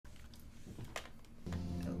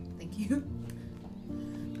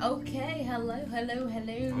Okay, hello.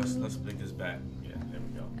 Let's bring this back. Yeah, there we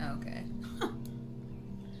go. Okay.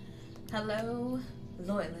 Hello,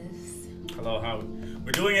 loyalists. Hello, how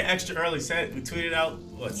we're doing it extra early. We tweeted out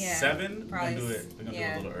what 7? Probably, We're gonna do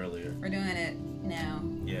it a little earlier. We're doing it now.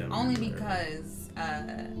 Yeah. Only because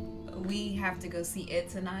we have to go see it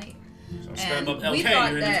tonight. So And we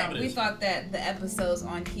thought that the episodes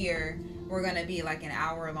on here were gonna be like an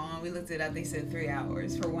hour long. We looked it up. They said 3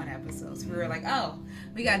 hours for one episode. So we were like, oh,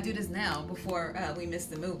 we gotta do this now before we miss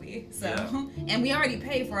the movie. So, and we already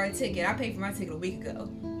paid for our ticket. I paid for my ticket a week ago.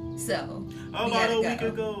 So, about a week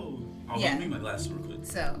ago. Oh, yeah. Let me my glasses real quick.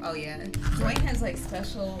 So, oh yeah, Dwayne has like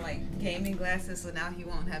special like gaming glasses, so now he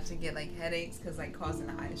won't have to get like headaches because like causing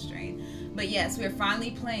the eye strain. But yes, we're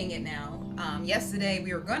finally playing it now. Yesterday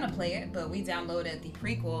we were gonna play it, but we downloaded the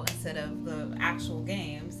prequel instead of the actual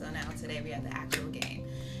game. So now today we have the actual game.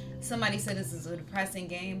 Somebody said this is a depressing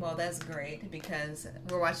game. Well, that's great because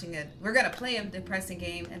we're gonna play a depressing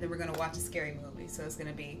game and then we're gonna watch a scary movie. So it's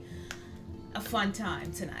gonna be a fun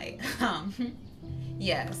time tonight.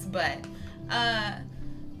 Yes, but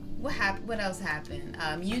what else happened?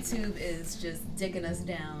 YouTube is just digging us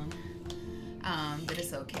down, but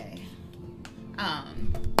it's okay.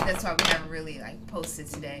 That's why we haven't really like posted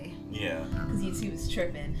today. Yeah. Because YouTube is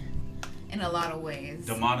tripping in a lot of ways.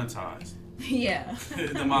 Demonetized. Yeah.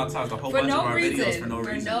 Demonetized a whole bunch of our videos for no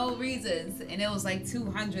reason. For no reasons, and it was like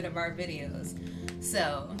 200 of our videos.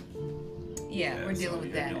 So. Yeah, we're dealing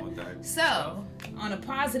with that. So, on a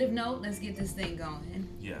positive note, let's get this thing going.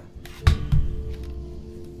 Yeah.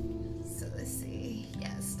 So, let's see.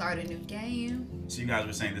 Yeah, start a new game. So, you guys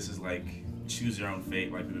were saying this is like choose your own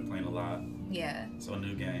fate, like we've been playing a lot. Yeah. So,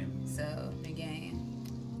 new game. So, new game.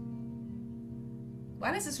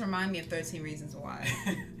 Why does this remind me of 13 Reasons Why?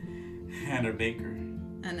 Hannah Baker.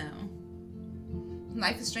 I know.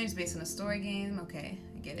 Life is Strange based on a story game. Okay,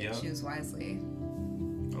 I get it. Yep. Choose wisely.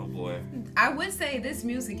 Oh boy. I would say this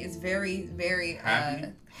music is very, very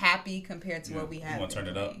happy compared to what we have. You want to turn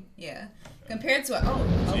it up? Yeah. Compared to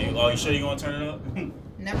you sure you want to turn it up?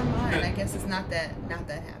 Never mind. I guess it's not that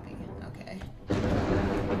happy. Okay.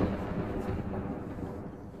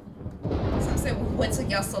 So I'm saying, what took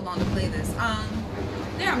y'all so long to play this?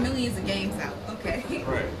 There are millions of games out. Okay.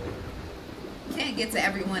 Right. You can't get to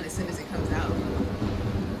every one as soon as it comes out.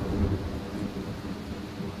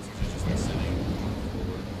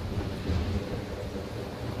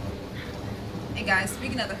 And guys,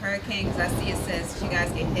 speaking of the hurricane, because I see it says you guys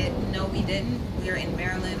get hit. No, we didn't. We're in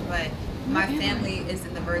Maryland, but my family is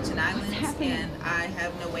in the Virgin Islands, and I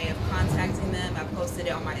have no way of contacting them. I posted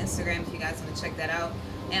it on my Instagram if you guys want to check that out.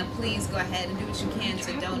 And please go ahead and do what you can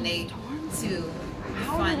to donate to the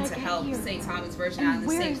fund to help St. Thomas Virgin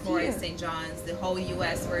Islands, St. Croix, St. John's, the whole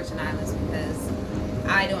U.S. Virgin Islands, because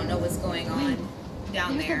I don't know what's going on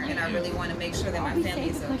down there, and I really want to make sure that my family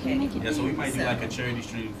is okay. Yeah, so we might do like a charity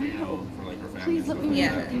stream, for, for like our family. Please let me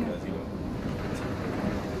yeah.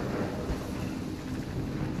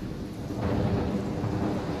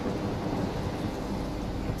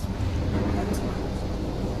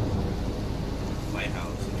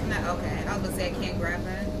 Lighthouse. Okay, I was gonna say I can't grab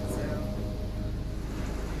that, so.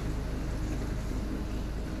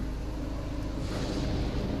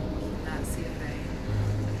 Cannot see a thing.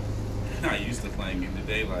 Not used to playing in the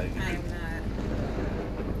daylight. I am not.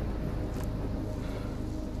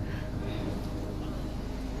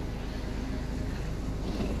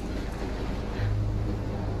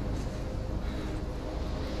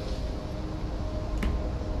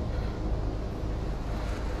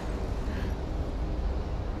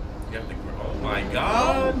 You have to. Oh my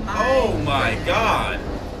God! Oh my God!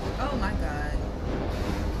 Oh my God!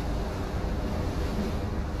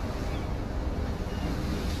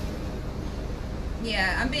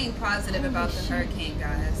 Yeah, I'm being positive about the hurricane,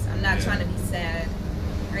 guys. I'm not trying to be sad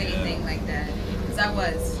or anything like that. Because I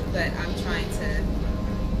was, but I'm trying to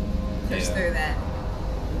push through that.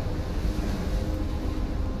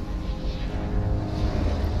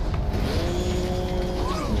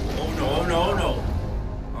 Oh no.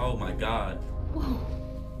 Oh my God. Whoa.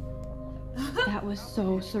 That was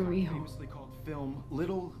so surreal. Famously called film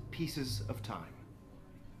Little Pieces of Time.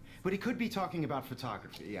 But he could be talking about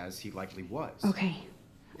photography, as he likely was. Okay,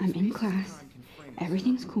 I'm in class.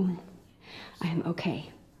 Everything's cool. I'm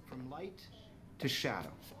okay. From light to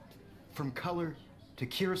shadow. From color to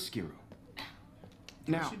chiaroscuro.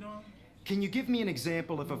 Now, can you give me an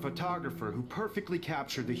example of a photographer who perfectly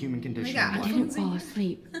captured the human condition? I didn't fall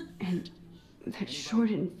asleep, and that sure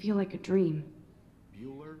didn't feel like a dream.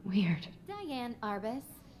 Bueller? Weird. Diane Arbus.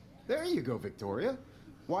 There you go, Victoria.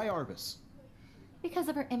 Why Arbus? Because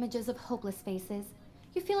of her images of hopeless faces.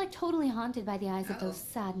 You feel like totally haunted by the eyes of those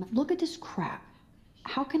sad... Look at this crap.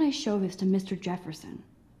 How can I show this to Mr. Jefferson?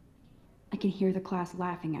 I can hear the class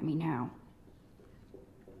laughing at me now.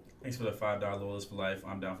 Thanks for the $5 loyalist for life.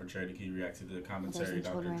 I'm down for charity. Can you react to the commentary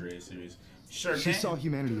Dr. Dre series? Sure She can. saw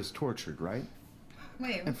humanity as tortured, right?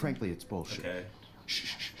 Wait. And frankly, it's bullshit. Okay.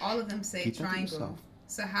 All of them say Keep that to triangle. yourself.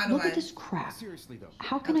 So how do Look I... at this crap. Seriously though.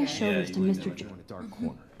 How can I show Yeah, this to you wouldn't Mr. know J? In a dark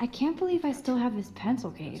corner. I can't believe I still have this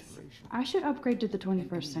pencil case. I should upgrade to the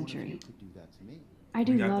 21st century. Could do that to me. I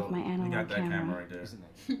do We got love the- my We analog got that camera right there. Isn't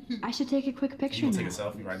that? I should take a quick picture You now. gonna take a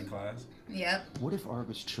selfie right in class? Yep. What if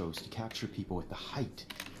Arbus chose to capture people at the height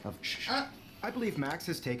of... Uh. I believe Max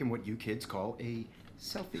has taken what you kids call a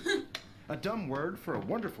selfie. A dumb word for a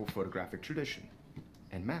wonderful photographic tradition.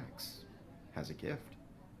 And Max has a gift.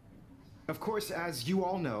 Of course, as you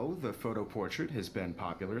all know, the photo portrait has been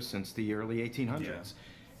popular since the early 1800s. Yeah.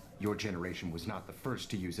 Your generation was not the first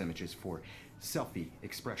to use images for selfie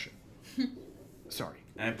expression. Sorry.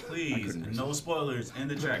 And please, couldn't resist. no spoilers in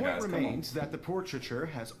the The chat, point guys. Come on. remains that the portraiture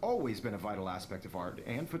has always been a vital aspect of art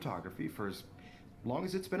and photography for as long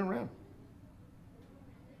as it's been around.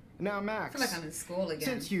 Now, I Max, feel like I'm in school again.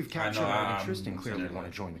 since you've I captured know, our I'm interest and clearly considering want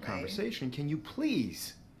to it. join the Right. conversation, can you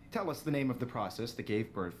please tell us the name of the process that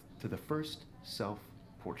gave birth to the first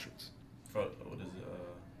self-portraits? What is it?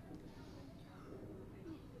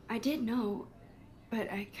 I did know,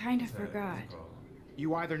 but I kind of What's that- forgot. what's it called?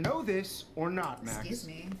 You either know this or not, Max. Excuse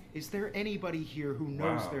me. Is there anybody here who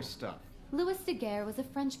knows Wow. their stuff? Louis Daguerre was a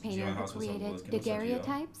French painter Joan who House was on the created list. Give us a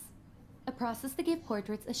daguerreotypes, a process that gave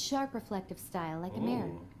portraits a sharp reflective style like a mirror.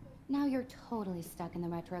 Ooh. Now you're totally stuck in the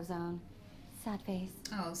retro zone. Sad face.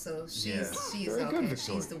 Oh, so she's Yeah. she's Very good, okay. Victoria.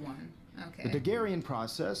 She's the one. Okay. The Daguerrean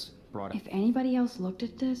process brought If anybody else looked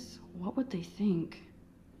at this, what would they think?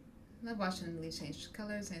 I love watching the leaves change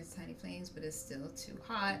colors and it's tiny flames, but it's still too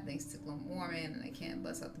hot thanks to global warming, and I can't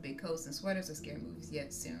bust out the big coats and sweaters or scary movies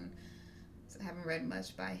yet soon. So I haven't read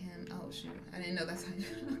much by him. Oh shoot, I didn't know that's how you.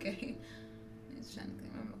 Okay. It's trying to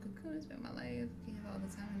clean my cocoon, spend my life, give all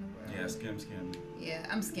the time in the world. Yeah, skim. Yeah,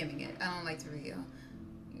 I'm skimming it. I don't like to read,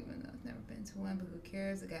 even though I've never been to one. But who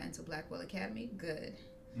cares? I got into Blackwell Academy. Good.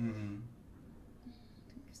 Mm-hmm.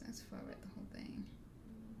 That's before I read the whole thing.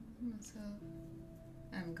 Myself.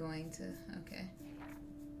 I'm going to. Okay.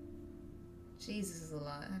 Jesus is a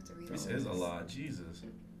lot. I have to read This all is a this. lot. Jesus.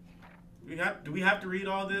 Do we have to read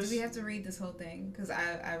all this? Do we have to read this whole thing? Because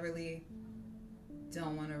I really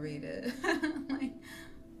don't want to read it. Like,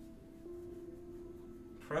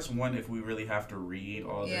 Press 1 if we really have to read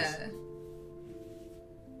all this. yeah.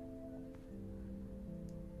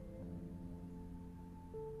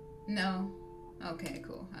 No. Okay,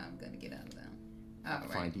 cool. I'm gonna get out of them. All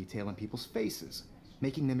fine right. detail in people's faces,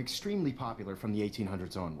 making them extremely popular from the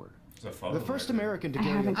 1800s onward. It's a photo The first right there. American I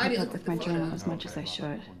haven't I kept did up look with at my the journal photo. as much as I Okay.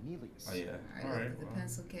 should. Cornelius. Oh, yeah. All All right. right. Look at the well.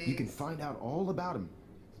 pencil case. You can find out all about him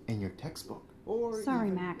in your textbook. Or Sorry,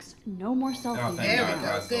 even- Max. No more selfies. thank There God, we go.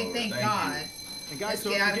 that's Good. over. Thank Thank God. And guys, Let's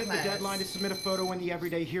don't get out of forget the class. deadline to submit a photo in the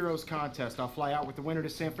Everyday Heroes contest. I'll fly out with the winner to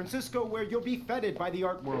San Francisco, where you'll be feted by the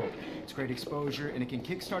art world. It's great exposure, and it can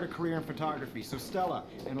kickstart a career in photography. So Stella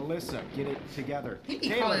and Alyssa, get it together. He be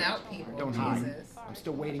Taylor, calling out people. don't hide. Jesus. I'm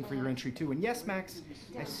still waiting for your entry too. And yes, Max,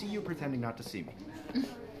 I see you pretending not to see me.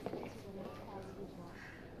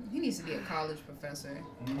 He needs to be a college professor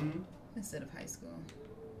Mm-hmm. instead of high school.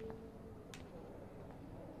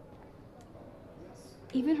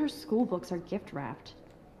 Even her school books are gift wrapped.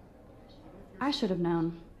 I should have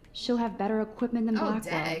known. She'll have better equipment than Oh,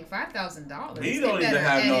 Blackwell. dang, $5,000. We don't even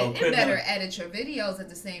have no It better equipment. edit your videos at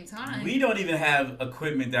the same time. We don't even have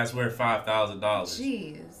equipment that's worth $5,000.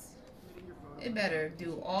 Jeez. It better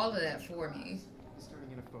do all of that for me.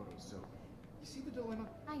 Starting in a photo, so you see the dilemma?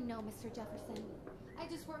 I know, Mr. Jefferson. I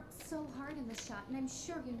just worked so hard in this shot, and I'm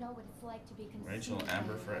sure you know what it's like to be consumed. Rachel and by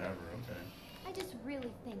Amber it. forever. Okay. I just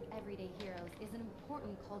really think Everyday Heroes is an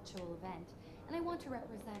important cultural event, and I want to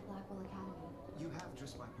represent Blackwell Academy. You have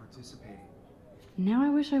just by participating. Now I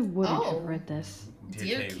wish I wouldn't Oh. have read this.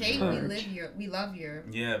 Dear Kate, we Purge. love your.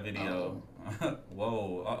 Yeah, video.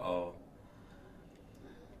 Whoa. Oh.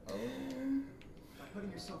 By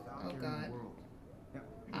putting yourself out Oh, there in God. the world.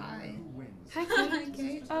 Now, Hi. who wins? Hi, Hi, Kate.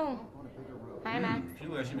 Kate. Oh, On a bigger road. hi, Max. She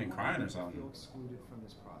looks like she's been crying or Feel something. excluded from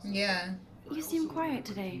this process. Yeah. You seem quiet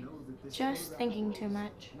today. Just thinking too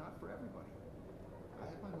much. Not for everybody. I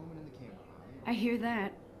had my moment in the camera. I hear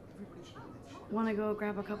that. Everybody should know that shit. Want to go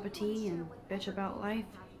grab a cup of tea and bitch about life?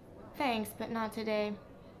 Thanks, but not today.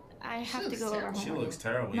 I have to looks go over terrible. She home. looks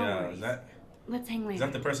terrible. No Yeah. worries. Is Let's hang later.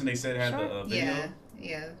 that the person they said had Sure. the video? Yeah.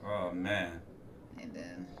 Yeah. Oh man. And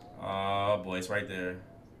then. Oh boy, it's right there.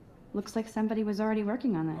 Looks like somebody was already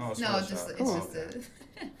working on this. Oh, No, it's just Photoshop. it's just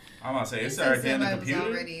a. I'm about to say, It it's said already in the somebody was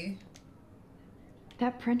computer. already.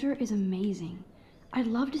 That printer is amazing. I'd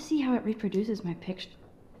love to see how it reproduces my picture.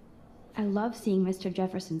 I love seeing Mr.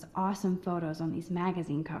 Jefferson's awesome photos on these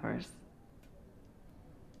magazine covers.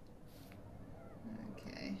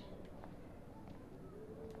 Okay.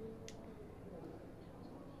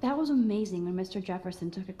 That was amazing when Mr. Jefferson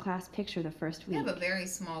took a class picture the first We week. have a very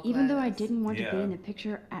small class. Even though I didn't want to be Yeah. in the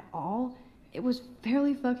picture at all, it was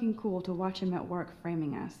fairly fucking cool to watch him at work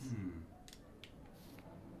framing us.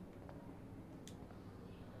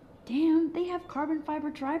 Damn, they have carbon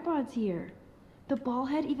fiber tripods here. The ball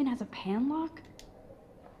head even has a pan lock.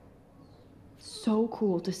 So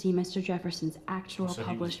cool to see Mr. Jefferson's actual So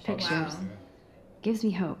he was published published. pictures. Wow. Gives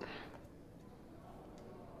me hope.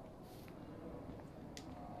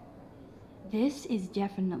 This is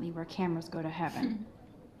definitely where cameras go to heaven.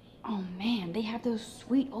 Oh man, they have those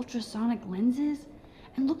sweet ultrasonic lenses.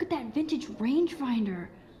 And look at that vintage rangefinder.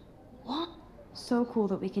 What? So cool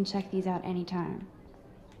that we can check these out anytime.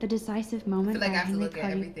 The decisive I moment feel like I by have to Henry look at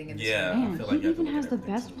Cuddy. everything in this Yeah. room. I Man, feel he like you have to even look has at the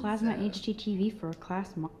everything best too. plasma HDTV for a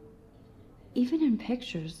class Even in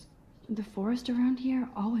pictures, the forest around here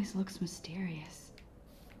always looks mysterious.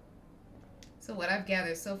 So what I've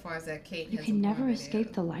gathered so far is that Kate You has can a never porn escape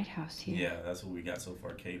video. the lighthouse here. Yeah, that's what we got so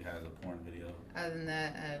far. Kate has a porn video. Other than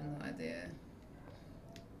that, I have no idea.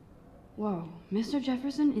 Whoa, Mr.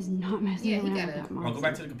 Jefferson is not messing Yeah, he around got with it. that I'll monster. go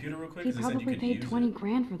back to the computer real quick. He 'Cause it said you probably could paid use 20 it.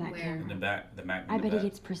 grand for that Where? In camera. the back, the Mac. in I the bet back. it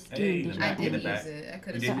gets pristine Hey, the digital I Mac in did the use back. it. I could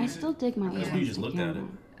You have. did So I use it? still dig my I way thought you into just the looked at camera.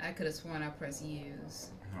 it. I could have sworn I pressed use.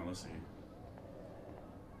 Oh, let's see.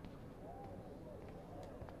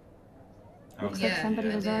 Looks Okay. like Yeah,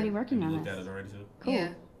 somebody I was did. already working You on looked at this. it already too? Cool.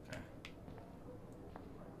 Yeah.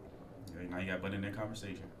 Okay, now you got butt in that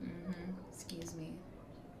conversation. Excuse me.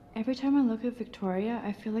 Every time I look at Victoria,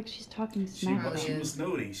 I feel like she's talking She smack was, about she me. was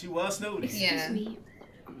snooty. She was snooty. Yeah. Excuse me,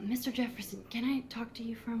 Mr. Jefferson, can I talk to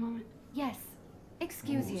you for a moment? Yes.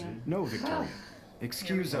 Excuse Ooh, you. see? No, Victoria.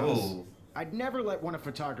 Excuse us. Oh. I'd never let one of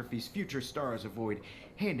photography's future stars avoid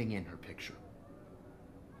handing in her picture.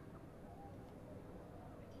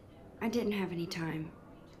 I didn't have any time.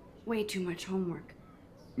 Way too much homework.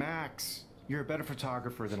 Max, you're a better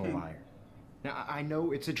photographer than a liar. Now, I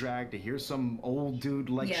know it's a drag to hear some old dude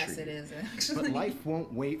lecture Yes, you, it is actually. but life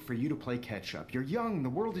won't wait for you to play catch up. You're young, the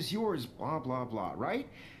world is yours, blah, blah, blah, right?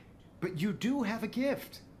 But you do have a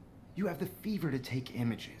gift. You have the fever to take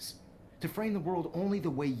images, to frame the world only the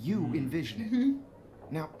way you envision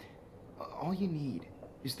it. Now, all you need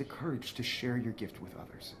is the courage to share your gift with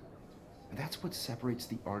others. And that's what separates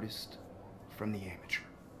the artist from the amateur.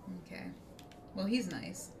 Okay. Well, he's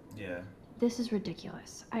nice. Yeah. This is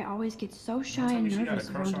ridiculous. I always get so shy Tell and me she got a nervous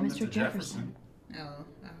crush around on Mr. Jefferson. Oh,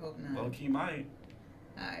 I hope not. Low key might.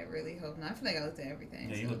 I really hope not. I feel like I looked at everything.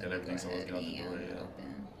 Yeah, you looked at let me everything, go so let's ahead get out the door, and yeah.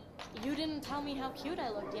 open. You didn't tell me how cute I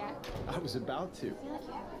looked yet. I was about to. You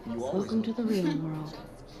always Welcome to the real world.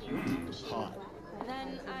 hot.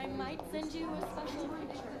 Then I might send you a special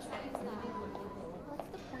picture.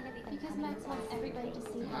 Because Max wants everybody to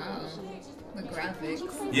see Wow. The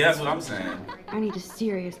graphics. Yeah, that's what I'm saying. I need a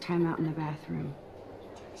serious timeout in the bathroom.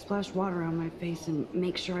 Splash water on my face and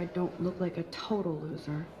make sure I don't look like a total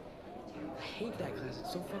loser. I hate that class.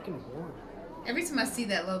 It's so fucking boring. Every time I see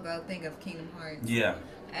that logo, I think of Kingdom Hearts. Yeah.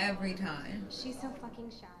 Every time. She's so fucking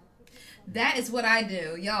shy. That is what I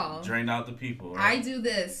do, y'all. Drain out the people, I right? do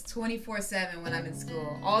this 24/7 when I'm in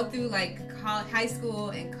school. All through like high school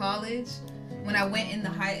and college. When I went in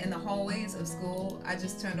the hallways of school, I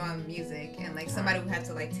just turned on music and like somebody would have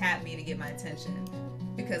to like tap me to get my attention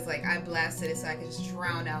because like I blasted it so I could just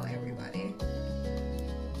drown out everybody.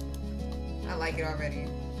 I like it already.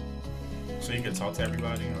 So you can talk to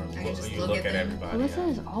everybody, or I can just you look look at at them. everybody. Alyssa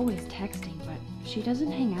is always texting, but she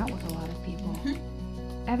doesn't hang out with a lot of people.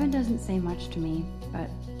 Evan doesn't say much to me, but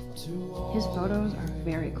his photos are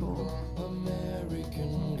very cool.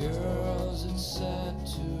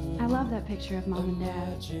 I love that picture of Mom and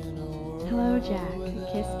Dad. Hello, Jack.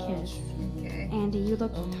 Kiss, kiss. Okay. Andy, you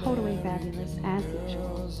look totally fabulous, as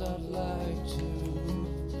usual.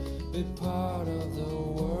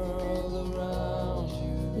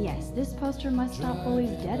 Yes, this poster must stop bullies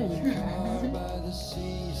dead in their tracks.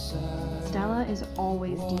 Stella is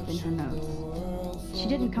always deep in her notes. She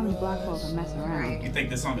didn't come to Blackwell to mess around. You think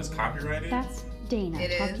this song is copyrighted? That's Dana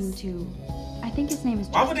It talking is. to... I think his name is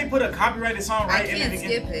Why would they put a copyrighted song I right in can't the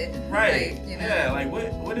skip beginning? it. Right. Like, you know. Yeah, like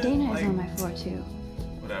what is Dana like, is on my floor, too.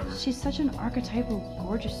 whatever. She's such an archetypal,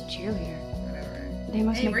 gorgeous cheerleader. Whatever. They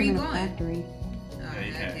must Hey, make where them you in a going? factory. Oh, Yeah,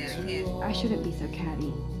 you I can't. can't. I shouldn't be so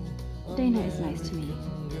catty. Dana is nice to me.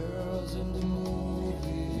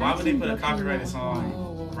 Why would they put a Jackson broke copyrighted me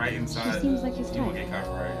song right inside? She seems like his People type. get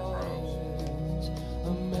copyrighted problems.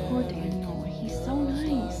 Poor Daniel, he's so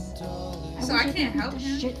nice. So wish I can't could help beat the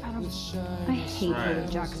him? shit out of I hate Right. little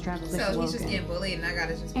jockstraps like So he's just Logan. getting bullied and I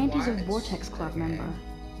gotta just And watch. he's a Vortex Club member.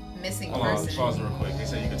 Missing Hold on, person. pause real quick. They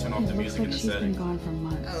said you can turn off It the looks music like in the she's been settings. gone for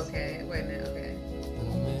months. Oh, okay, wait a minute, okay.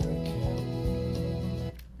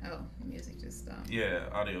 Oh, music just stopped. Yeah,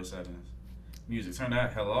 audio settings. Music, turn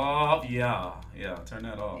that hell off. Yeah, turn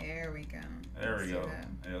that off. There we go. There Let's we do go. that.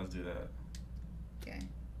 Yeah, let's do that. Okay.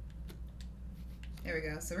 There we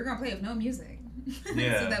go. So we're gonna play with no music.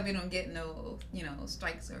 Yeah. So that we don't get no,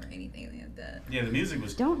 strikes or anything like that. Yeah, the music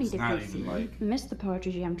was Don't need was a not PC. even like. Missed the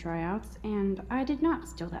Poetry Jam tryouts, and I did not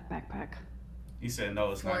steal that backpack. He said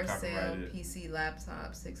no, it's not For sale, copyrighted. PC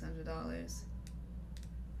laptop, $600.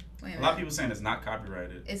 Wait A lot of people saying it's not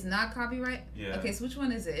copyrighted. It's not copyright? Yeah. Okay, so which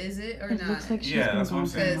one is it? Is it or It not? looks like she's Yeah, been that's what I'm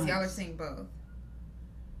gone for saying. Because y'all are months. saying both.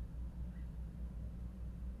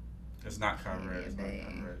 It's not copyrighted. It's not Babe.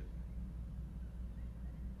 copyrighted.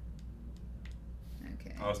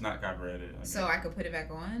 Okay. Oh, it's not copyrighted. Okay. So I could put it back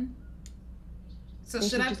on? So They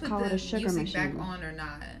should should I just put call the it a sugar music back machine. on or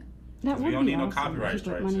not? That We would don't be need no awesome copyright if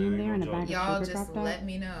you put strikes, money so in ain't there and a no bag of Y'all sugar just dropped out. let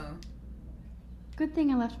me know. Good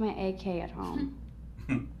thing I left my AK at home.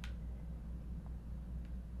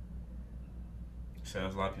 So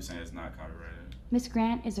there's a lot of people saying it's not copyrighted. Miss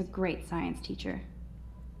Grant is a great science teacher.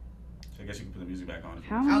 So I guess you can put the music back on. If you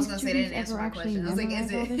How want. many I was gonna say they students didn't answer ever my actually question. I was like,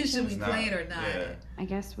 memorize all this should we shit? It's play it not- or not? Yeah. I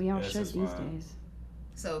guess we all Yes, should it's these fine. days.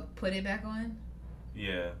 So put it back on?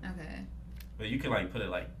 Yeah. Okay. But you could like put it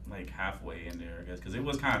like halfway in there, I guess, because it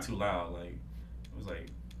was kind of too loud. Like it was like,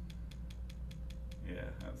 yeah,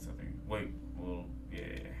 that's something. Wait, well,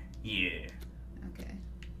 yeah. Okay.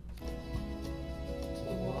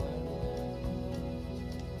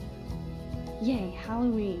 Yay,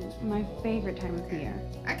 Halloween, my favorite time of the year.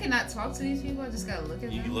 I cannot talk to these people. I just gotta look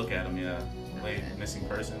at You them. can look at them, yeah. Wait, Okay. missing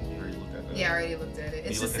person. You already looked at that. Yeah, I already looked at it.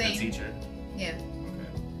 It's you the looked at same. the teacher. Yeah,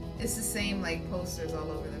 Okay. it's the same like posters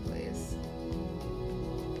all over the place.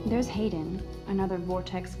 There's Hayden, another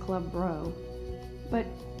Vortex Club bro. But,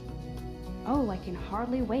 oh, I can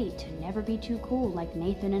hardly wait to never be too cool like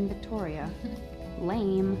Nathan and Victoria.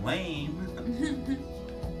 Lame. Lame.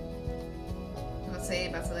 I'll say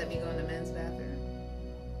about to let me go in the men's bathroom.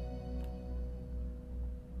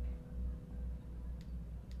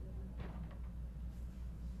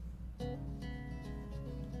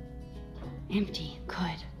 Empty.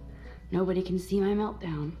 Good. Nobody can see my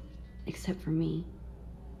meltdown. Except for me.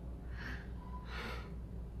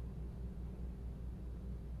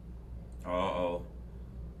 Uh-oh.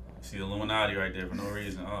 See Illuminati right there for no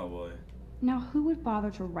reason. Oh boy. Now, who would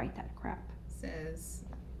bother to write that crap? Says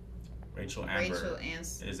Rachel Amber Rachel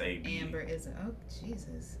is a B. Amber is oh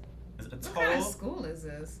Jesus. Is it What kind of tall? school is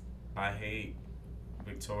this? I hate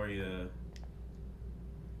Victoria.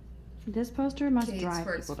 This poster must Kate's drive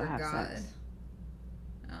works people to for have God. sex.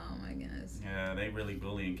 Oh my goodness. Yeah, they really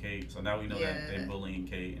bullying Kate. So now we know that they're bullying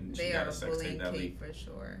Kate and she They got are a sex bullying tape that Kate leaked. for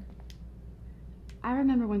sure. I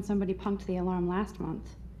remember when somebody punked the alarm last month.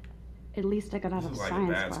 At least I got out This of is like a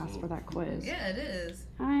science bad class school. for that quiz. Yeah, it is.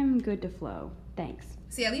 I'm good to flow. Thanks.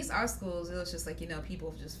 See, at least our schools, it was just like,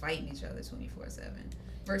 people just fighting each other 24/7.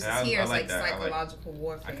 Versus Yeah, I here, it's like like that. I like- psychological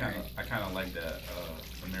warfare. I kind of like that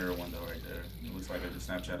the mirror window right there. It looks like a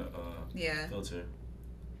Snapchat Yeah, filter.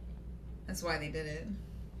 that's why they did it.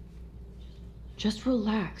 Just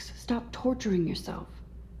relax. Stop torturing yourself.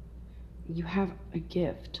 You have a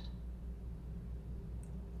gift.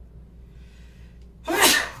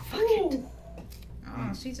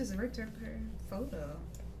 Oh, she just ripped her photo.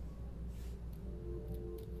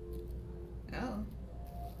 Oh.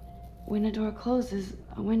 When a door closes,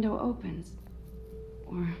 a window opens.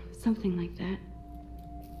 Or something like that.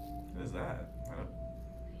 What is that? I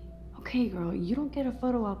don't- Okay, girl, you don't get a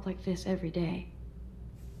photo op like this every day.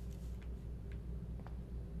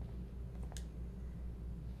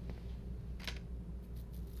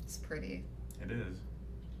 It's pretty. It is.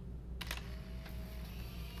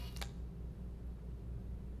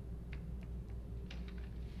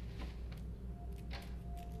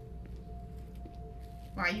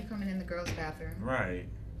 Why are you coming in the girls' bathroom? Right.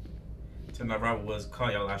 Tonight Robert was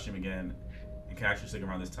call y'all live stream again. You can actually stick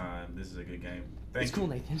around this time. This is a good game. Thank It's you. cool,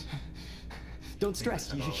 Nathan. Don't stress.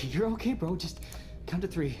 that's all. You're okay, bro. Just count to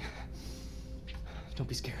 3. Don't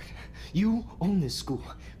be scared. You own this school.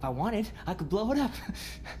 If I wanted, I could blow it up.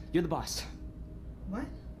 You're the boss. What?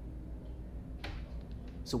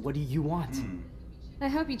 So what do you want? I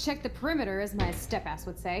hope you checked the perimeter, as my step-ass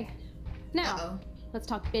would say. Now, Uh-oh. let's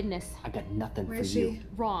talk business. I got nothing Where for is you. she?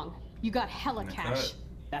 Wrong. You got hella In the cash. cut.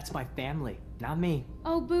 That's my family, not me.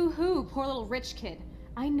 Oh, boo-hoo, poor little rich kid.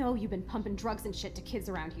 I know you've been pumping drugs and shit to kids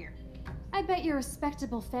around here. I bet your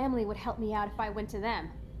respectable family would help me out if I went to them.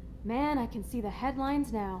 Man, I can see the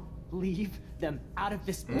headlines now. Leave them out of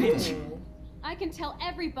this bitch. I can tell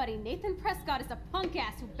everybody Nathan Prescott is a punk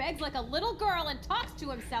ass who begs like a little girl and talks to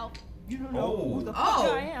himself. You don't know who the fuck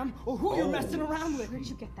I am or who you're messing around with. Where'd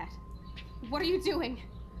you get that? What are you doing?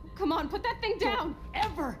 Come on, put that thing down! Don't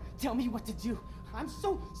ever tell me what to do. I'm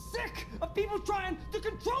so sick of people trying to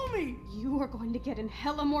control me. You are going to get in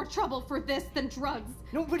hella more trouble for this than drugs.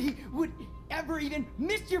 Nobody would ever even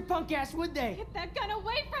miss your punk ass, would they? Get that gun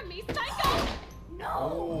away from me, psycho! No!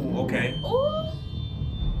 Oh, okay. Ooh.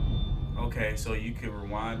 Okay, so you could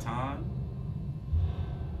rewind time.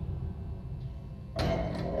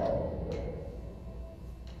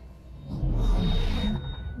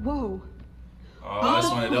 Whoa. Oh, it's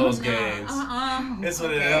one of those games. It's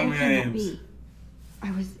one of them games.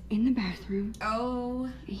 I was in the bathroom. Oh.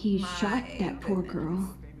 He my shot that poor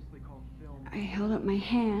girl. I held up my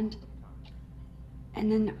hand.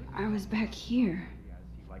 And then I was back here.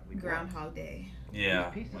 Groundhog Day.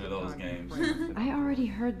 Yeah, one of those games. I already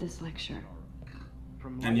heard this lecture.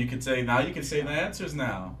 And you can say now. You can say the answers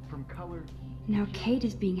now. Now Kate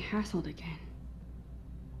is being hassled again.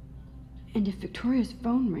 And if Victoria's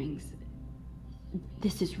phone rings,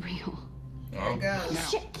 this is real. There it goes.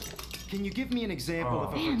 Now, can you give me an example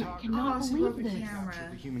of a Man, I photographer cannot she broke believe the this. camera.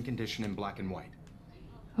 the human condition in black and white?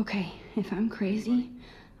 Okay, if I'm crazy,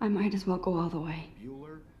 I might as well go all the way.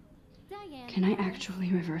 Bueller? Diane. Can I actually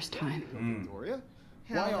reverse time? Victoria?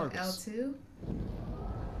 Why Hell, artists? L2.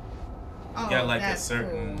 Oh, Got like a that's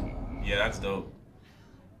certain. cool. Yeah, that's dope.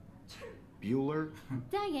 Bueller?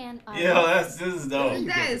 Diane. Yeah, this is dope. you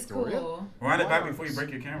That go, is Victoria. cool. Rewind it back before you break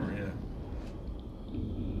your camera. Yeah.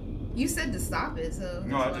 You said to stop it, so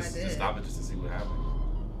No, that's I what just I did. stop it just to see what happened.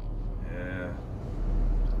 Yeah.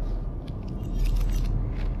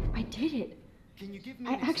 I did it. Can you give me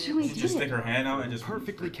I an actually She did just stick it. her hand out and just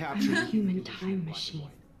perfectly I'm a captured? human time machine.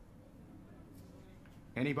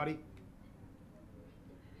 Anybody?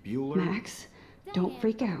 Bueller? Max, don't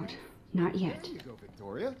freak out. Not yet. There you go,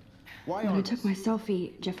 Victoria. Why When I artists? took my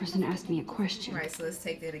selfie, Jefferson asked me a question. Right, so let's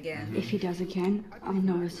take that again. If he does again, I'll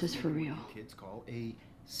know this is for real. Kids call a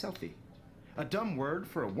selfie. A dumb word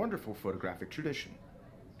for a wonderful photographic tradition.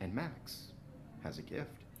 And Max has a gift.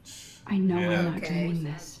 I know Yeah. I'm not Okay. dreaming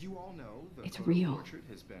this. You all know the It's photo real. portrait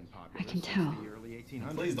has been popular I can since tell. the early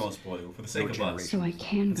 1800s. Please don't spoil for the sake No of us. generation. So I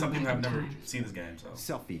can go Some back people have in never time. seen this game, so.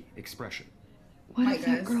 Selfie expression. What Hi, if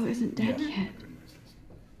that guys. girl isn't dead Yeah. yet?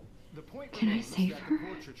 The point Can I remains save that her? the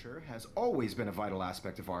portraiture has always been a vital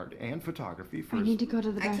aspect of art and photography for I need to go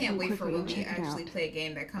to the I bathroom can't wait for quickly when and we check it actually out. play a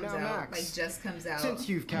game that comes Now, out, Max, like just comes out. Since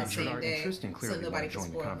you've on the captured same our day, interest and clearly so want nobody to can join the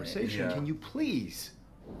spoil it. conversation, Yeah. can you please?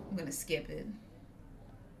 I'm gonna skip it.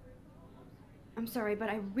 I'm sorry, but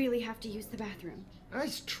I really have to use the bathroom.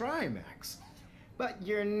 Nice try, Max. But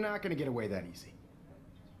you're not going to get away that easy.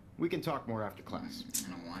 We can talk more after class.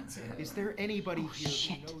 I don't want to. Is there anybody Oh here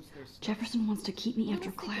shit. who knows their stuff? Jefferson wants to keep me after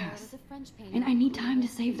Honestly, girl class. is a French painter And I need who time to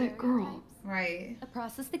uses save that girl. stereotypes. Right. A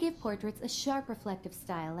process that gave portraits a sharp reflective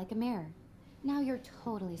style like a mirror. Now you're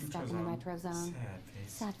totally stuck in the retro zone. Sad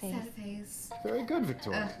face. Sad face. Sad face. Very good,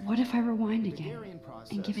 Victoria. What if I rewind again Hungarian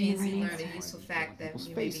process and give me the Means right you learned answer? a useful fact that people's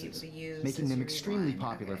you may be able faces, to use. making as them you extremely rewind.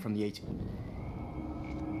 popular Okay. from the 18...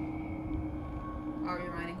 Are we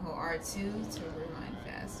rewinding whole R2 to rewind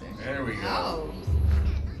faster? There we go. Oh.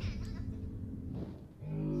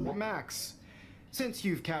 Well, Max, since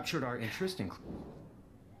you've captured our interest in...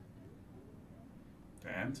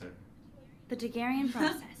 The answer. The Daguerrean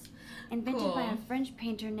process, invented by a Cool. French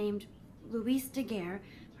painter named Louis Daguerre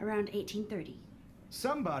around 1830.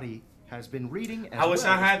 Somebody has been reading as I wish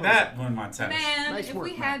well I had as that on my test. Man, Nice if work,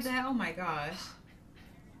 we had Max. that, oh my gosh.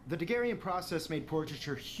 The Daguerrean process made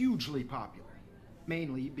portraiture hugely popular,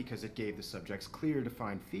 mainly because it gave the subjects clear,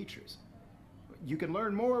 defined features. You can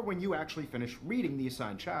learn more when you actually finish reading the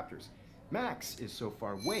assigned chapters. Max is so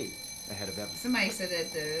far way ahead of everyone. Somebody said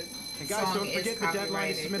that the And guys, song don't is forget the deadline to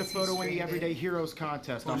copyrighted submit a because he photo in the streamed Everyday it. Heroes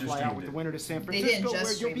contest. Who I'll just fly out streamed with the it? winner to San They didn't Francisco, just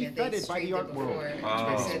where you'll stream be it, they feted by the streamed art it world. before. It's Oh.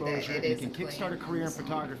 great They said that exposure. it You is can a play kickstart a career in song.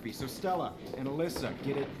 photography. So Stella and Alyssa,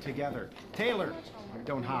 get it together. Taylor,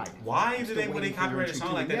 don't hide. Why I'm did still they when they waiting for your copyright a entry song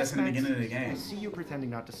too. like that? Yes, That's in the Max, beginning of the game. I see you pretending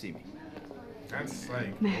not to see me. That's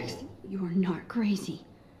like. Max, you are not crazy.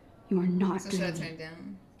 You are not So should I dreaming. turn it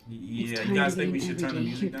down? Yeah, time you guys to think be we an should turn the everyday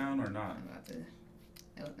music hero. down or not? I'm about to.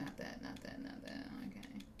 Oh, not that, not that, not that.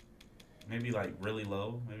 Okay. Maybe like really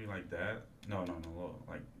low. Maybe like that. No, low.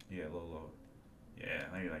 Like yeah, low. Yeah,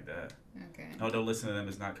 maybe like that. Okay. No, don't listen to them.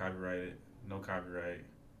 It's not copyrighted. No copyright.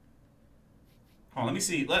 Hold on, let me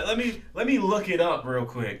see. Let me look it up real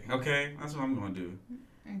quick. Okay, that's what I'm gonna do.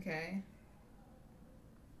 Okay.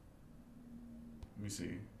 Let me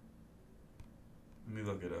see. Let me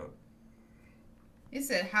look it up. It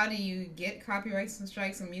said, how do you get copyrights and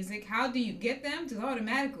strikes on music? How do you get them? Just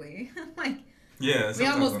automatically. Like, yeah, we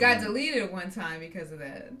almost got deleted one time because of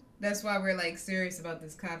that. That's why we're like serious about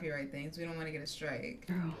this copyright things. We don't want to get a strike.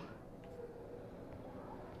 Girl.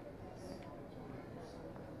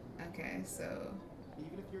 Okay, so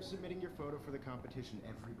Even if you're submitting your photo for the competition,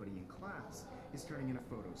 everybody in class is turning in a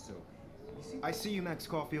photo, so... I see you, Max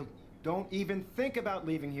Caulfield. Don't even think about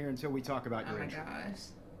leaving here until we talk about your oh my entry. gosh.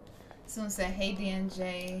 Someone said, hey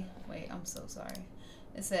DNJ. Wait, I'm so sorry.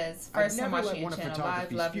 It says, first time watching your channel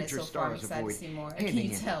live, loving it so far, I'm excited to see more. Can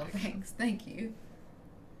you tell? Thanks. Thank you.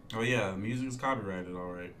 Oh yeah, music is copyrighted,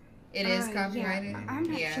 all right. It is copyrighted? Yeah, I'm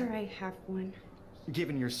not sure I have one.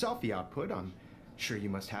 Given your selfie output, I'm sure you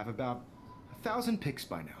must have about 1,000 pics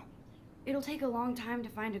by now. It'll take a long time to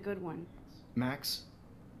find a good one. Max,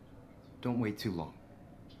 don't wait too long.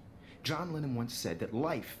 John Lennon once said that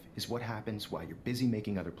life is what happens while you're busy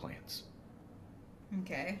making other plans.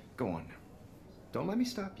 Okay. Go on now. Don't let me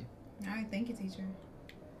stop you. All right, thank you, teacher.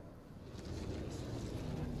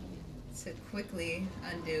 To quickly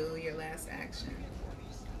undo your last action.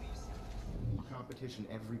 Competition,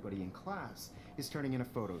 everybody in class is turning in a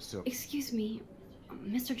photo, so... Excuse me,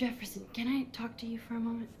 Mr. Jefferson, can I talk to you for a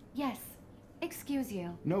moment? Yes. Excuse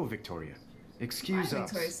you. No, Victoria. Excuse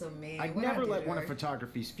us. Victoria's so mean. I'd What never I did let one her? of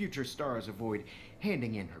photography's future stars avoid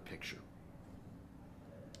handing in her picture.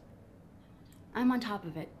 I'm on top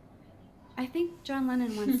of it. I think John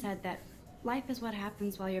Lennon once said that life is what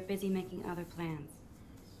happens while you're busy making other plans.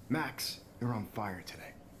 Max, you're on fire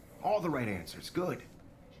today. All the right answers. Good.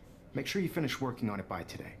 Make sure you finish working on it by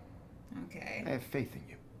today. Okay. I have faith in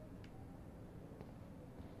you.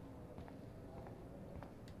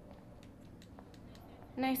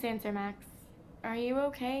 Nice answer, Max. Are you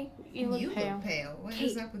okay? You look pale. What Kate,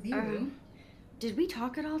 is up with you? Did we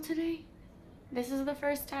talk at all today? This is the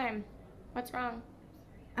first time. What's wrong?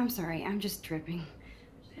 I'm sorry, I'm just tripping.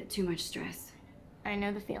 Too much stress. I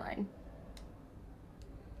know the feeling.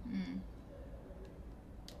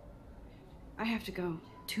 I have to go.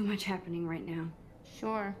 Too much happening right now.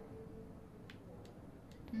 Sure.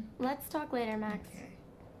 Let's talk later, Max. Okay.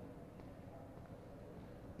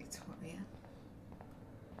 Victoria.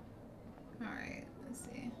 Alright, let's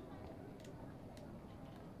see.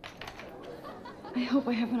 I hope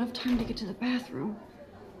I have enough time to get to the bathroom.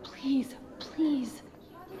 Please, please.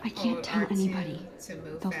 I can't Hold tell R2 anybody. to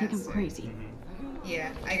move They'll think I'm faster. crazy.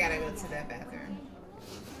 Yeah, I gotta go to that bathroom.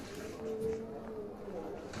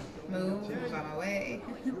 Move on my way.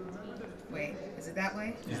 Wait, is it that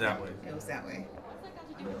way? It's that way. It was that way.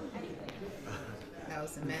 That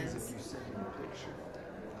was immense.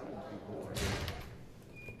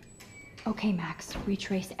 Okay, Max,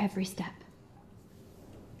 retrace every step.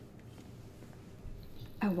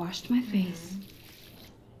 I washed my face.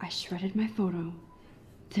 I shredded my photo.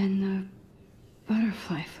 Then the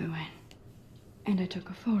butterfly flew in. And I took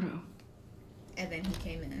a photo. And then he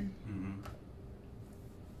came in.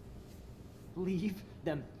 Leave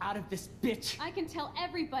them out of this bitch. I can tell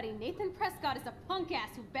everybody Nathan Prescott is a punk ass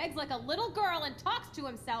who begs like a little girl and talks to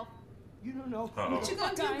himself. You don't know Uh-oh. What you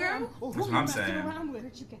gonna do, I am girl? or That's who what you're I'm messing saying. around with.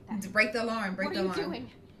 Where'd you get that? Break the alarm, break What the are you alarm. doing?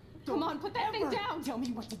 Come on, put that thing Ever down. Tell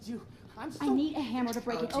me what to do. I'm so I need a hammer to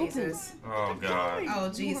break Oh, it open. Jesus. Oh god. Oh,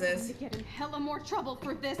 You're Jesus. going to get in hella more trouble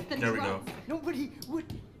for this than There we go. drugs. Nobody would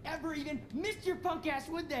ever even miss your punk ass,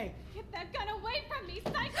 would they? Get that gun away from me,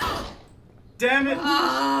 psycho! Damn it.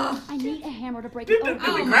 Oh, I need a hammer to break Did it the- open.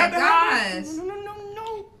 did we oh my grab that? gosh.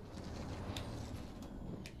 No.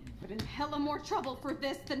 Get in hella more trouble for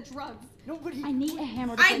this than drugs. Nobody I need a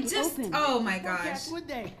hammer to I break just, it open. oh my punk gosh. ass, would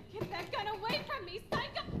they? Get that gun away from me,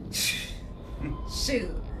 psycho!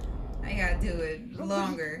 Shoot. I gotta do it Nobody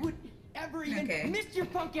longer. would ever even Okay. miss your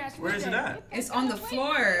punk ass, would Where is they? it at? It's on the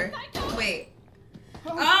floor. Psycho! Wait.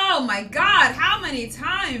 Oh my god, how many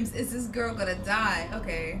times is this girl gonna die?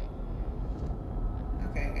 Okay.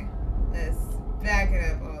 Okay. Let's back it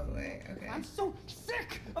up all the way. Okay. I'm so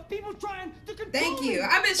sick of people trying to control Thank me. you.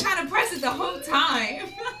 I've been trying to press it the whole time.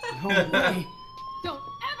 No way. Don't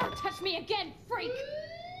ever touch me again, freak!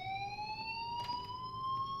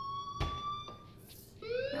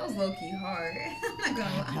 That was low-key hard. I'm not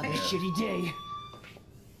gonna Another lie. shitty day.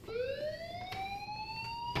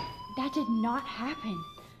 That did not happen.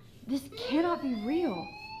 This cannot be real.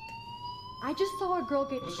 I just saw a girl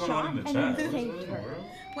get What's going shot on in the and chat? then What's saved going on, her. bro?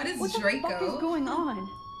 What is What the Draco? fuck is going on?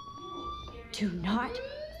 Do not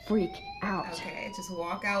freak out. Okay, just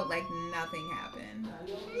walk out like nothing happened.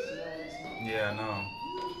 Yeah, no.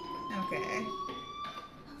 Okay.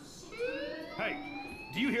 Hey,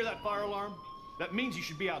 do you hear that fire alarm? That means you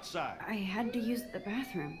should be outside. I had to use the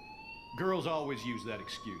bathroom. Girls always use that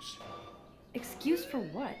excuse. Excuse for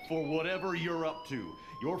what? For whatever you're up to.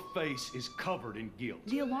 Your face is covered in guilt.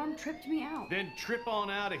 The alarm tripped me out. Then trip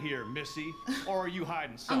on out of here, Missy. Or are you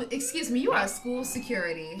hiding something? Excuse me, you are school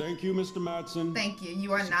security. Thank you, Mr. Madsen. Thank you.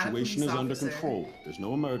 You are not a police Situation is under officer. control. There's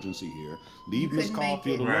no emergency here. Leave Miss couldn't make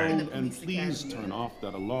Caulfield it right. alone, in the and police please academy. turn off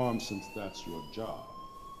that alarm since that's your job.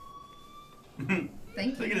 Thank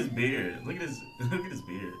you. Look at his beard. Look at his look at his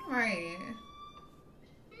beard. Right.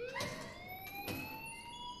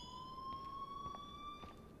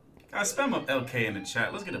 Guys, spam up LK in the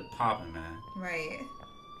chat. Let's get it popping, man. Right.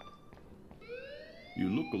 You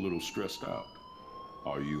look a little stressed out.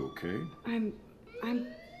 Are you okay? I'm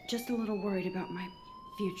just a little worried about my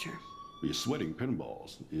future. You're sweating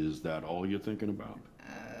pinballs. Is that all you're thinking about?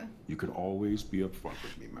 You can always be upfront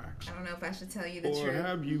with me, Max. I don't know if I should tell you the Or truth.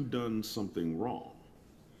 have you done something wrong?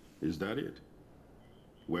 Is that it?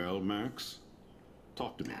 Well, Max,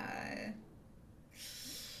 talk to me.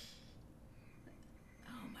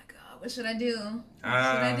 Oh my God, what should I do? What should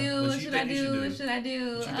I What do? you What should I think you should do? do? What should I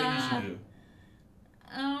do? What you think you should do?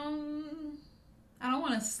 I don't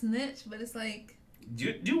want to snitch, but it's like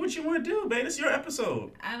Do what you want to do, babe. It's your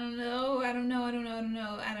episode. I don't know. I don't know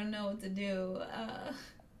what to do.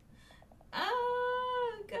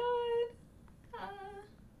 God.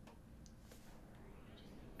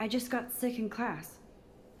 I just got sick in class.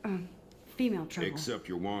 Female trouble. Except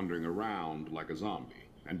you're wandering around like a zombie.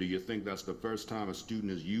 And do you think that's the first time a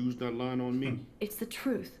student has used that line on me? It's the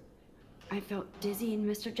truth. I felt dizzy in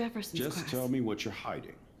Mr. Jefferson's Just class. tell me what you're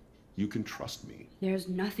hiding. You can trust me. There's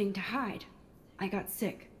nothing to hide. I got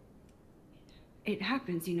sick. It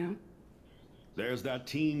happens, you know. There's that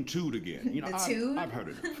teen toot again. You know, The toot? I've heard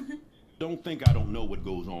enough. Don't think I don't know what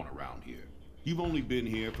goes on around here. You've only been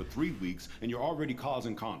here for 3 weeks, and you're already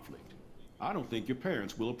causing conflict. I don't think your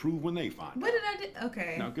parents will approve when they find What out. did I do?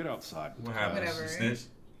 Okay. Now get outside. What happened? Whatever. You snitched?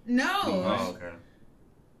 No. Oh, okay.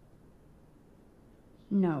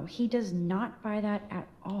 No, he does not buy that at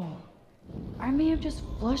all. I may have just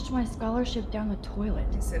flushed my scholarship down the toilet.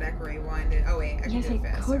 You said I could rewind it. Oh wait, I can Yes, do I it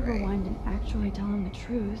faster, could right? rewind and actually tell him the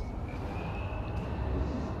truth.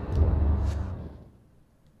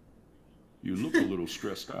 You look a little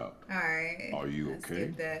stressed out. All right. Are you let's okay?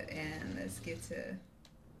 Skip that and let's get to.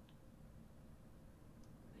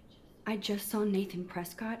 I just saw Nathan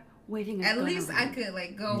Prescott waving a At gun least I around. could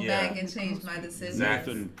like go Yeah. back and change my decision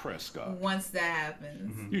Exactly. Nathan Prescott. once that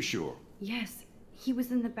happens. You sure? Yes, he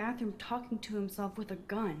was in the bathroom talking to himself with a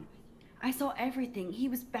gun. I saw everything. He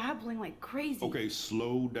was babbling like crazy. Okay,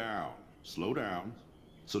 slow down. Slow down.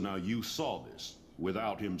 So now you saw this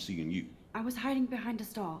without him seeing you. I was hiding behind a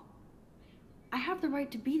stall. I have the right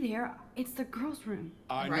to be there. It's the girls' room.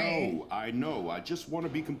 I know. I just want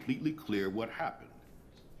to be completely clear what happened.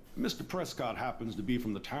 Mr. Prescott happens to be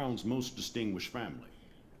from the town's most distinguished family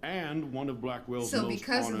and one of Blackwell's So most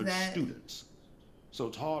because of honored that- students. So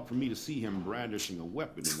it's hard for me to see him brandishing a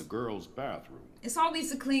weapon in the girls' bathroom. It's always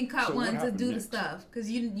the clean cut So what ones that happened do the next? stuff because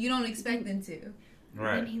you don't expect them to.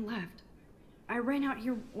 Right. Then he left. I ran out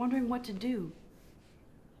here wondering what to do.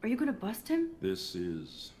 Are you gonna bust him? This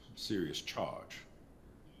is a serious charge.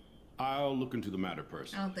 I'll look into the matter I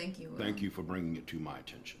personally. don't think you will. Thank you for bringing it to my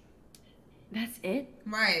attention. That's it?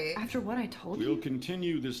 Right. After what I told We'll you?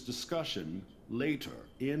 continue this discussion later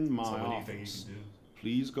in my So what do you think you office. can do?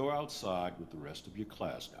 Please go outside with the rest of your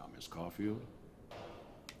class now, Miss Caulfield.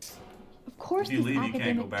 Of course, If you this leave, you can't go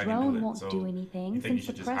academic back and do drone it, won't so do You anything think you since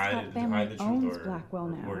should the just hide Prescott it, family hide the truth owns or Blackwell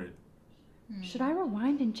now. report it? Should I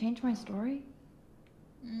rewind and change my story?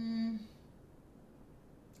 Mm.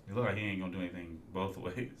 You look like he ain't gonna do anything both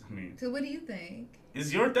ways. I mean, So what do you think?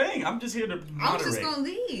 it's your thing. I'm just here to moderate. I was just gonna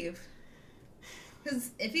leave.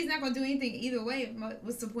 Because if he's not gonna do anything either way,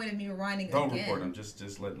 what's the point of me rewinding Don't again? report him.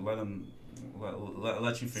 Just let him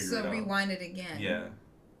let you figure So it out. rewind it again. Yeah.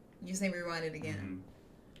 You say rewind it again.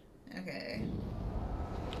 Mhm. Okay.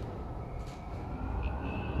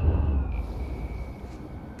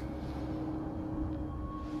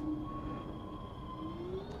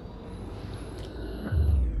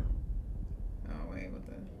 Oh wait, what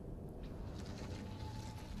the?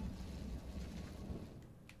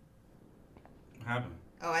 What happened?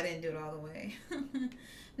 Oh, I didn't do it all the way.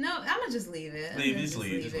 No, I'm gonna just leave it. Leave, I'm just gonna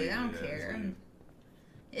leave, just leave it. I don't it, yeah, care. just leave.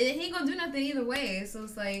 He ain't gonna do nothing either way. So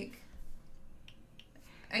it's like,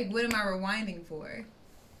 what am I rewinding for?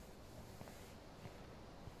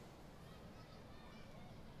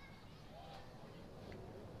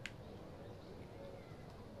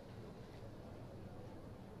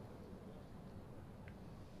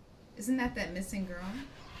 Isn't that missing girl?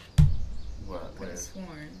 What? Could have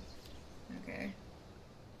sworn. Okay.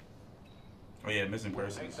 Oh yeah, missing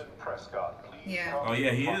persons. Yeah. Oh yeah,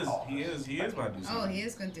 he is about to do something. Oh, he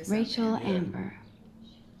is going to do something. Rachel Amber.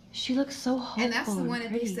 She looks so hopeful and that's the one that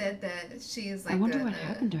pretty. they said that she is like I wonder what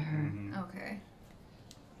happened to her. Mm-hmm. Okay.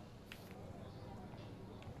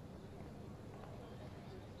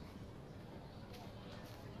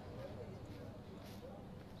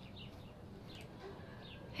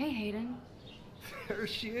 Hey, Hayden. There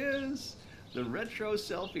she is, the retro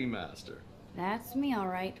selfie master. That's me, all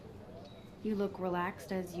right. You look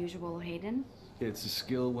relaxed as usual, Hayden. It's a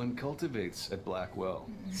skill one cultivates at Blackwell.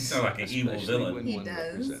 You sound like an evil villain. When He one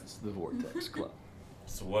does. represents the Vortex Club.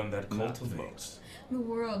 It's the one that cultivates. The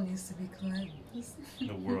world needs to be cleansed.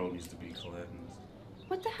 The world needs to be cleansed.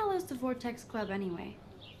 What the hell is the Vortex Club anyway?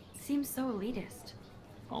 Seems so elitist.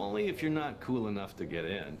 Only if you're not cool enough to get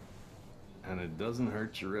in. And it doesn't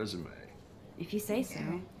hurt your resume. If you say so.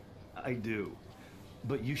 I do.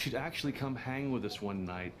 But you should actually come hang with us one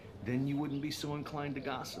night, then you wouldn't be so inclined to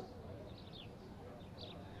gossip.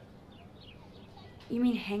 You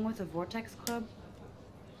mean hang with the Vortex Club?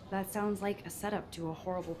 That sounds like a setup to a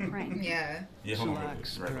horrible prank. Yeah. Yeah, hold on.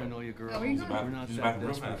 Relax, paranoia girl. Oh, where you going? We're not She's that back real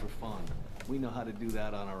desperate fast. for fun. We know how to do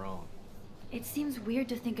that on our own. It seems weird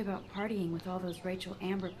to think about partying with all those Rachel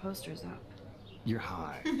Amber posters up. You're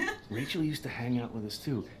high. Rachel used to hang out with us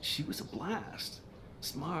too. She was a blast.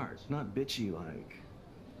 Smart, not bitchy like,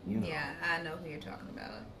 you know. Yeah, I know who you're talking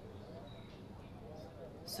about.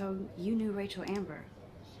 So you knew Rachel Amber?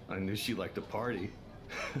 I knew she liked to party.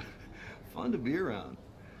 Fun to be around.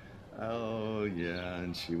 Oh, yeah,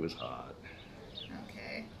 and she was hot.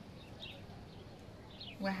 Okay.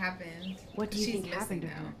 What happened? What do you She's think happened to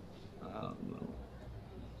missing her? I don't know.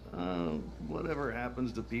 Whatever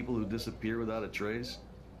happens to people who disappear without a trace?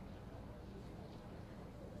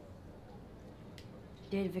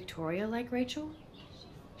 Did Victoria like Rachel?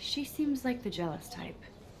 She seems like the jealous type.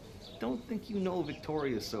 Don't think you know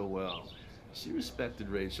Victoria so well. She respected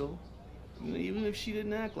Rachel, even if she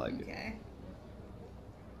didn't act like it. Okay.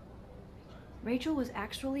 Rachel was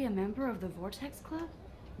actually a member of the Vortex Club?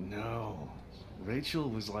 No. Rachel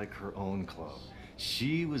was like her own club.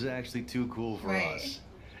 She was actually too cool for Right. us.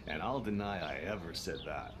 And I'll deny I ever said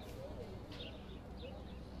that.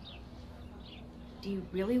 Do you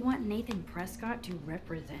really want Nathan Prescott to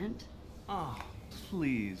represent? Oh,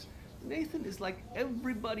 please. Nathan is like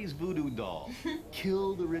everybody's voodoo doll.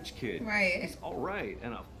 Kill the rich kid. Right. He's all right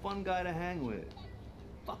and a fun guy to hang with.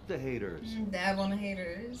 Fuck the haters. Dab on the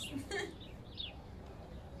haters.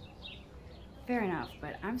 Fair enough,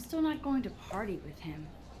 but I'm still not going to party with him.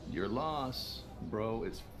 Your loss, bro.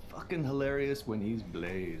 It's fucking hilarious when he's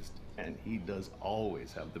blazed. And he does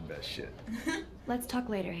always have the best shit. Let's talk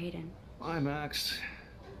later, Hayden. Bye, Max.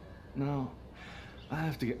 No, I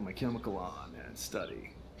have to get my chemical on and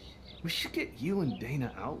study. We should get you and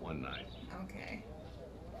Dana out one night. Okay.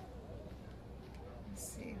 Let's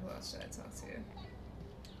see, who else should I talk to?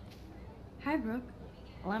 Hi, Brooke.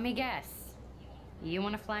 Let me guess. You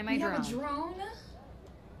want to fly my You drone? have a drone?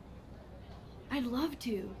 I'd love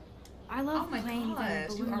to. I love Oh my planes and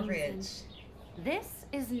gosh, you are balloons rich. This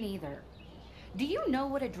is neither. Do you know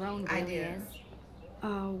what a drone I really do. is?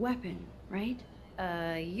 A weapon, right?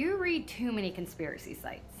 You read too many conspiracy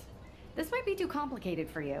sites. This might be too complicated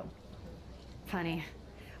for you. Funny.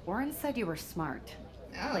 Warren said you were smart.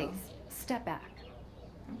 Oh. Please, step back.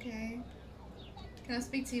 Okay. Can I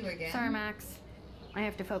speak to you again? Sorry, Max. I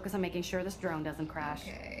have to focus on making sure this drone doesn't crash.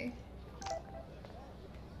 Okay.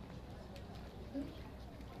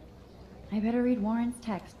 I better read Warren's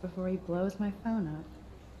text before he blows my phone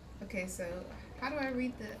up. Okay, so how do I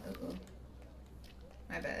read the... Uh-oh.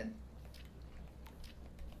 My bad.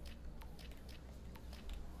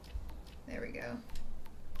 There we go.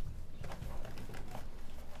 It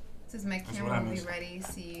says my That's camera what I will be missed. ready.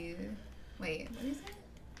 See you... Wait, what is that?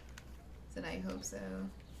 Said I hope so.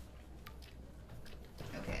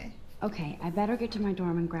 Okay. Okay, I better get to my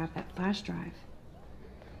dorm and grab that flash drive.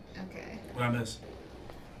 Okay. What I miss?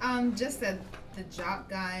 Just that the jock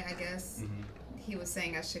guy, I guess, Mm-hmm. he was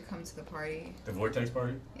saying I should come to the party. The Vortex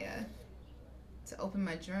party? Yeah. To open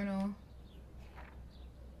my journal.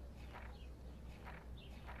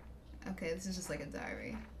 Okay, this is just like a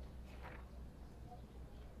diary.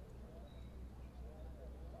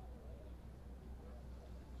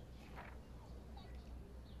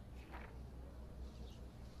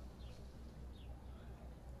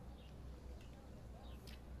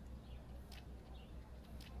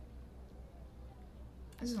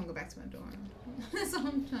 I just want to go back to my dorm. That's all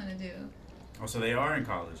I'm trying to do. Oh, so they are in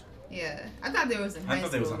college. Yeah, I thought they was in high school. I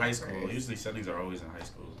thought they was in high at school. first. Usually settings are always in high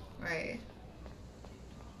school. Right.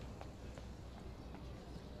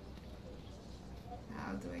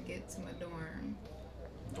 How do I get to my dorm?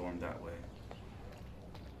 Dorm that way.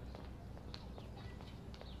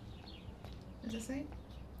 What does it say?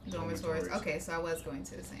 Dormitories. Okay, so I was going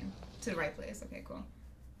to the right place. Okay, cool.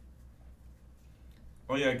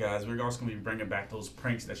 Oh yeah, guys, we're also gonna be bringing back those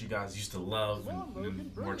pranks that you guys used to love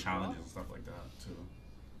and more challenges and stuff like that too.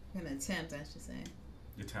 An attempt, I should say.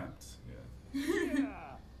 Attempts, yeah.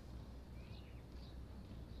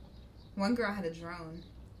 One girl had a drone.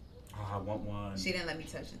 Oh, I want one. She didn't let me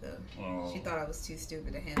touch it though. Oh. She thought I was too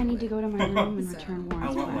stupid to handle it. I need to go to my room and So- return I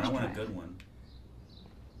Warren's want one. I flash want a drive. good one.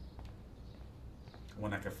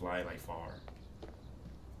 One that could fly like far.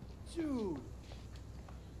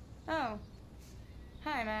 Oh.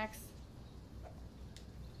 Hi, Max.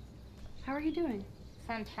 How are you doing?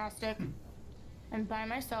 Fantastic. I'm by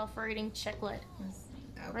myself reading Chicklet.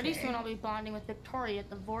 Pretty soon I'll be bonding with Victoria at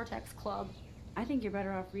the Vortex Club. I think you're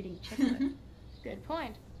better off reading Chicklet. Good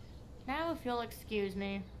point. Now if you'll excuse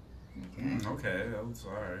me. Okay, that's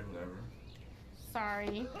alright, whatever.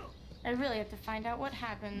 Sorry. I really have to find out what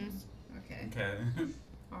happens. Okay. Okay.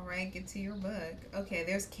 All right, get to your book. Okay,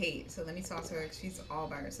 there's Kate. So let me talk to her. She's all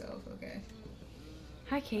by herself. Okay.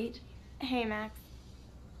 Hi, Kate. Hey, Max.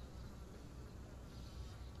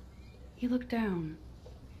 You look down.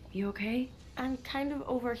 You okay? I'm kind of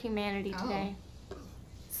over humanity today.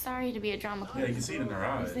 Sorry to be a drama queen. Yeah, you can see it in her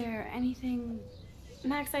eyes. Is there anything...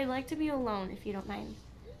 Max, I'd like to be alone if you don't mind.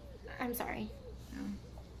 I'm sorry. No.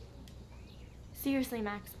 Seriously,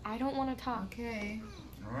 Max, I don't want to talk. Okay.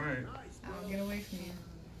 Alright. I'll get away from you.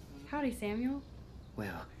 Howdy, Samuel.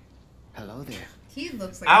 Well, hello there. He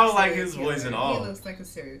looks like I a don't like serial his killer. voice at all. He looks like a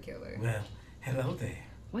serial killer. Well, hello there.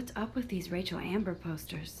 What's up with these Rachel Amber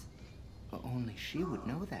posters? Well, only she would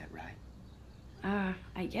know that, right?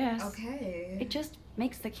 I guess. Okay. It just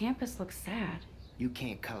makes the campus look sad. You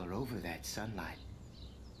can't color over that sunlight.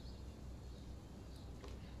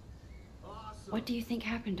 What do you think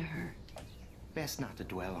happened to her? Best not to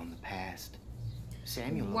dwell on the past.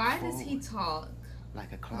 Samuel looked Why does he forward, talk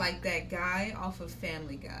like a clock. like that guy off of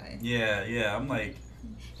Family Guy? Yeah, I'm like...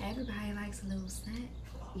 Everybody likes a little snack.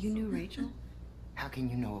 You knew Rachel? How can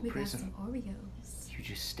you know a We got prism? some Oreos. You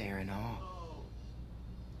just stare in awe.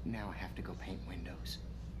 Now I have to go paint windows.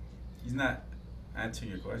 He's not answering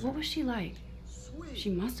your question. What was she like? She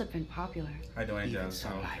must have been popular. Hi, Dwayne. Even Just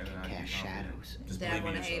sunlight can cast shadows. Just Dad believe in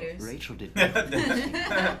one of yourself. haters. Rachel did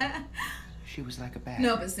not. She was like a bat.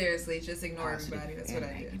 No, but seriously, just ignore Positive everybody. That's and what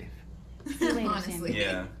I negative. do. Honestly.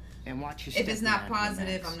 Yeah. And watch you If it's step not around and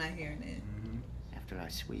positive, relax. I'm not hearing it. After I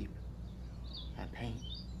sweep, I paint.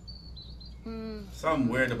 Something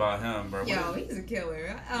weird about him, bro. Yo, he's a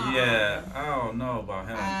killer. Yeah, I don't know about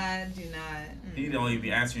him. I do not. He don't even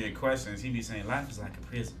be answering your questions. He be saying life is like a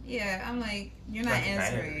prison. Yeah, I'm like, you're not Like a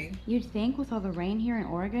answering. You'd think with all the rain here in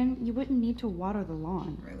Oregon, you wouldn't need to water the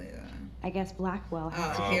lawn. Really, though. I guess Blackwell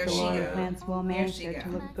has Oh, to here keep the she lawn go. plants well Here managed she to go.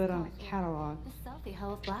 look good on a catalog. The selfie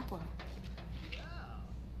hell of Blackwell.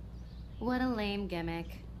 What a lame gimmick.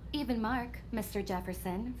 Even Mark, Mr.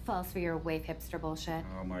 Jefferson, falls for your wave hipster bullshit.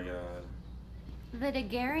 Oh my god. The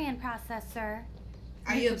Daguerrean process, sir.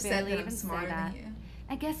 Are You you could upset barely that I'm even say smarter that. than you?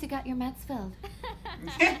 I guess you got your meds filled.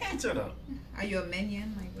 Shut up. Are you a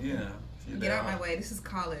minion? Like, what Yeah. the- Get out my way. This is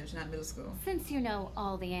college, not middle school. Since you know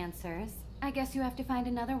all the answers, I guess you have to find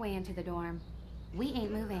another way into the dorm. We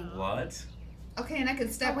ain't moving. What? Okay, and I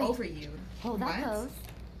can step Oh, wait. over you. Hold What? that pose.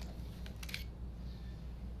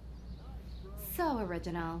 So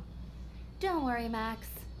original. Don't worry, Max.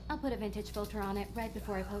 I'll put a vintage filter on it right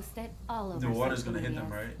before I post it all over. The water's social gonna hit them,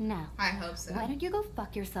 media. right? Now, I hope so. why don't you go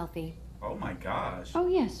fuck your selfie? Oh my gosh. Oh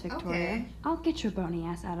yes, Victoria. Okay. I'll get your bony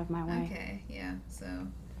ass out of my way. Okay, yeah, so.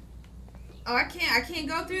 Oh, I can't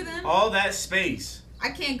go through them? All that space. I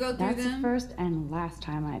can't go through That's the them? first and last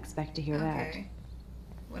time I expect to hear Okay.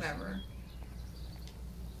 Whatever.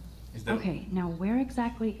 Is that. Okay, now where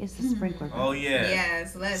exactly is the sprinkler? Oh yeah.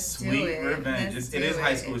 Yes, let's Sweet do it. revenge. Let's It is do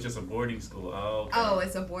high it. school. It's just a boarding school. Oh. Okay. Oh,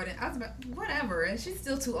 it's a boarding. I was about, whatever. She's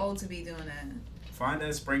still too old to be doing that. Find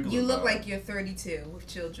that sprinkler. You look dog. like you're 32 with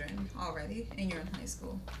children already, and you're in high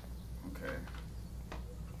school. Okay.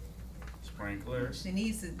 Sprinkler. She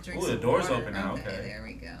needs to drink Ooh, some the door's water. open now. Okay. There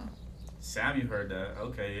we go. Sam, you heard that.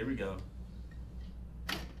 Okay, here we go.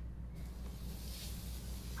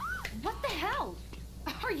 What the hell?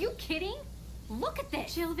 Are you kidding? Look at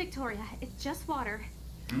this. Chill, Victoria. It's just water.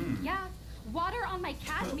 Mm. Yeah, water on my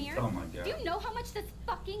cashmere. Oh my god. Do you know how much this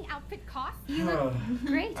fucking outfit costs? You look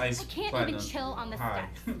great. Ice I can't platinum. even chill on the Hi.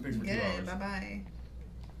 steps. Thanks for Good. $2. Bye bye.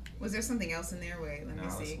 Was there something else in there? Wait, let me No,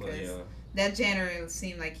 see. that's what, Because yeah. that janitor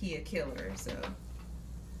seemed like he a killer. So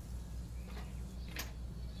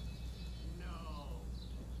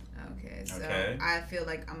Okay, so Okay. I feel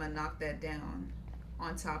like I'm gonna knock that down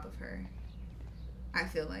on top of her. I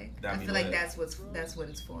feel like that's what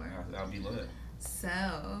it's for. That'll be lit.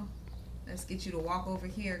 So let's get you to walk over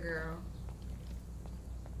here, girl.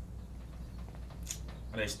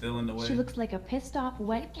 Are they still in the way? She looks like a pissed off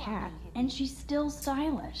wet cat, and she's still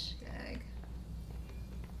stylish. Dag.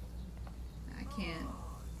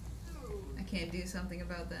 I can't do something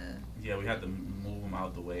about that Yeah, we had to move them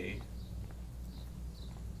out the way.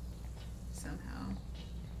 somehow.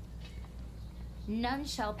 None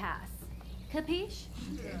shall pass. Capiche?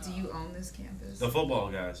 Okay, do you own this campus? The football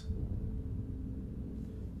guys.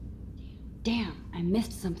 Damn, I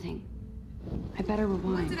missed something. I better What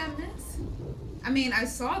rewind. did I miss? I mean, I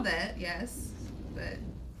saw that, yes, but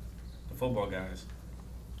The football guys.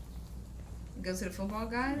 go to the football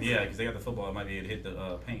guys. Yeah, because they got the football. It might be able to hit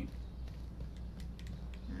the paint.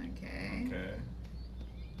 Okay. Okay.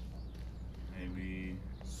 Maybe.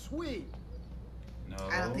 Sweet. No.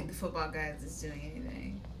 I don't think the football guys is doing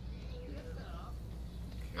anything.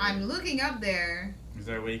 I'm looking up there. Is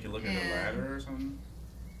there a way you can look at the ladder or something?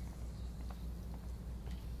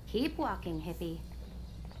 Keep walking, hippie.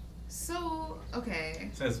 So,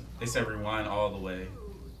 okay. They said rewind all the way.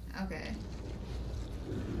 Okay.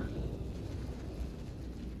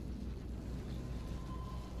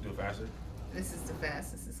 Do it faster. This is the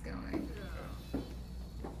fastest it's going.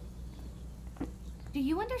 Do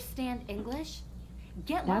you understand English?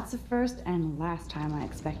 Get That's lost. the first and last time I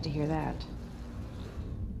expect to hear that.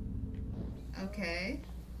 Okay.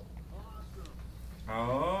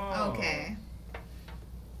 Oh. Okay.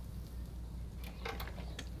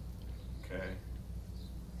 Okay.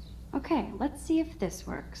 Okay, let's see if this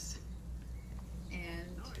works. And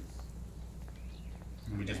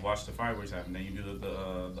We just watch the fireworks happen. Then you do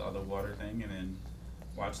the other water thing, and then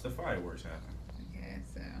watch the fireworks happen. okay,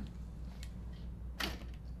 so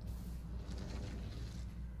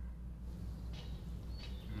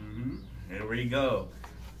Here we go.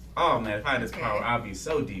 Oh man, if I had this Okay. power, I'd be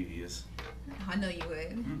so devious. I know you would.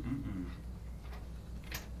 Mm-mm-mm.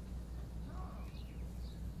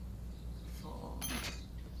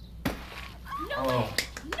 Oh.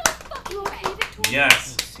 No fucking way, Victoria.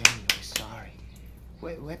 Yes. Samuel, sorry.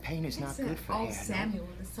 Wet paint is not good for Oh, hair. Samuel,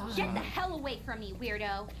 the song. Get the hell away from me,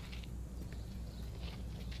 weirdo.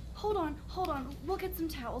 Hold on. We'll get some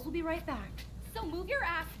towels. We'll be right back. So move your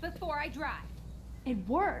ass before I drive. It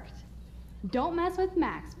worked. Don't mess with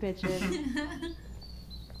Max, bitches.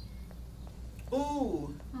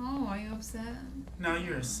 Ooh. Oh, are you upset? Now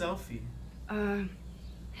you're a selfie.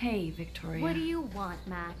 Hey, Victoria. What do you want,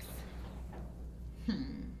 Max?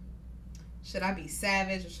 Should I be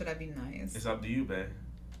savage or should I be nice? It's up to you, babe.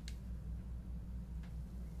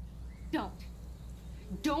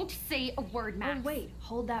 Don't say a word, Max. Oh, wait,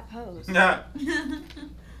 hold that pose. Yeah.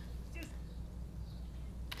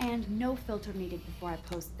 And no filter needed before I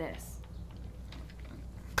post this.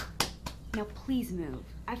 Now please move.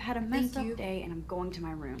 I've had a messed up day and I'm going to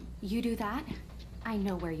my room. You do that? I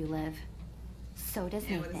know where you live. So does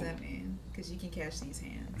And Nathan. what does that mean? Because you can catch these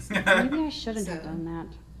hands. Maybe I shouldn't have So- done that.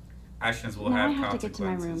 Actions will Now I have have to get to my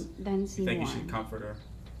consequences. room, then see You think you Warren. should comfort her?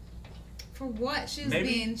 For what? She was Maybe-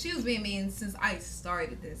 being mean since I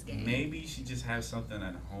started this game. Maybe she just has something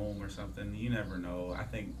at home or something. You never know. I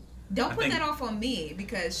think. Don't I put think- that off on me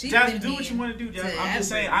because she's Jazz, been do what you want to do, Jazz. I'm just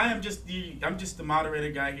saying. I'm just the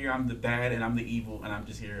moderator guy here. I'm the bad and I'm the evil, and I'm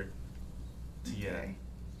just here to Okay.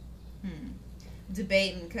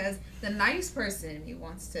 Debating because the nice person in me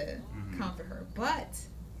wants to comfort her, but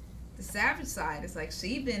the savage side is like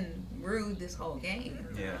she been rude this whole game.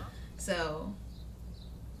 Yeah. So,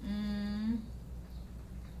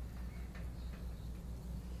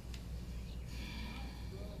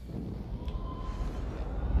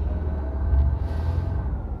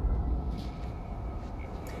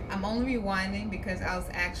 I'm only rewinding because I was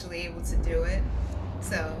actually able to do it.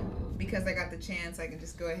 So, because I got the chance, I can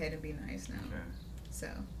just go ahead and be nice now. Okay. So,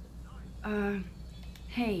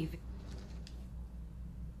 Hey.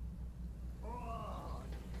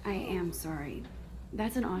 I am sorry.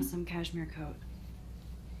 That's an awesome cashmere coat.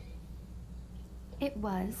 It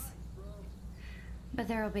was. But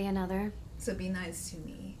there'll be another. so be nice to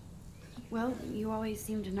me. Well, you always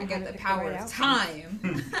seem to know I how got to the pick power right of outfits.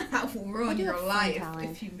 time. I will ruin You your have some life talent.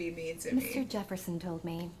 if you be mean to Mr. me. Jefferson told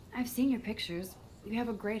me. I've seen your pictures. You have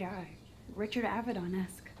a great eye. Richard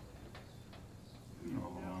Avedon-esque.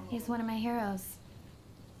 He's one of my heroes.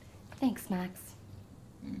 Thanks, Max.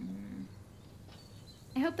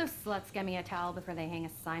 I hope those sluts get me a towel before they hang a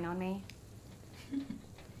sign on me.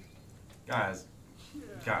 Guys,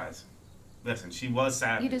 listen. She was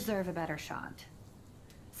savage. You deserve a better shot.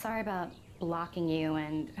 Sorry about blocking you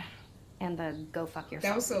and And the go fuck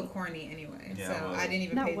yourself. That was so corny anyway. Yeah, so it was. I didn't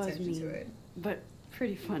even That pay was attention to mean. it. But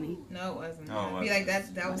pretty funny. No, it wasn't. No, it I'd be like,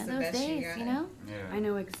 that was One the of those best days, you got. you know? Yeah. I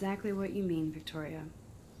know exactly what you mean, Victoria.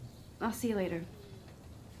 I'll see you later.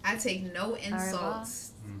 I take no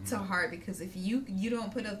insults to heart because if you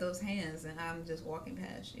don't put up those hands, then I'm just walking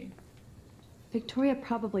past you. Victoria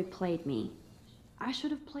probably played me. I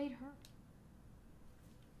should have played her.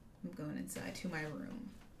 I'm going inside to my room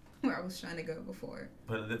where I was trying to go before.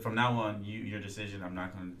 But from now on, your decision. I'm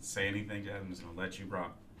not going to say anything, Jazz. I'm just going to let you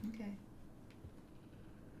rock. Okay.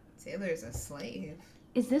 Taylor's a slave.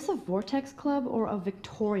 Is this a Vortex Club or a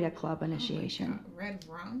Victoria Club initiation? Oh red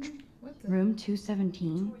rum? What the? Room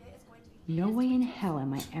 217? No way in hell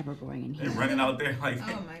am I ever going in here. They're running out there like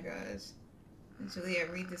that. Oh my gosh.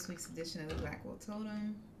 Juliet, read this week's edition of the Blackwell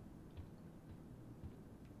Totem.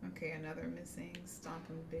 Okay, another missing.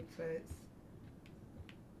 Stomping Bigfoots.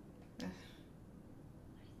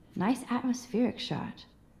 Nice atmospheric shot.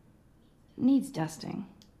 Needs dusting.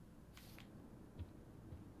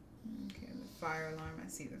 Okay, the fire alarm. I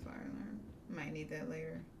see the fire alarm. Might need that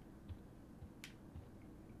later.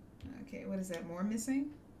 Okay, what is that? More missing?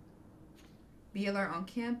 Be alert on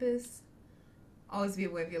campus. Always be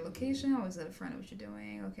aware of your location. Always at the front of what you're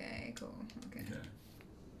doing. Okay, cool. Okay.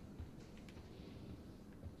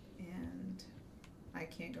 And I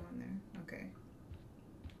can't go in there. Okay.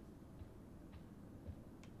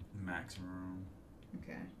 Max room.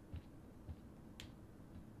 Okay.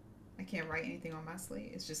 I can't write anything on my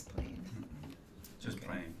slate. It's just plain. Just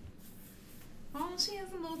plain. Oh, she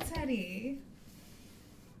has a little teddy.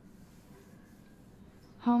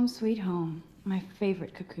 Home sweet home. My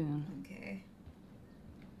favorite cocoon. Okay.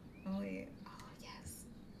 Oh, yeah. Oh, yes.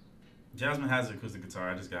 Jasmine has an acoustic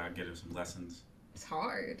guitar. I just got to get her some lessons. It's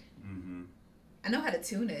hard. Mm-hmm. I know how to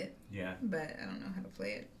tune it. Yeah. But I don't know how to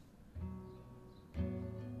play it.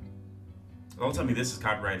 Don't tell me this is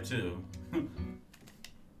copyrighted too.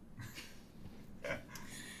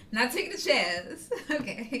 Not taking a chance.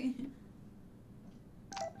 Okay.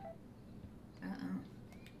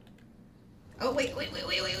 Oh, wait.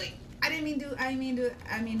 I didn't mean do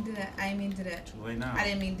that. Too late now. I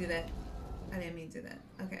didn't mean do that.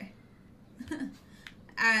 Okay.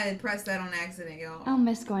 I pressed that on accident, y'all. I'll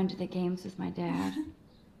miss going to the games with my dad.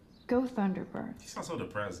 Go Thunderbirds. She's also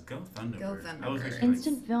depressed. Go Thunderbirds. Go Thunderbirds.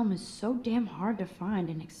 Instant film is so damn hard to find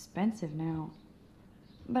and expensive now.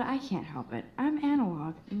 But I can't help it. I'm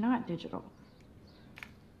analog, not digital.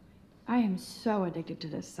 I am so addicted to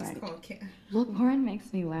this site. Look, Lauren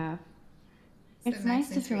makes me laugh. It's nice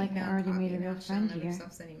to feel like I already made a real friend here.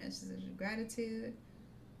 Sending messages of gratitude.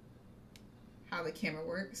 How the camera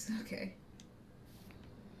works. Okay.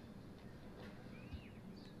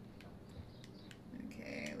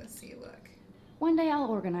 Okay, let's see. Look. One day I'll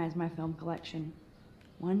organize my film collection.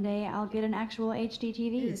 One day I'll get an actual HD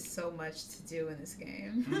TV. There's so much to do in this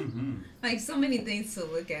game. Like, so many things to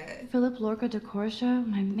look at. Philip Lorca de Corsia,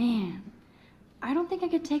 my man. I don't think I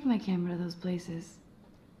could take my camera to those places.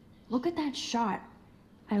 Look at that shot.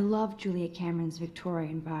 I love Julia Cameron's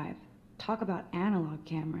Victorian vibe. Talk about analog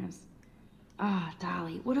cameras. Ah,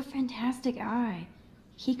 Dolly, what a fantastic eye.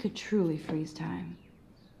 He could truly freeze time.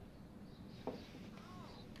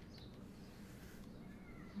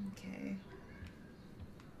 Okay.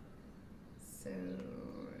 So,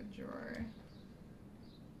 drawer.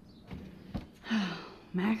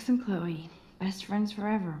 Max and Chloe, best friends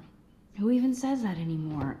forever. Who even says that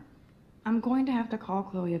anymore? I'm going to have to call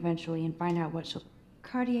Chloe eventually and find out what she'll...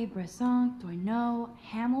 Cartier-Bresson, Dwayne,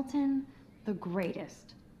 Hamilton, the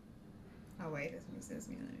greatest. Oh wait, this says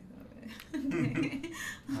me underneath of it.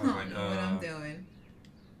 I don't know what I'm doing.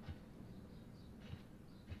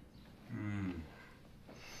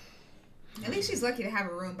 At least she's lucky to have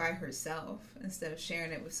a room by herself instead of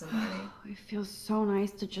sharing it with somebody. It feels so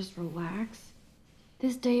nice to just relax.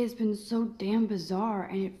 This day has been so damn bizarre,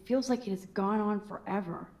 and it feels like it has gone on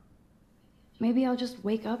forever. Maybe I'll just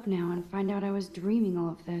wake up now and find out I was dreaming all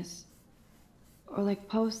of this. Or like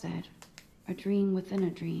Poe said, a dream within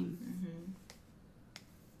a dream.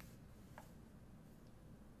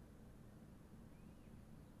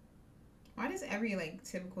 Why does every like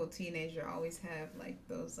typical teenager always have like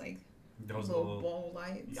those little ball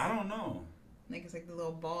lights? I don't know. Like it's like the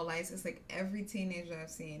little ball lights. It's like every teenager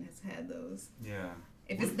I've seen has had those. Yeah.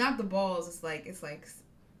 If it's not the balls, it's like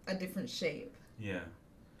a different shape. Yeah.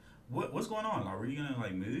 What's going on? Are we gonna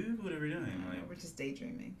like move? What are we doing? Like we're just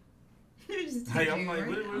daydreaming. We're just like daydreaming. I'm like,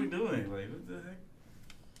 what are we doing? Like what the heck?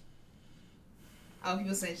 Oh,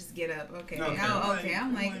 people saying just get up. Okay. Okay. Oh, okay.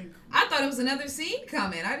 I'm like, I thought it was another scene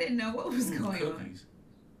coming. I didn't know what was going on.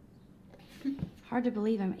 Hard to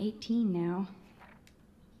believe I'm 18 now.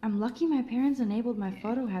 I'm lucky my parents enabled my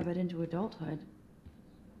photo habit into adulthood.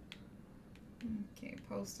 Okay,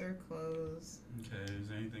 poster, clothes. Okay, is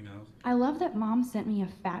there anything else? I love that Mom sent me a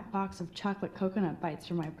fat box of chocolate coconut bites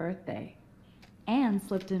for my birthday. And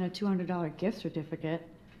slipped in a $200 gift certificate.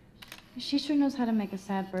 She sure knows how to make a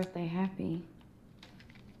sad birthday happy.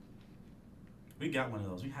 We got one of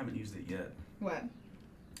those. We haven't used it yet. What?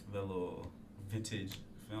 The little vintage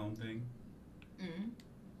film thing.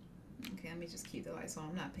 Okay, let me just keep the lights on.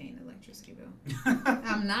 I'm not paying the electricity bill.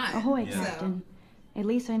 I'm not. Ahoy, Captain. At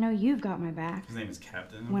least I know you've got my back. His name is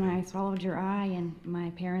Captain. When I swallowed your eye and my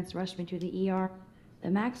parents rushed me to the ER, the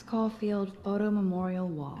Max Caulfield Photo Memorial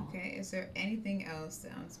Wall. Okay, is there anything else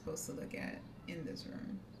that I'm supposed to look at in this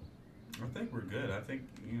room? I think we're good. I think,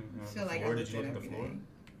 you know, I feel the like floor. I Did you look looked at at the floor?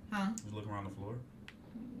 Huh? Did you look around the floor?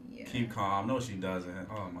 Yeah. Keep calm. No, she doesn't.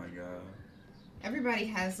 Oh my god. Everybody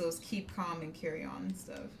has those keep calm and carry on and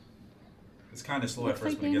stuff. It's kind of slow Looks at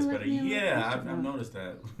first, like but it gets Dana better. let me Yeah, on the I've noticed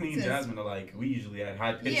that. Me and Jasmine are like, we usually had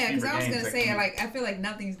high pitched Yeah, because I was gonna say, like, like, I feel like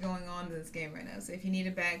nothing's going on in this game right now. So if you need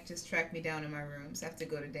it back, just track me down in my rooms. I have to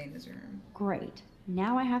go to Dana's room. Great.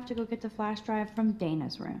 Now I have to go get the flash drive from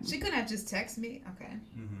Dana's room. She couldn't have just texted me. Okay.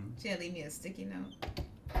 She had to leave me a sticky note.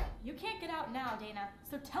 You can't get out now, Dana.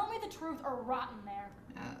 So tell me the truth or rot in there.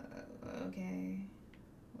 Okay.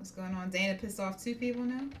 What's going on? Dana pissed off 2 people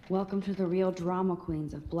now? Welcome to the real drama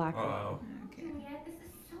queens of Blackwell. Okay. Juliet, this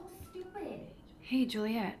is so stupid. Hey,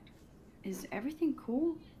 Juliet. Is everything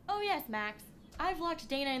cool? Oh yes, Max. I've locked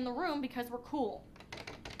Dana in the room because we're cool.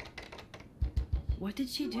 What did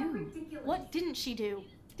she do? What didn't she do?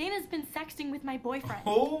 Dana's been sexting with my boyfriend.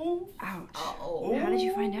 Oh! Ouch. Oh. How did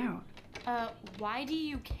you find out? Why do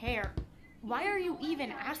you care? Why are you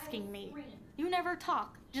even asking me? You never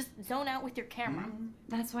talk. Just zone out with your camera.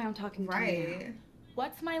 That's why I'm talking to you. Right.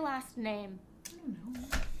 What's my last name? I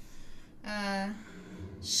don't know.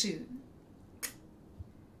 Shoot.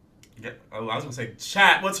 Yeah, oh, I was gonna say,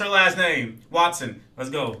 chat, what's her last name? Watson. Let's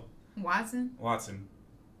go. Watson? Watson.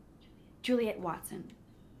 Juliet Watson.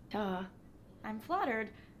 Duh. I'm flattered.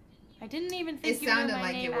 I didn't even think It you knew sounded my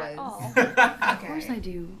like name it at was. all. Of course I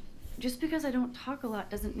do. Just because I don't talk a lot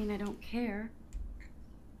doesn't mean I don't care.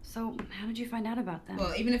 So, how did you find out about them?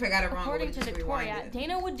 Well, even if I got it wrong, According to just Victoria, rewind it.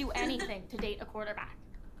 Dana would do anything to date a quarterback.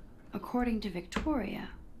 According to Victoria.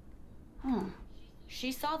 Huh.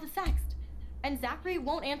 She saw the sext. And Zachary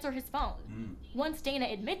won't answer his phone. Once Dana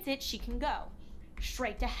admits it, she can go.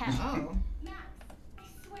 Straight to hell. Oh. Max, I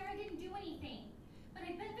swear I didn't do anything. But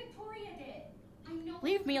I bet Victoria did. I know.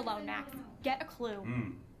 Leave me alone, Max. Get a clue.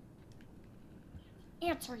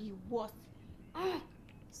 Answer, you wuss.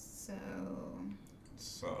 So.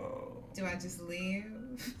 Do I just leave?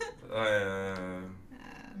 I'm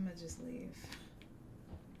gonna just leave.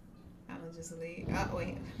 I'm gonna just leave. Oh,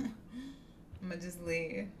 wait. I'm gonna just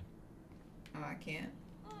leave. Oh, I can't.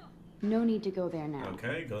 No need to go there now.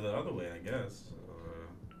 Okay, go the other way, I guess.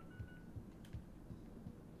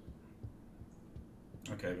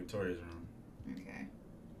 Okay, Victoria's room. Okay.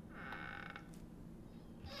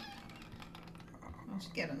 Oh, she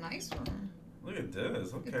got a nice room. Look at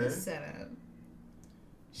this. Okay. Look at this setup.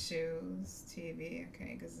 Shoes, TV.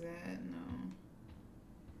 Okay, Gazette. No.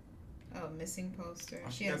 Oh, missing poster. Oh,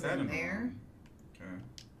 she got has that it in in her there. room.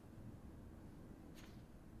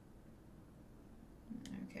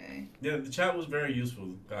 Okay. Okay. Yeah, the chat was very useful,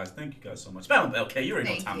 guys. Thank you guys so much. Okay, you already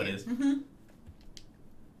know what time it is.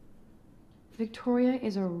 Victoria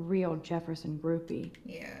is a real Jefferson groupie.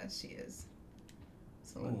 Yeah, she is.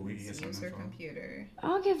 So we let's can get use some her info. computer.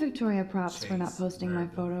 I'll give Victoria props for not Chase, posting my very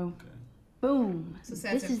good. photo. Boom. So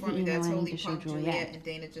sad This to is the inform you that I email I need totally to show punked Juliet Juliet. and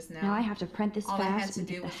Dana just now. Now I have to print this All I had fast to and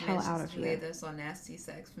do get the was hell mention out to of Juliet here. that saw nasty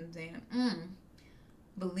sex from Dana.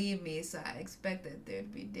 Believe me, so I expected there to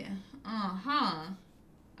be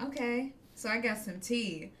Okay. So I got some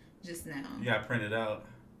tea just now. You got printed out.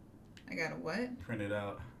 I got a what? Printed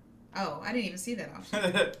out. Oh, I didn't even see that option.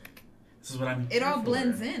 This is what I'm. It all here for.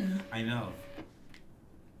 blends in. I know.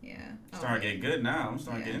 Yeah. Starting to get good now. I'm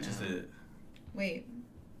starting to Yeah, get interested. Wait.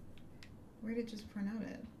 Where did it just print out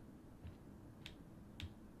at?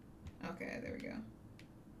 Okay, there we go.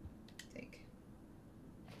 Take.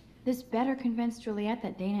 This better convince Juliet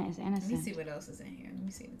that Dana is Let innocent. me see what else is in here. Let me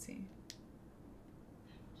see the tea.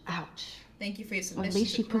 Ouch. Thank you for your Well, submission. at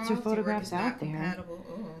least she to puts her Croft. Your work photographs is not out there. compatible.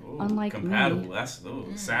 Ooh, Unlike compatible. me. That's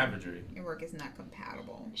savagery. Your work is not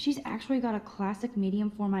compatible. She's actually got a classic medium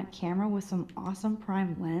format camera with some awesome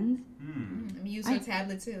prime lens. Let me use her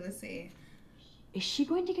tablet too. Let's see. Is she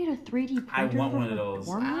going to get a 3D printer I want for one of her those.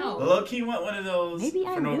 dorm room? Wow. Low key want one of those. Maybe for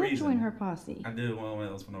I no will reason. join her posse. I did want one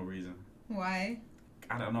of those for no reason. Why?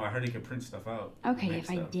 I don't know. I heard he could print stuff out. Okay, make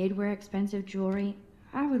if I stuff. did wear expensive jewelry,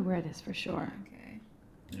 I would wear this for sure. Okay.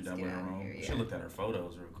 You done with her room? Here, yeah. Should looked at her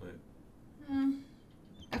photos real quick.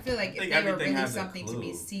 I feel like if they were really something to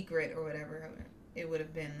be secret or whatever, it would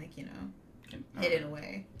have been like, you know, hidden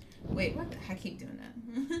away. Wait, what? I keep doing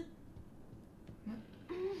that.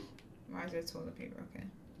 Why is there toilet paper? Okay.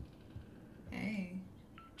 Hey.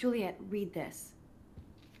 Juliet, read this.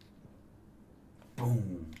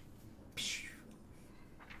 Boom.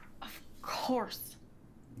 Of course.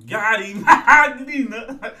 Got him.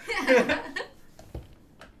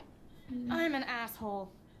 I'm an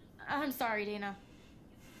asshole. I'm sorry, Dana.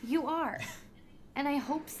 You are. And I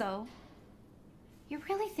hope so. You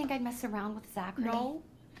really think I'd mess around with Zachary? No,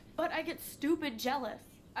 but I get stupid jealous.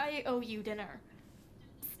 I owe you dinner.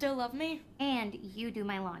 Still love me? And you do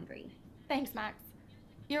my laundry. Thanks, Max.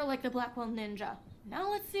 You're like the Blackwell Ninja. Now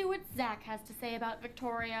let's see what Zach has to say about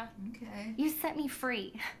Victoria. Okay. You set me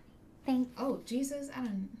free. Thank. Oh Jesus! I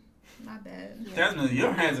don't. My bad. Jasmine,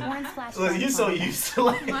 your hands are. Look, you're so used to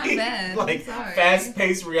like, my bad. like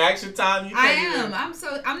fast-paced reaction time. You can't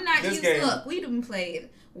I'm not this used. game. Look, we done played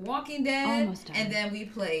Walking Dead, Almost done. and then we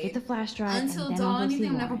played Get the flash drive Until and then I'll Dawn. go You see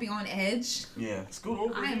think I'll never Warren. be on edge? Yeah, scoot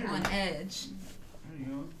over I here. am on edge. There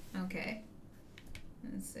you go. Okay.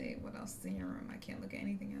 Let's see what else is in your room. I can't look at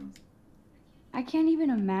anything else. I can't even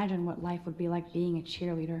imagine what life would be like being a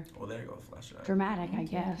cheerleader. Oh, there you go, flash drive. Dramatic, I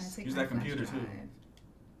Thank you. Can guess. take Use my that computer flash too. drive?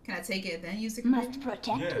 Can I take it and then use the computer? Must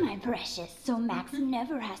protect Yeah. my precious so Max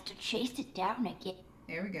never has to chase it down again.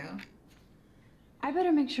 There we go. I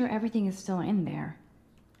better make sure everything is still in there.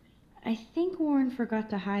 I think Warren forgot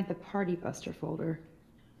to hide the Party Buster folder.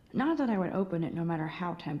 Not that I would open it no matter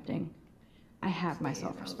how tempting. I have my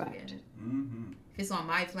self-respect. Mm-hmm. If it's on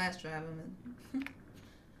my flash drive, I'm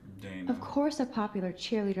Dana. Of course a popular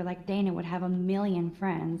cheerleader like Dana would have a million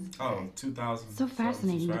friends. Oh, 2,000. So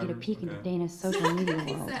fascinating to get a peek into Dana's social media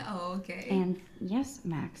world. Oh, okay. And yes,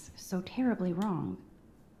 Max, so terribly wrong.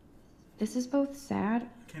 This is both sad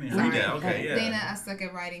Can't even read that. Okay, yeah. Dana, I suck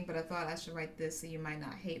at writing, but I thought I should write this so you might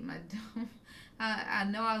not hate my dumb. I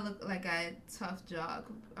know I look like I tough jock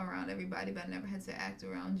around everybody, but I never had to act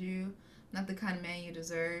around you. Not the kind of man you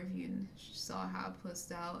deserve. You saw how I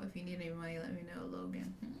pussed out. If you need any money, let me know,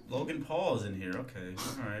 Logan. Logan Paul's in here. Okay,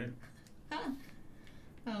 all right.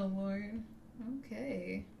 Oh, Lord.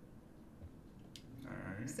 Okay. All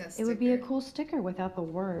right. It would be a cool sticker without the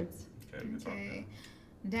words. Okay.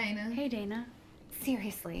 Dana. Hey, Dana.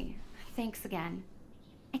 Seriously, thanks again.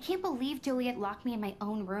 I can't believe Juliet locked me in my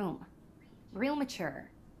own room. Real mature.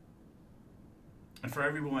 And for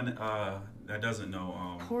everyone that doesn't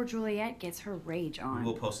know, Poor Juliet gets her rage on.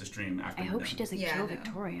 we'll post a stream after. I hope she doesn't Yeah, I kill know.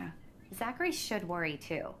 Victoria. Zachary should worry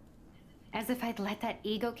too. As if I'd let that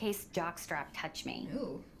ego-case jockstrap touch me.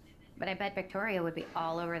 Ooh. But I bet Victoria would be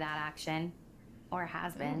all over that action. Or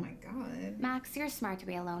has been. Oh my God. Max, you're smart to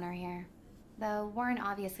be a loner here. Though Warren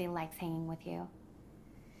obviously likes hanging with you.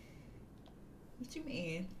 What you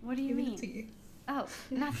mean? What do you Give it mean? to you. Oh,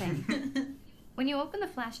 nothing. When you opened the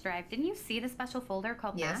flash drive, didn't you see the special folder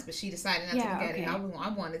called Yes, Maps? but she decided not Yeah, to look at it. okay. I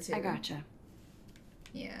wanted to. I gotcha.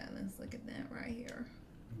 Yeah, let's look at that right here.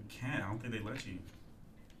 You can't. I don't think they let you.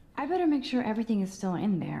 I better make sure everything is still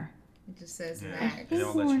in there. It just says Yeah. I Max. think They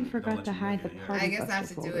don't let Warren you- don't forgot let to you hide the look at it, yeah. Party I guess I have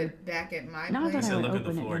Buster to do folder. it back at my Not place. that They I said would look at open the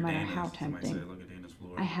it no floor. matter Dana's. how Somebody tempting. said look at Dana's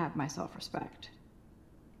floor. I have my self-respect.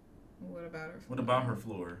 What about her? What about her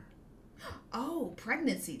floor? Oh,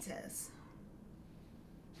 pregnancy test.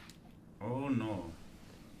 Oh no.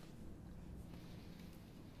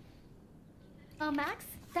 Oh, Max,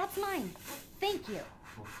 that's mine. Thank you.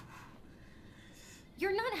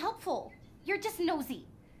 You're not helpful. You're just nosy.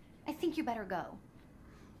 I think you better go.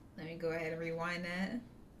 Let me go ahead and rewind that.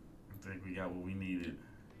 I think we got what we needed.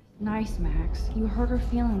 Nice, Max. You hurt her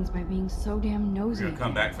feelings by being so damn We're nosy. gonna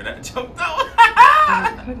come back for that joke though.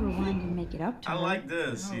 I could rewind and make it up to I her. like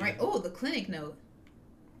this. All right. Oh, the clinic note.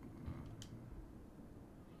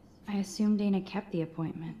 I assume Dana kept the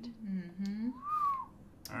appointment. Mm-hmm.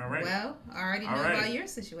 All right. Well, I already know All right. about your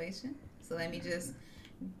situation, so let me just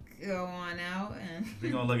go on out and.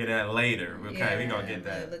 We're gonna look at that later. Okay, we're gonna get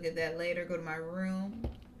that. Look at that later. Go to my room.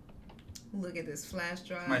 Look at this flash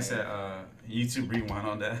drive. Somebody said YouTube rewind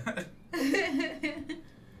on that.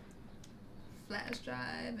 Flash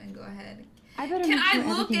drive and go ahead. I better Can make I sure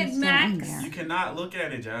look everything at is still in Max? there. You cannot look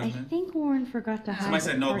at it, I Jasmine. think Warren forgot to hide Somebody the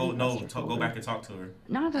said no, Party go Buster go folder. back and talk to her.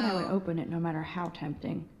 Not that I would Oh. open it no matter how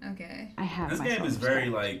tempting. Okay. I have This my game is very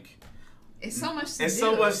self-respect. like. It's so much to It's do.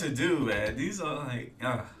 so much to do, man. These are like,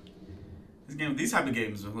 this game. These type of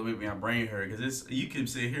games will make my brain hurt because it's you can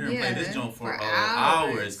sit here and play this Yeah, joint for for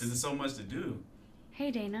hours because there's so much to do.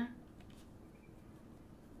 Hey, Dana.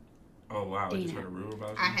 Oh wow, I just Dana. heard a rumor about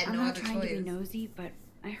you. I had I'm no not other trying to be choice. nosy, but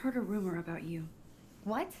I heard a rumor about you.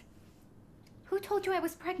 What? Who told you I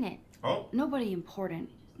was pregnant? Oh. Nobody important.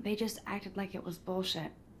 They just acted like it was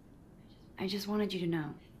bullshit. I just wanted you to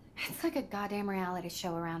know. It's like a goddamn reality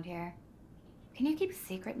show around here. Can you keep a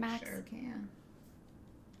secret, Max? Sure can.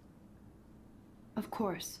 Of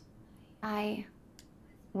course. I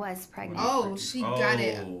was pregnant. Oh, she got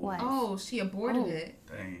it. Was. Oh, she aborted it.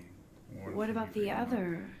 Dang. What about the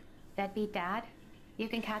other? Deadbeat dad? You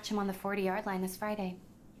can catch him on the 40-yard line this Friday.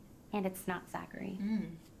 And it's not Zachary.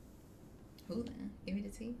 Who then? Give me the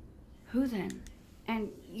tea. Who then? And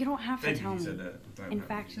you don't have to tell me. In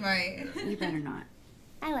fact, right. You better not.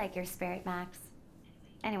 I like your spirit, Max.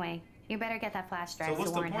 Anyway, you better get that flash drive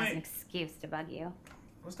so Warren has an excuse to bug you.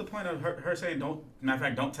 What's the point of her saying don't, matter of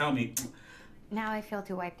fact, don't tell me? Now I feel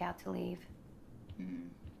too wiped out to leave.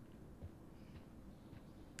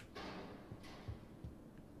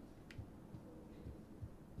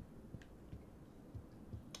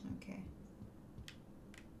 Okay.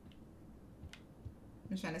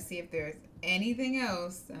 I'm trying to see if there's anything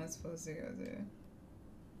else I'm supposed to go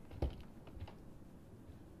to.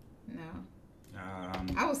 No.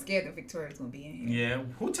 I was scared that Victoria was gonna be in here. Yeah.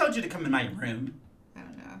 Who told you to come in my room? I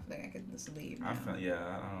don't know. I feel like I could just leave. I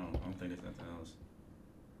don't think it's nothing else.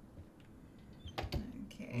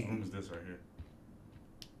 Okay. Whose room is this right here?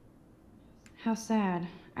 How sad.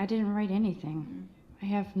 I didn't write anything. I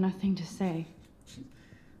have nothing to say.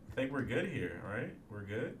 I think we're good here, right? We're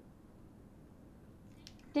good?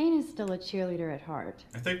 Dana's still a cheerleader at heart.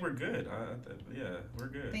 I think we're good. Yeah, we're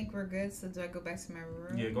good. I think we're good. So do I go back to my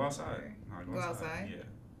room? Yeah, go outside. No, go outside? Yeah.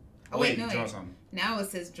 Oh, wait, no. Draw something. Now it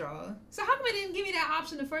says draw. So how come it didn't give me that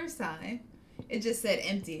option the first time? It just said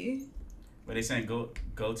empty. But they saying go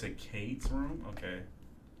to Kate's room? Okay.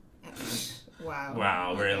 Wow.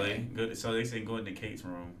 Wow, really? Good. So they say go into Kate's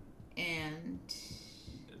room. And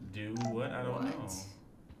do what? I don't know.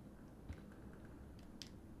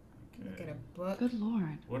 Look at a book. Good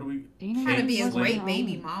lord. What do we? Dana How to be a great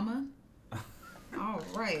baby mama. All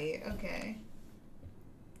right. Okay.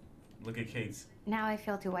 Look at Kate's. Now I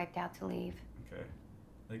feel too wiped out to leave.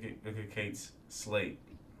 Okay. Look at Kate's slate.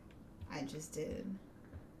 I just did.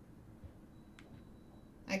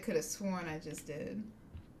 I could have sworn I just did.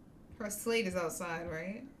 Her slate is outside,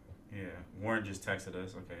 right? Yeah. Warren just texted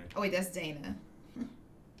us. Okay. Oh wait, that's Dana.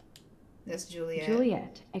 That's Juliet.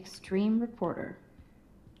 Juliet, extreme reporter.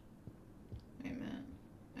 Wait a minute.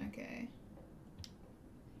 Okay.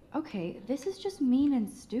 Okay, this is just mean and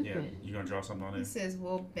stupid. Yeah. You gonna draw something on it? It says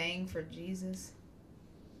we'll bang for Jesus.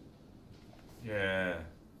 Yeah.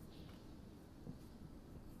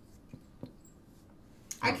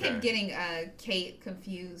 I kept getting Kate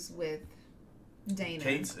confused with Dana.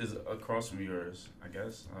 Kate's is across from yours, I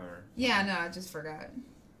guess, or. Yeah, no, I just forgot.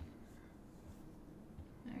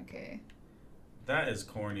 Okay. That is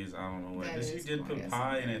corny as I don't know what. She did put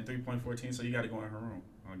pie in at 3.14, so you got to go in her room.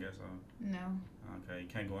 I guess so. No. Okay, you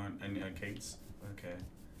can't go in Kate's. Okay.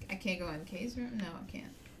 I can't go in Kate's room? No, I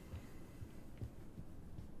can't.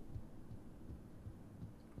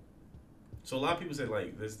 So a lot of people say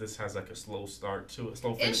like this has like a slow start to it,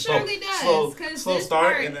 slow It finish. surely does, because this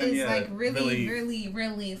start part and then, is like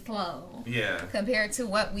really slow. Yeah. Compared to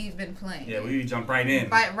what we've been playing. Yeah, we jump right in.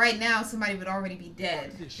 But right now, somebody would already be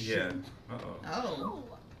dead. Yeah. Oh.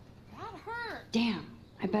 That hurt. Damn,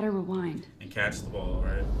 I better rewind. And catch the ball,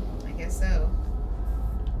 right? I guess so.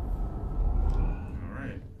 All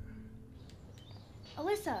right.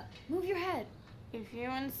 Alyssa, move your head. If you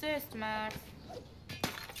insist, Max.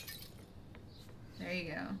 There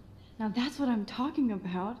you go. Now that's what I'm talking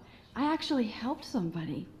about. I actually helped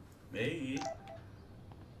somebody. Hey.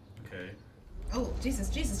 Okay. Oh, Jesus.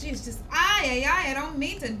 I don't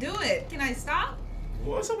mean to do it. Can I stop?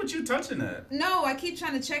 What's up with you touching that? No, I keep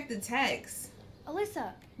trying to check the text.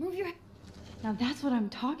 Alyssa, move your head. Now that's what I'm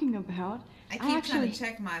talking about. I keep trying to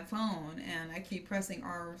check my phone, and I keep pressing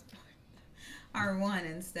R1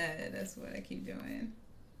 instead. That's what I keep doing.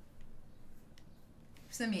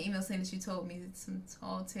 Send me an email saying that you told me some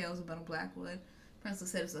tall tales about a Blackwood. Principal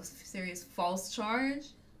said it was a serious false charge.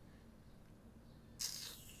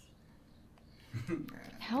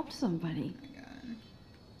 Helped somebody. Oh my God.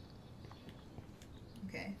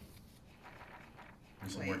 Okay.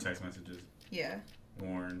 There's some more text messages. Yeah.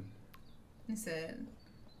 Warren. He said,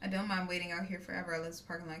 I don't mind waiting out here forever. Let's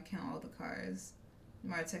parking lot count all the cars.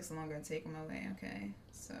 Tomorrow takes so longer to take them away. Okay.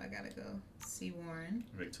 So I gotta go see Warren.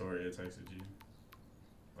 Victoria texted you.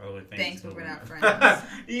 By the way, thanks, but we're not friends.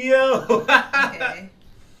 Yo! Okay.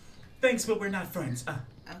 Thanks, but we're not friends.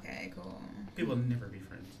 Okay, cool. People never be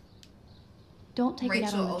friends. Don't take Rachel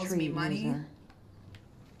it out on the owes tree, me money. loser.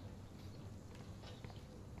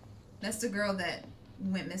 That's the girl that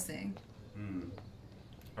went missing.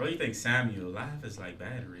 I really think Samuel, life is like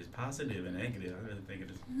batteries, positive and negative. I really think it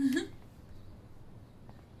is.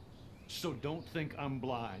 So don't think I'm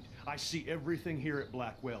blind. I see everything here at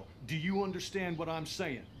Blackwell. Do you understand what I'm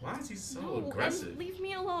saying? Why is he so aggressive? Leave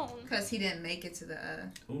me alone. Because he didn't make it to the.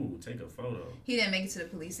 Ooh, take a photo. He didn't make it to the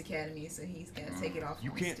police academy, so he's gonna take it off.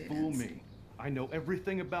 You can't fool me. I know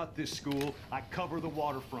everything about this school. I cover the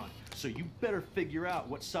waterfront. So you better figure out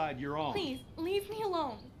what side you're on. Please, leave me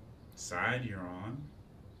alone. Side you're on?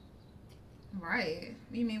 Right.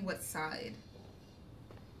 You mean what side?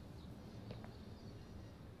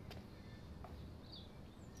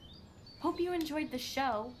 Hope you enjoyed the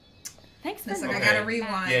show. Thanks for Looks like I gotta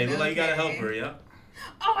rewind. Yeah, you look like you gotta help her, yeah.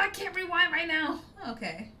 Oh, I can't rewind right now.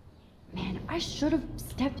 Okay. Man, I should have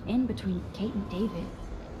stepped in between Kate and David.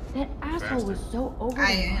 That asshole was so over the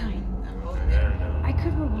line. I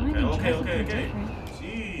could rewind and try something different.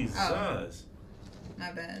 Jesus. Oh.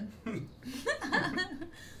 My bad.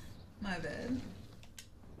 My bad.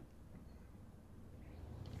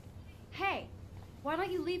 Hey, why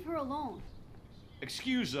don't you leave her alone?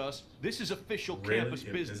 Excuse us. This is official campus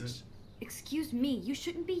business. Excuse me, you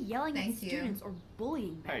shouldn't be yelling at students or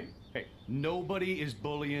bullying them. Hey, nobody is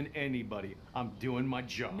bullying anybody. I'm doing my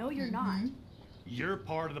job. No, you're not. You're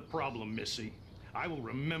part of the problem, Missy. I will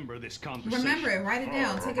remember this conversation. Remember it. Write it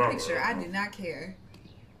down. Take a picture. I do not care.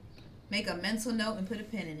 Make a mental note and put a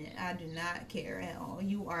pin in it. I do not care at all.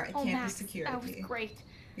 You are a campus Max, security. that was great.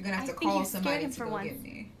 You're gonna have to I think call you scared somebody him to for go once. get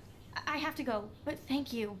me. I have to go, but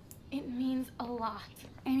thank you. It means a lot.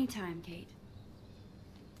 Anytime, Kate.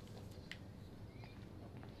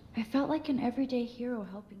 I felt like an everyday hero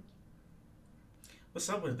helping. What's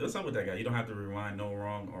up with that guy? You don't have to rewind no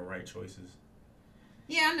wrong or right choices.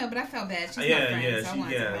 Yeah, I know, but I felt bad. She's my friend, so I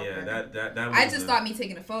wanted to help her. That was I just thought me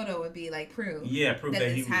taking a photo would be like proof. Yeah, proof that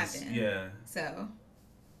this he was. happened. Yeah. So.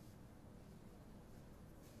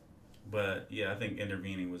 But yeah, I think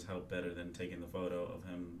intervening was help better than taking the photo of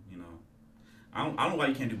him. You know, I don't know why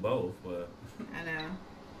you can't do both, but. I know.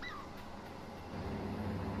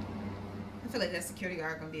 I feel like that security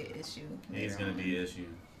guard gonna be an issue. He's gonna be an issue.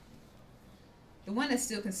 The one that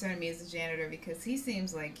still concerned me is the janitor because he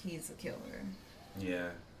seems like he's a killer. Yeah,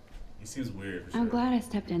 he seems weird. For sure. I'm glad I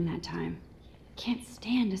stepped in that time. Can't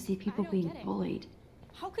stand to see people being bullied.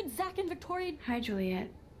 How could Zach and Victoria... Hi, Juliet.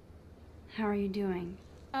 How are you doing?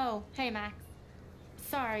 Oh, hey, Max.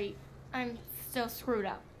 Sorry, I'm still screwed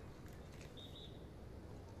up.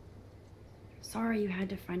 Sorry you had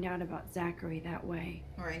to find out about Zachary that way.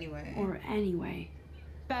 Or anyway. Or anyway.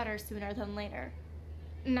 Better sooner than later.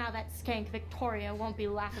 Now that skank Victoria won't be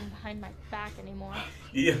laughing behind my back anymore.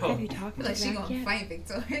 Yo. Have you talked to Like she Zach gonna yet? fight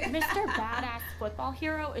Victoria. Mr. Badass Football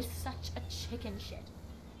Hero is such a chicken shit.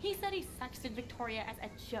 He said he sexted Victoria as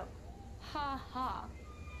a joke. Ha ha.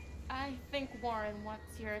 I think Warren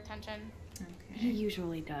wants your attention. Okay. He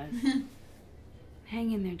usually does.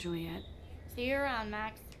 Hang in there, Juliet. See you around,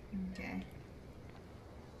 Max. Okay.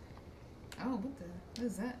 Oh, what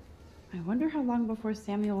is that? I wonder how long before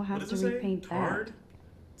Samuel will have to repaint that.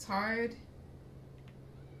 Tard?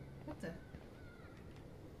 What the?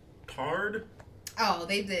 Tard? Oh,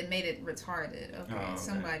 they made it retarded. Okay. Oh, okay.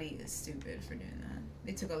 Somebody is stupid for doing that.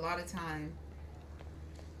 They took a lot of time.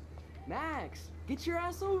 Max, get your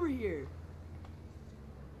ass over here.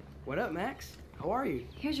 What up, Max? How are you?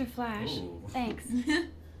 Here's your flash. Ooh. Thanks.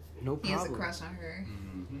 No problem. He has a crush on her.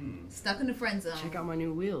 Stuck in the friend zone. Check out my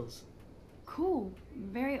new wheels. Cool.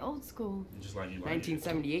 Very old school. Just like you like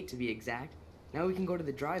 1978 to be exact. Now we can go to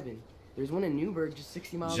the drive-in. There's one in Newburgh just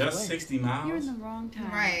 60 miles away. Just 60 miles? You're in the wrong time.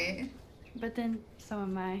 Right. But then, so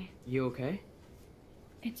am I. You okay?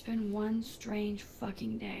 It's been one strange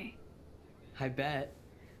fucking day. I bet.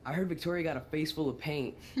 I heard Victoria got a face full of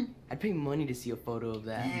paint. I'd pay money to see a photo of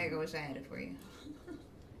that. I wish I had it for you.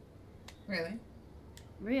 Really?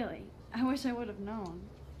 Really? I wish I would have known.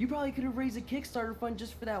 You probably could have raised a Kickstarter fund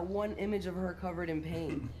just for that one image of her covered in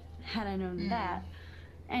paint. Had I known that.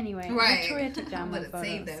 Anyway, Right. Victoria took down my Would've photo,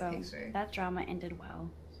 saved that so picture. that drama ended well.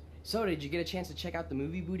 So, did you get a chance to check out the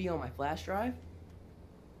movie booty on my flash drive?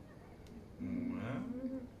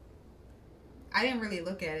 I didn't really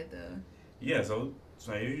look at it though. Yeah, so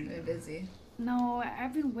Been busy. No,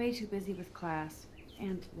 I've been way too busy with class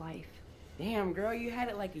and life. Damn, girl, you had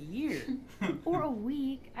it like a year. Or a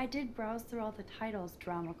week. I did browse through all the titles,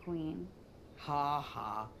 drama queen. Ha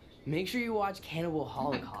ha. Make sure you watch Cannibal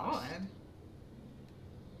Holocaust. Oh my God.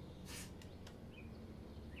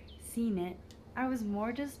 Seen it. I was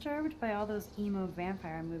more disturbed by all those emo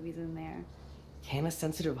vampire movies in there. Can a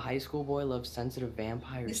sensitive high school boy love sensitive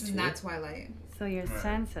vampires This is too? not Twilight. So you're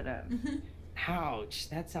sensitive. Ouch,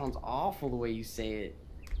 that sounds awful the way you say it.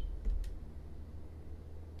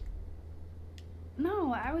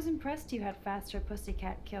 No, I was impressed you had faster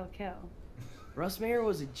pussycat kill kill. Russ Mayer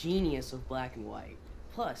was a genius of black and white.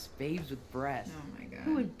 Plus, babes with breasts. Oh my god.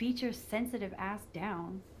 Who would beat your sensitive ass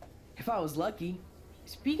down? If I was lucky.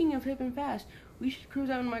 Speaking of hip and fast, we should cruise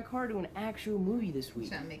out in my car to an actual movie this week.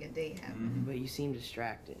 Trying to make a date happen. But you seem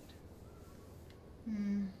distracted.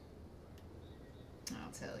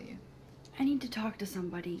 I'll tell you. I need to talk to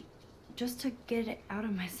somebody, just to get it out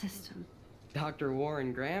of my system. Dr.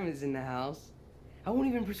 Warren Graham is in the house. I won't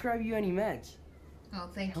even prescribe you any meds. Oh,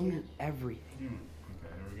 thank Tell you. me everything.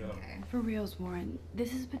 Okay, here we go. Okay. For reals, Warren,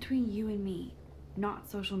 this is between you and me, not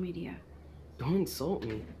social media. Don't insult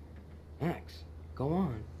me. Max, go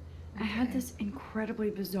on. I had this incredibly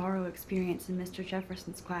bizarro experience in Mr.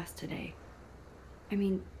 Jefferson's class today. I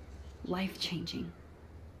mean, life-changing.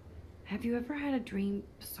 Have you ever had a dream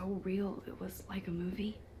so real it was like a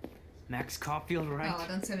movie? Max Caulfield, right? Oh,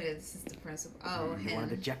 don't tell me that this is the principal. Oh, You're one of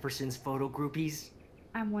the him. Jefferson's photo groupies?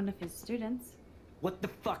 I'm one of his students. What the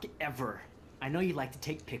fuck ever? I know you like to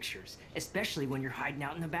take pictures, especially when you're hiding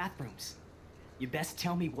out in the bathrooms. You best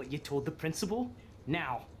tell me what you told the principal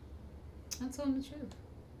now. I told him the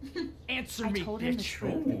truth. Answer I me, told bitch. him the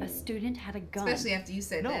truth. A student had a gun. Especially after you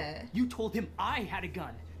said No, that. you told him I had a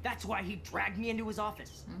gun. That's why he dragged me into his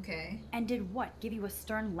office. Okay. And did what? Give you a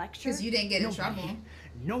stern lecture? Because you didn't get in trouble.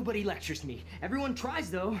 Nobody lectures me. Everyone tries,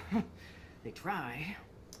 though. They try.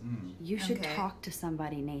 You should Okay. talk to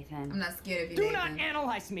somebody, Nathan. I'm not scared of you, Do Nathan. not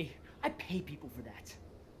analyze me. I pay people for that.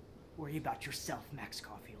 Worry about yourself, Max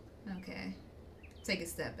Caulfield. Okay. Take a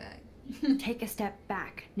step back. Take a step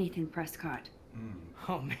back, Nathan Prescott.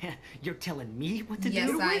 Oh man, you're telling me what to Yes,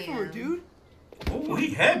 do? I Wait for it, am. dude. Oh,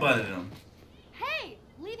 he headbutted him. Hey,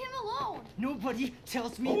 leave him alone. Nobody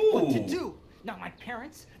tells me Ooh. what to do. Not my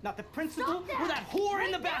parents, not the principal, or that whore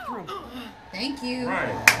in the bathroom. Thank you. Right.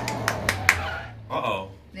 Uh-oh.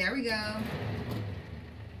 There we go.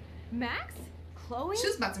 Max? Chloe? She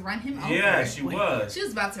was about to run him over. Yeah, she was. She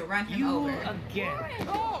was about to run him You over. again.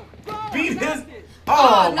 Oh, Beat his...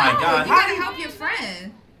 Oh, Oh, my no, god. You How gotta did- help your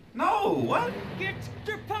friend. No, what? Get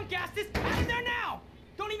your punk asses out of there now!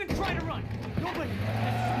 Don't even try to run. Nobody.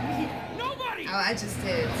 Nobody. Oh, I just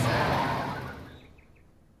did. So.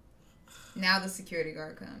 Now the security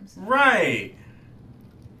guard comes. Right.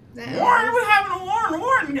 That Warren, is- what happened to Warren?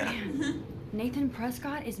 Warren. Nathan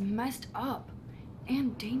Prescott is messed up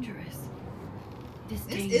and dangerous. This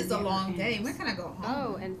This day is a never long day. ends. When can I go home?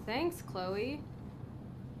 Oh, and thanks, Chloe.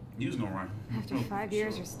 He was gonna run. After 5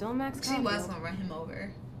 years, you're still Max She Caulfield. was gonna run him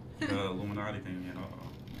over. The Illuminati thing, yeah. Uh-oh.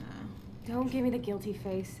 Don't give me the guilty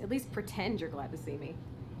face. At least pretend you're glad to see me.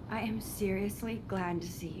 I am seriously glad to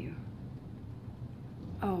see you.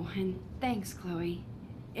 Oh, and thanks, Chloe.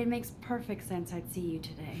 It makes perfect sense I'd see you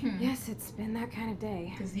today. Yes, it's been that kind of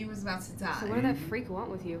day. Because he was about to die. So what did that freak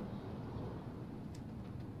want with you?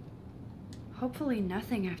 Hopefully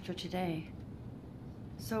nothing after today.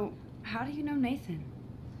 So, how do you know Nathan?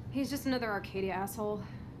 He's just another Arcadia asshole.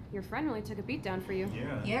 Your friend really took a beat down for you.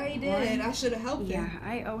 Yeah. Yeah, he did. I should have helped Yeah, him.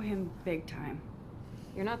 I owe him big time.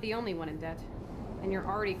 You're not the only one in debt. And you're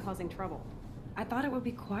already causing trouble. I thought it would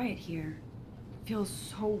be quiet here. Feels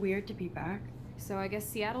so weird to be back. So I guess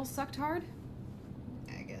Seattle sucked hard?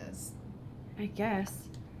 I guess. I guess.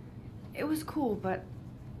 It was cool, but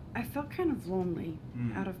I felt kind of lonely,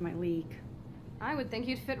 out of my league. I would think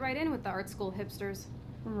you'd fit right in with the art school hipsters.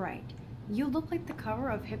 Right. You look like the cover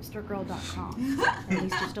of hipstergirl.com. At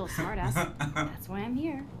least you're still a smartass. That's why I'm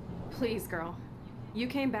here. Please, girl. You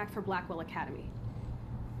came back for Blackwell Academy.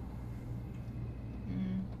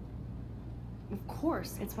 Of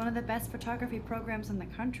course, it's one of the best photography programs in the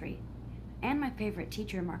country. And my favorite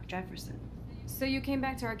teacher, Mark Jefferson. So you came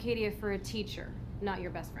back to Arcadia for a teacher, not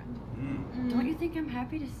your best friend. Don't you think I'm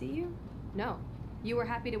happy to see you? No. You were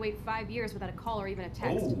happy to wait 5 years without a call or even a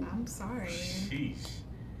text. Oh. I'm sorry. Sheesh.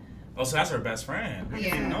 Oh, so that's her best friend. I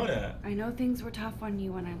didn't Yeah. know that. I know things were tough on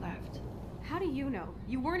you when I left. How do you know?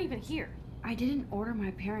 You weren't even here. I didn't order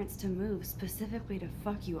my parents to move specifically to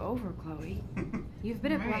fuck you over, Chloe. You've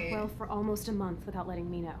been at Right. Blackwell for almost a month without letting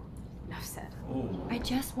me know. Enough said. Oh. I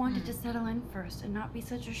just wanted to settle in first and not be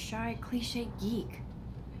such a shy, cliche geek.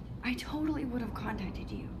 I totally would have contacted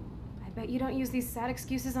you. I bet you don't use these sad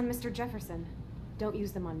excuses on Mr. Jefferson. Don't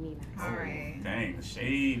use them on me, Max. Alright. Dang, the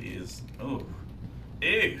shade is... Oh.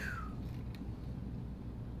 Ew.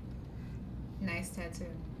 Nice tattoo.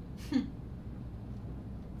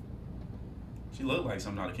 She looked like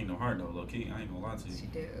something out of Kingdom Hearts, though, low-key. I ain't gonna lie to you. She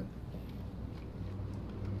do.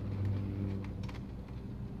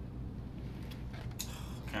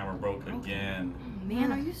 Camera broke again.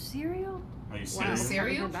 Man, are you serial? Are you Wow, serious?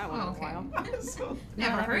 Cereal? That one in a while.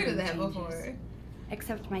 Never Not heard of everything that changes. before.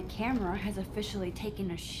 Except my camera has officially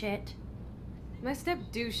taken a shit. My step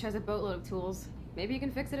douche has a boatload of tools. Maybe you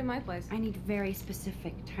can fix it in my place. I need very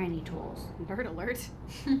specific tiny tools. Nerd alert.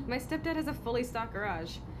 My stepdad has a fully stocked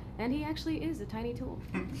garage, and he actually is a tiny tool.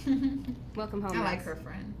 Welcome home, I like Max. her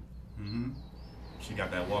friend. Mm-hmm. She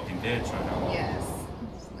got that Walking Dead truck out. Yes.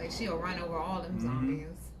 Like she'll run over all them zombies.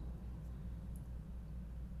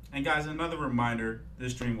 And guys, another reminder,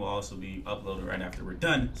 this stream will also be uploaded right after we're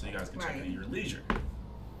done, so you guys can check it Right. in your leisure.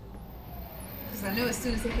 Because I know as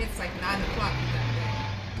soon as it hits like 9 o'clock, we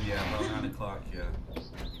gotta Yeah, about 9 o'clock, yeah. go.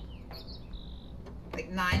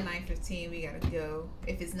 Like 9:15, we gotta go.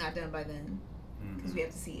 If it's not done by then, because we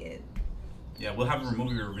have to see it. Yeah, we'll have a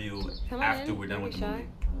movie review Come on after in, we're done don't with be the shy. movie.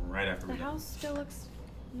 Right after The we're done. house still looks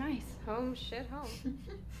nice. Home, shit, home.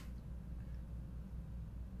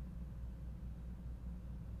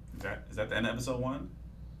 Is that the end of episode 1?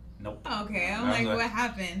 Nope. Okay, I'm That was like, a- what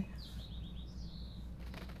happened?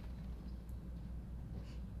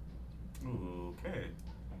 Okay.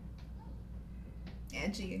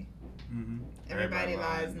 Edgy. Mm-hmm. Everybody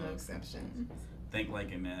lies, no exception. Think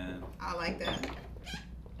like it, man. I like that.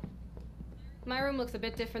 My room looks a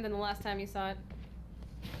bit different than the last time you saw it.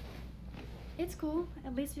 It's cool.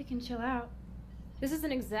 At least we can chill out. This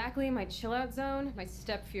isn't exactly my chill out zone. My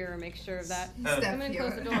stepfuhrer makes sure of that. Step Come in,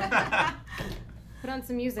 close the door. Fuhrer. Put on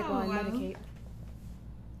some music Oh, while I wow. medicate.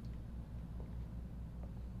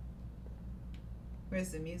 Where's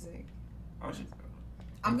the music? Oh, she,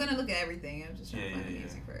 I'm gonna look at everything. I'm just trying to find the Yeah.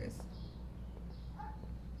 music first.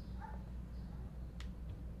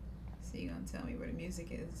 So you gonna tell me where the music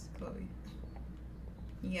is, Chloe?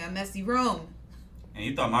 You got a messy room. and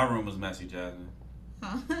you thought my room was messy, Jasmine.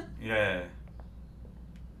 Huh? Yeah.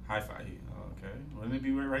 High five. Oh, okay. Wouldn't it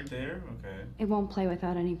be right there? Okay. It won't play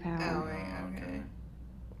without any Oh, power. right, okay.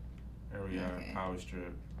 There we are. Okay. Power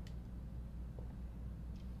strip.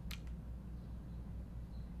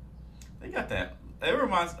 They got that. That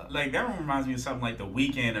room reminds me of something like The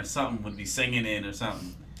Weeknd or something would be singing in or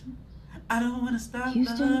something. I don't want to stop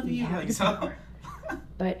Houston, love we you. have Like the so. power.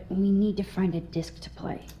 But we need to find a disc to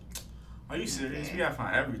play. Are you serious? We gotta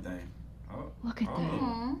find everything. Oh, Look at that.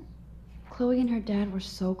 Aw. Chloe and her dad were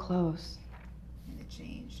so close. And it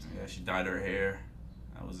changed. Yeah, she dyed her hair.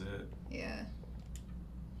 That was it. Yeah.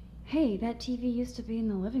 Hey, that TV used to be in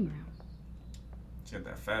the living room. She got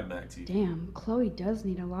that fatback TV. Damn, Chloe does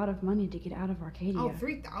need a lot of money to get out of Arcadia. Oh,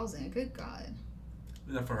 3,000. Good God.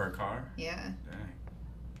 Is that for her car? Yeah. Dang.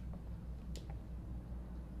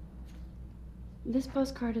 This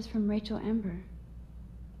postcard is from Rachel Amber.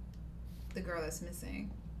 The girl that's missing.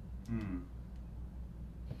 Hmm.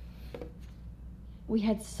 We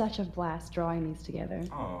had such a blast drawing these together.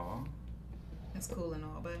 Aw. That's cool and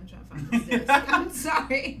all, but I'm trying to find this disc. I'm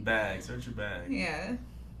sorry. Bag. Search your bag. Yeah.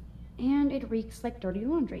 And it reeks like dirty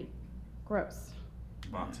laundry. Gross.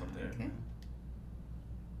 Box up there. Okay.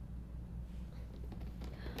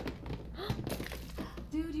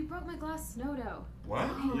 Dude, you broke my glass snow dough. What?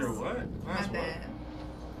 Your what? My Glass what? bad.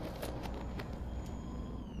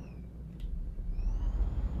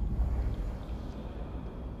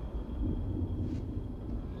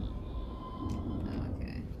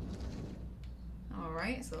 Okay.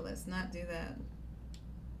 Alright, so let's not do that.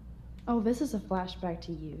 Oh, this is a flashback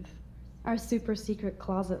to youth. Our super secret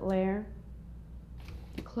closet lair.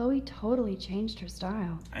 Chloe totally changed her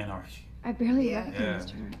style. Anarchy. I barely Yeah. recognized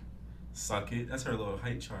Yeah. her. Suck it. That's her little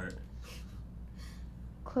height chart.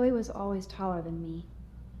 Chloe was always taller than me.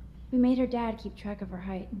 We made her dad keep track of her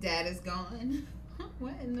height. Dad is gone.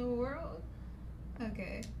 What in the world?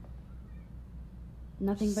 Okay.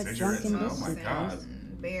 Nothing but junk Cigarettes, in oh this my suitcase. God.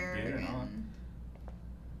 And bear Beer, and huh?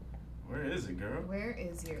 Where is it, girl? where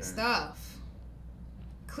is your Okay. stuff?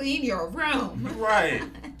 Clean your room. Right.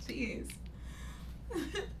 Jeez.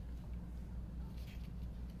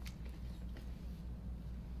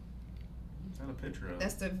 Is that a picture of?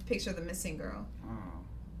 That's the picture of the missing girl.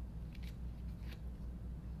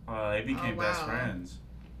 Oh. They became best wow. friends.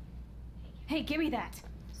 Hey, give me that.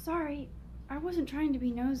 Sorry, I wasn't trying to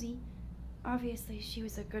be nosy. Obviously, she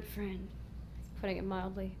was a good friend. Putting it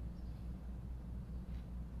mildly.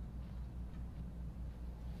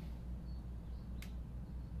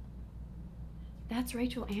 That's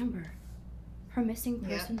Rachel Amber. Her missing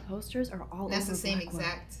Yeah. person posters are all That's over the same Blackwell.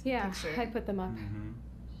 exact Yeah, picture. I put them up. Mm-hmm.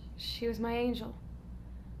 She was my angel.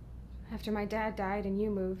 After my dad died and you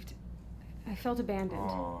moved, I felt abandoned.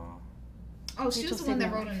 Oh. Oh, she Rachel was the one that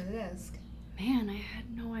saved my wrote on life. the desk. Man, I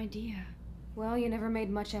had no idea. Well, you never made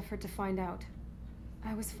much effort to find out.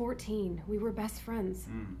 I was 14. We were best friends.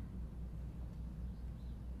 Mm.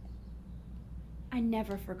 I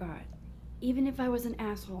never forgot. Even if I was an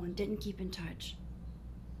asshole and didn't keep in touch.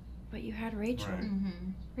 But you had Rachel. Right.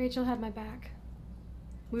 Rachel had my back.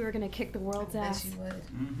 We were gonna kick the world's ass. Yes, you would.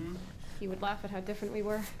 You would laugh at how different we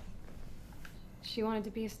were. She wanted to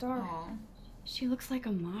be a star. Aw. She looks like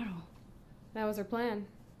a model. That was her plan.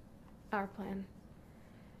 Our plan.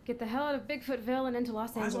 Get the hell out of Bigfootville and into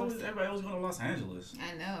Los Why is Angeles. everybody always going to Los Angeles?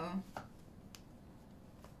 I know.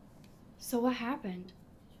 So what happened?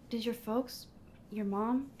 Did your folks, your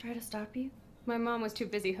mom, try to stop you? My mom was too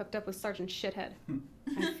busy hooked up with Sergeant Shithead.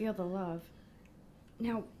 I feel the love.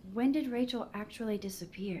 Now, when did Rachel actually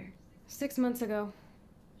disappear? 6 months ago.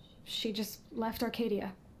 She just left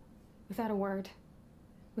Arcadia. Without a word.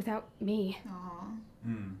 Without me. Aw.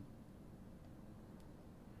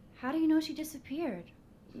 How do you know she disappeared?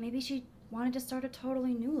 Maybe she wanted to start a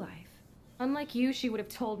totally new life. Unlike you, she would have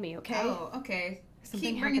told me, okay? Oh, okay.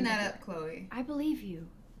 Something Keep bringing happened that up, Chloe. I believe you.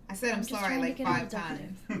 I said I'm just sorry trying to like get all 5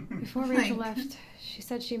 times. Before Rachel left, she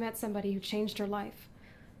said she met somebody who changed her life.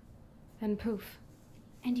 And poof.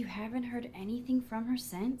 And you haven't heard anything from her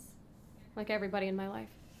since? Like everybody in my life.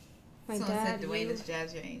 My Someone dad, said Dwayne you, is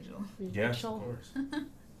Jazz your angel. Yes, Rachel, of course.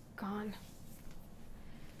 gone.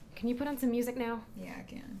 Can you put on some music now? Yeah, I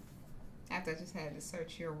can. After I just had to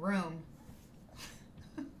search your room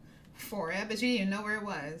for it, but you didn't even know where it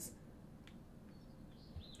was.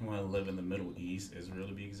 I want to live in the Middle East, Israel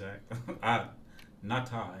to be exact. Not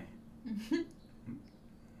Thai.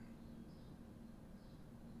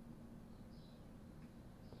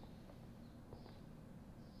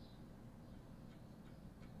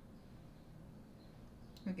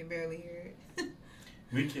 We can barely hear it.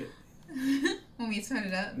 We can. When we turn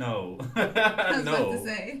it up? No. I was No. about to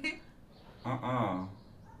say.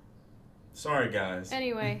 Sorry, guys.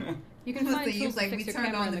 Anyway, you can Must find have tools used, to like, fix we your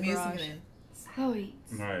turned camera on in the the music garage. and then... Chloe,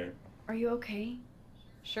 Right. are you okay?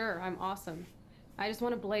 Sure, I'm awesome. I just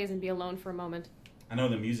want to blaze and be alone for a moment. I know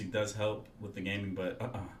the music does help with the gaming, but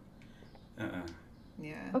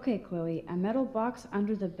Yeah. Okay, Chloe, a metal box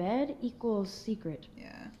under the bed equals secret.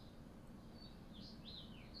 Yeah.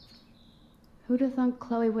 Who'd have thunk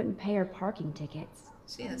Chloe wouldn't pay her parking tickets?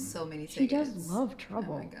 She has so many tickets. She does love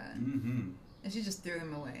trouble. Oh my god. Mm-hmm. And she just threw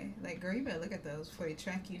them away. Like, girl, you better look at those before they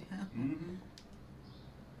track you down. Mm-hmm.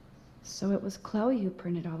 So it was Chloe who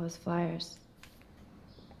printed all those flyers.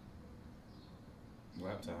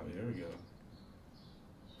 Laptop, here we go.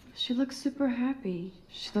 She looks super happy.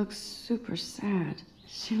 She looks super sad.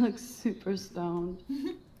 She looks super stoned.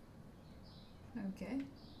 Okay.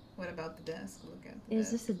 What about the desk? Look at the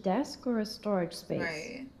Is desk. this a desk or a storage space?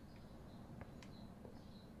 Right.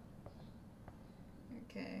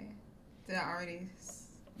 Okay. Did I already...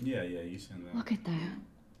 Yeah, you seen that. Look at that.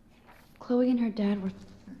 Chloe and her dad were...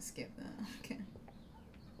 Let's skip that. Okay.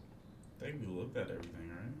 I think we looked at everything,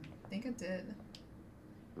 right? I think I did.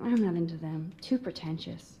 I'm not into them. Too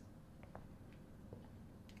pretentious.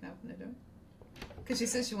 Can I open the door? Because she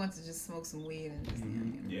said she wants to just smoke some weed and just...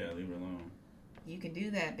 Yeah, leave her alone. You can do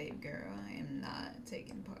that, babe girl. I am not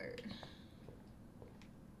taking part.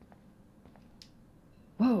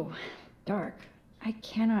 Whoa, dark. I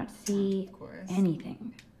cannot see Of course.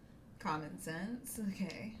 anything. Common sense.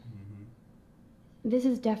 Okay. This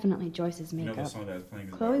is definitely Joyce's You know makeup. the song that's playing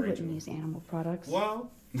is Chloe about wouldn't Rachel. use animal products.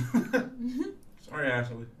 Well, sorry,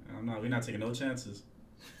 Ashley. We're not taking no chances.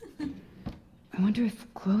 I wonder if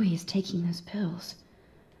Chloe is taking those pills.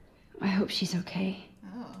 I hope she's okay.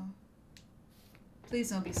 Oh.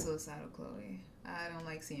 Please don't be suicidal, Chloe. I don't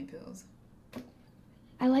like seeing pills.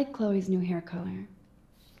 I like Chloe's new hair color.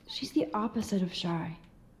 She's the opposite of shy.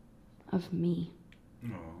 Of me.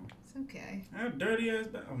 No. It's okay. How dirty ass.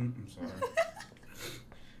 I'm sorry.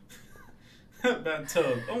 That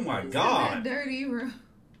bathtub. Oh my It's god. not that dirty, bro.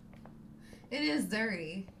 It is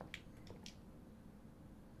dirty.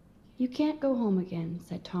 You can't go home again,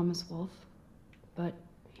 said Thomas Wolfe. But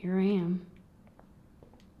here I am.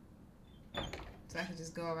 So I can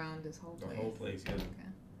just go around this whole place. The whole place, yeah. Okay.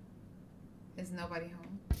 Is nobody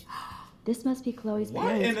home? This must be Chloe's What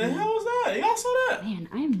parents' in the room. hell was that? Y'all saw that? Man,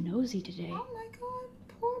 I am nosy today. Oh my god,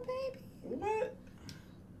 poor baby. What?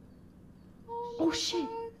 Oh shit.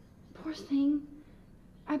 Poor thing.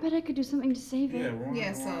 I bet I could do something to save it.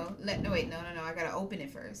 Yeah, so no, I gotta open it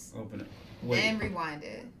first. Open it. Then rewind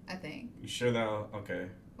it, I think. You sure that? Okay.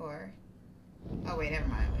 Or oh wait, never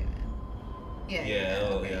mind. Wait a minute. Yeah. Yeah,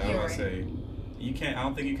 oh, okay, yeah. I you're was gonna right. say, you can't. I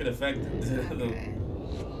don't think you could affect the. Okay.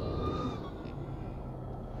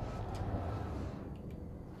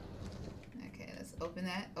 Okay, let's open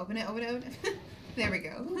that. Open it. There we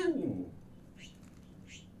go. Ooh.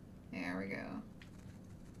 There we go.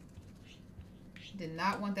 Did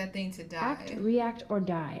not want that thing to die. Act, React, or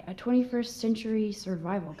Die, a 21st century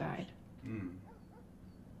survival guide.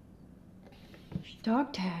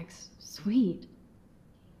 Dog tags. Sweet.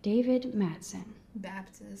 David Matson.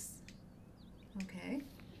 Baptist. Okay.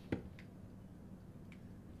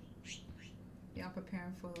 Y'all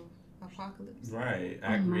preparing for apocalypse? Right.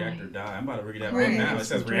 Act, react, or die. I'm about to read that Right. right now. It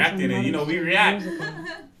says reacting, and you know we react.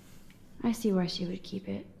 I see why she would keep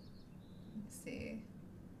it. Let's see.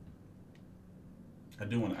 I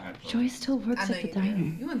do want to act. Joy still works know at the you do.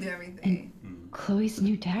 diner. You want to do everything. And Chloe's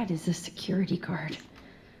new dad is a security guard.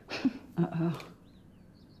 Uh-oh.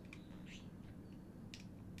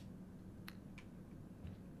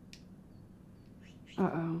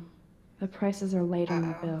 Uh-oh. The prices are late on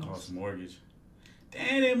the bills. Oh, it's mortgage.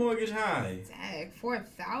 Damn, that mortgage high. Dag,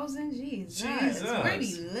 4,000? Jesus. Jesus. Where do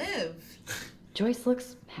you live? Joyce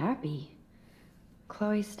looks happy.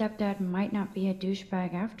 Chloe's stepdad might not be a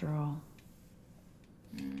douchebag after all.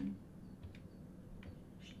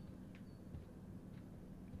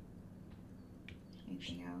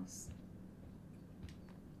 Anything else?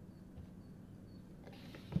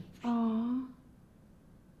 Aww.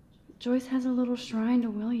 Joyce has a little shrine to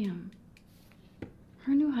William.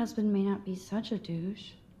 Her new husband may not be such a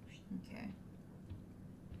douche. Okay.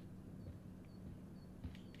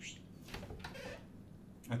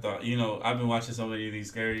 I thought, you know, I've been watching so many of these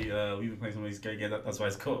scary, we've been playing so many scary games. That's why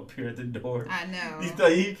it's called Appear at the Door. I know.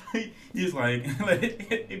 He's like, let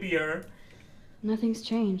it be her. Nothing's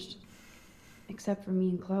changed. Except for me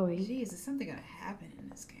and Chloe. Jeez, is something gonna happen in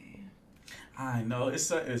this game? I know. It's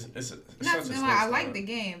such a Not slow no, I like start. the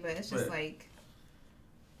game, but it's just But- like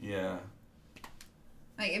Yeah.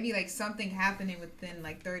 it'd be like something happening within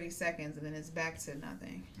like 30 seconds and then it's back to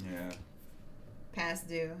nothing. Yeah. Past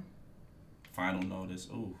due. Final notice.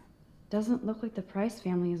 Ooh. Doesn't look like the Price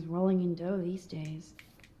family is rolling in dough these days.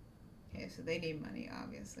 Okay, so they need money,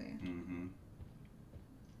 obviously. Mm-hmm.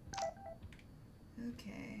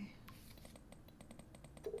 Okay.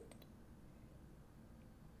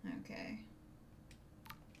 Okay.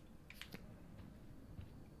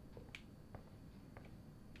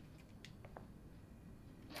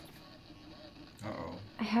 Uh-oh.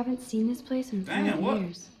 I haven't seen this place in 5 Damn, what?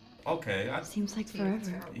 years. Okay. Seems like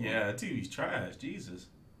forever. Yeah, TV's trash. Jesus.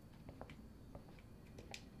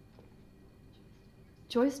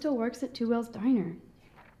 Joyce still works at Two Well's Diner.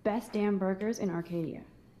 Best damn burgers in Arcadia.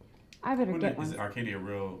 I better get Is one. it Arcadia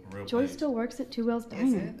real Joyce place? still works at Two Well's Is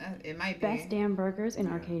Diner. it? It might be. Best damn burgers in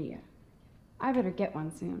Arcadia. I better get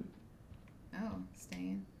one soon. Oh,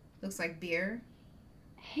 stain. Looks like beer.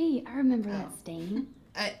 Hey, I remember that stain.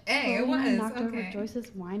 Hey, it Chloe and I was. knocked over Okay.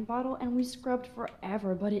 Joyce's wine bottle and we scrubbed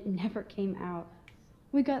forever, but it never came out.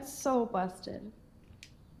 We got so busted.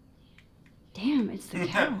 Damn, it's the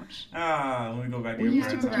couch. Let me go back to We your used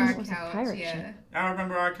to friend's pretend house. it was a pirate ship. I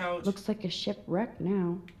remember our couch. Looks like a shipwreck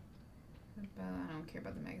now. But I don't care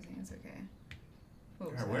about the magazines. Okay.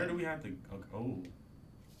 What was God, where that? do we have to? Oh.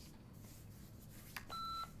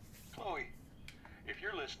 Chloe, if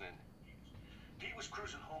you're listening, Pete was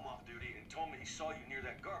cruising home off duty and told me he saw you near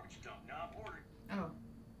that garbage dump. Now I'm worried. Oh.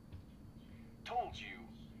 Told you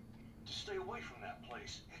to stay away from that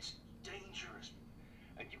place. It's dangerous.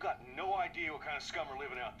 And you got no idea what kind of scum are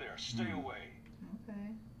living out there. Stay away.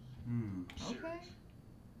 Okay. Okay.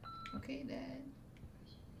 Okay, Dad.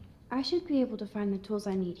 I should be able to find the tools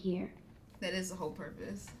I need here. That is the whole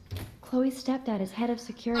purpose. Chloe's stepdad is head of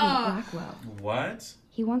security Oh. at Blackwell. What?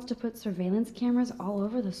 He wants to put surveillance cameras all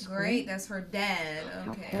over the school. Great, that's her dad.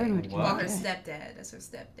 How Okay. paranoid can Well, you her get? stepdad. That's her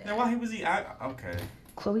stepdad. Now, why was he? Okay.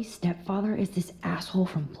 Chloe's stepfather is this asshole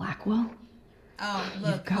from Blackwell? Oh, You've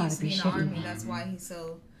look, gotta he's be in the shitting army. me. That's why he's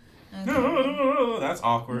so. That's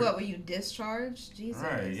awkward. What, were you discharged? Jesus.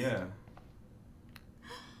 Right, yeah.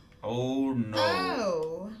 Oh, no.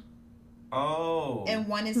 Oh. Oh. And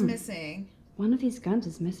one is missing. One of these guns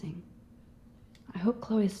is missing. I hope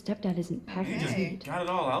Chloe's stepdad isn't packing He just heat. got it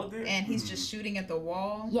all out there? And he's just shooting at the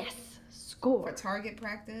wall. Yes, score. For target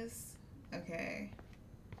practice. Okay.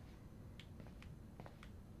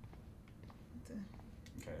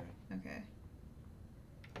 Okay. Okay.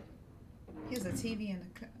 He has a TV in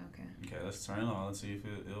the. Okay. Okay, let's turn it on. Let's see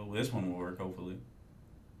if this one will work, hopefully.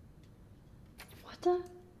 What the?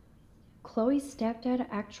 Chloe's stepdad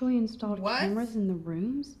actually installed What? cameras in the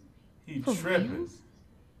rooms? He For tripping. real?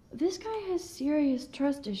 This guy has serious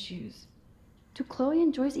trust issues. Do Chloe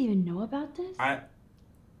and Joyce even know about this?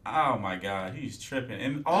 Oh my God, he's tripping.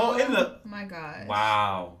 And all in the. My God.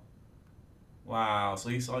 Wow. Wow. So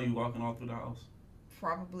he saw you walking all through the house?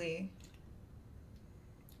 Probably.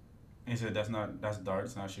 And he said, that's dark,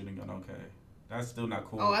 it's not a shooting gun. Okay. That's still not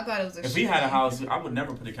cool. Oh, I thought it was a If we had a house, I would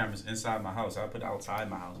never put the cameras inside my house. I'd put it outside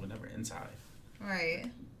my house, but never inside. Right.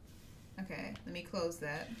 Okay, let me close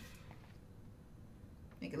that.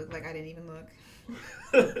 Make it look like I didn't even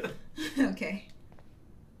look. Okay.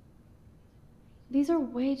 These are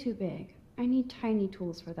way too big. I need tiny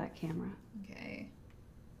tools for that camera. Okay.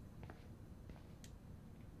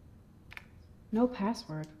 No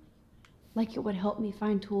password. Like it would help me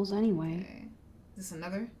find tools anyway. Okay. Is this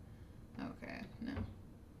another? Okay, no.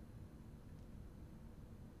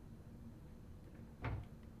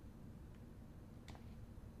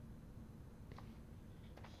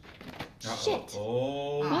 Shit!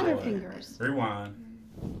 Oh, Butterfingers. Rewind.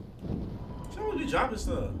 So you dropping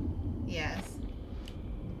stuff. Yes.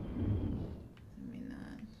 Let me not.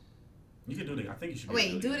 You can do it. I think you should.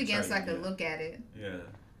 Wait, do it again so I can look at it. Yeah.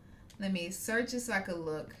 Let me search it so I could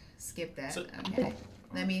look. Skip that. Okay.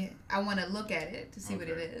 I want to look at it to see what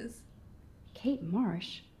it is. Kate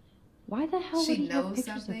Marsh? Why the hell She would he have knows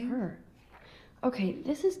pictures something? of her? Okay,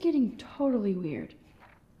 this is getting totally weird.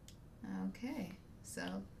 Okay. So,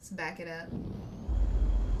 let's back it up.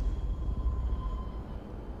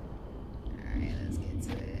 Alright, let's get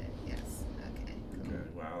to it. Yes. Okay. Cool. Okay.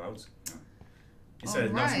 Wow, that was. It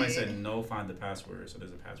said no. Somebody said no. Find the password. So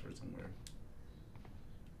there's a password somewhere.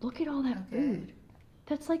 Look at all that food.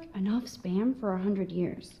 That's like enough spam for 100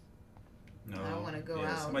 years. No. I want to go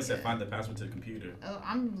out. Somebody said find the password to the computer. Oh,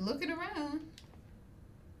 I'm looking around.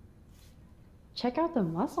 Check out the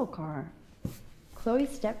muscle car. Chloe's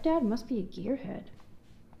stepdad must be a gearhead.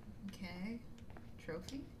 Okay.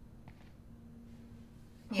 Trophy?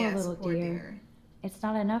 Poor little deer. It's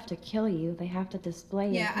not enough to kill you. They have to display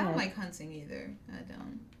your Yeah, I head. don't like hunting either. I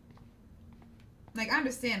don't. Like, I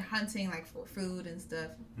understand hunting, like, for food and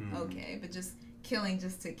stuff. Okay, but just killing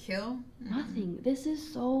just to kill? Nothing. This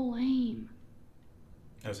is so lame.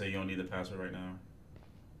 I would say you don't need the password right now.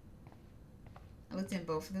 I looked in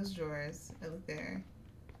both of those drawers. I looked there.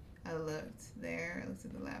 I looked there. I looked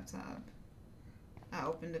at the laptop. I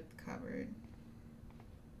opened up the cupboard.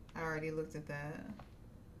 I already looked at that.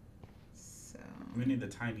 So. We need the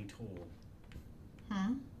tiny tool.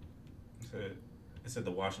 Huh? It said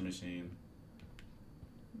the washing machine.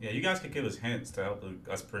 Yeah, you guys could give us hints to help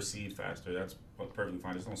us proceed faster. That's perfectly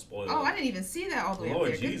fine. Just don't spoil it. Oh, I didn't even see that all the way up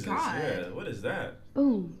Lord there. Jesus, Good God. yeah. What is that?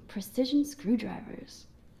 Boom. Precision screwdrivers.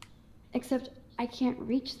 Except I can't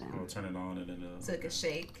reach them. Oh, turn it on and then... So it could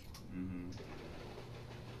shake. Mm-hmm.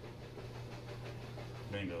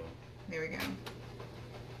 Bingo. There we go.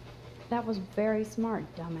 That was very smart,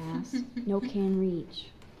 dumbass. No can reach.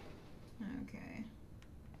 Okay.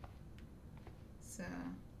 So,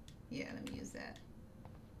 yeah, let me use that.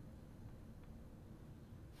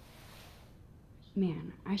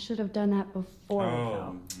 Man, I should have done that before it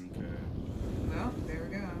fell. Oh, okay. Well, there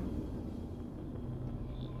we go.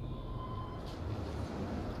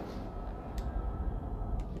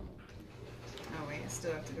 Oh wait, I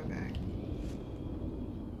still have to go back.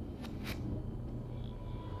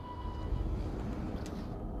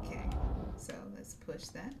 Okay, so let's push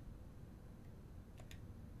that.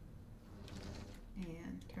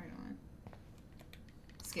 And turn on.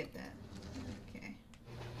 Skip that. Okay.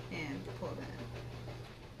 And pull that.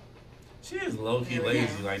 She is low-key There we go.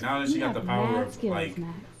 lazy. Like, now that she got the power of, like,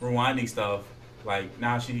 rewinding stuff, like,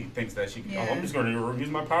 now she thinks that she can, oh, I'm just going to use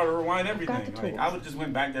my power to rewind everything. Like, I would just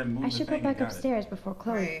went back there and moved I the should thing go and back got it. upstairs before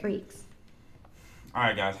Chloe freaks. All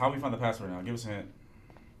right, guys, how we find the password now? Give us a hint.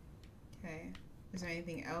 Okay. Is there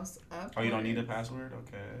anything else up? Oh, you don't need a password?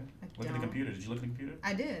 Okay. Look at the don't. computer. Did you look at the computer?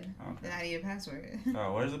 I did. Okay. Then I need a password.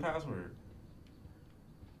 Oh, where's the password?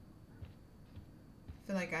 I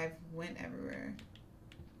feel like I've went everywhere.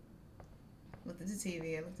 Looked at the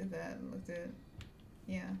TV, I looked at that, I looked at...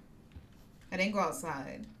 Yeah. I didn't go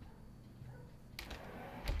outside.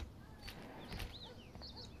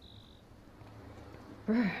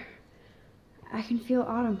 Brr. I can feel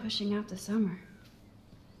autumn pushing out the summer.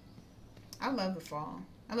 I love the fall.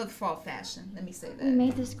 I love fall fashion, let me say that. We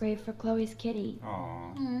made this grave for Chloe's kitty.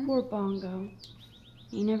 Aww. Poor Bongo.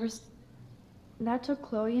 He never... That took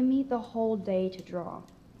Chloe and me the whole day to draw.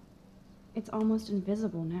 It's almost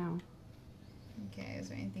invisible now. Okay, is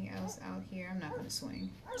there anything else out here? I'm not gonna swing.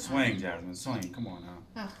 Swing, Jasmine, swing. Come on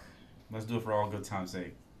now. Ugh. Let's do it for all good time's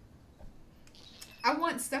sake. I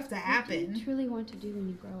want stuff to What do happen. you truly want to do when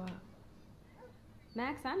you grow up?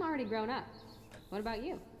 Max, I'm already grown up. What about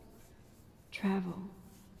you? Travel.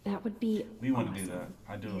 That would be We want to do that.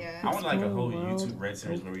 I do. Yeah. I want like a Explore whole the world, YouTube red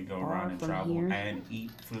series where we go far around and from travel here. and eat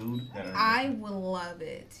food. That are I will love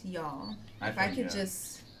it, y'all. I If I think, could yeah.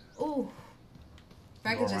 just... Ooh. If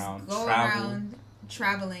I Go could just around, go travel, around,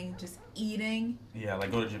 traveling, just eating. Yeah,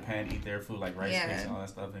 like go to Japan, eat their food, like rice cakes and all that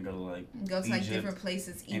stuff, and go to like go to like Egypt different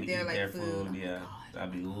places, eat their like food. Oh yeah,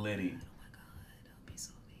 that'd be litty.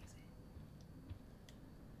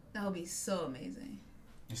 That would be so amazing.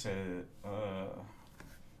 He said, I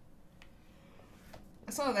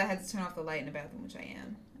saw that I had to turn off the light in the bathroom, which I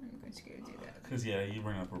am. I'm going to go do that. Cause yeah, you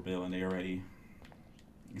bring up her bill and they already.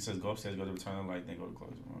 It says go upstairs, go to return the light, then go to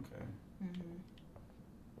close them. Okay.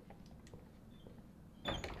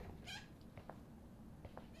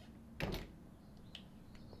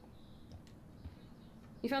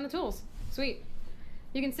 You found the tools. Sweet.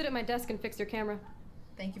 You can sit at my desk and fix your camera.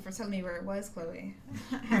 Thank you for telling me where it was, Chloe.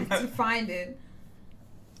 I had to find it.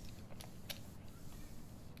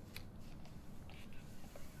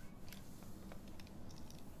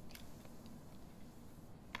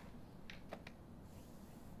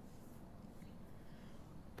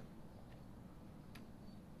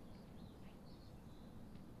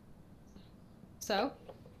 So?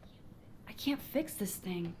 I can't fix this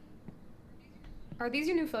thing. Are these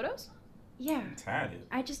your new photos? Yeah. Tatted.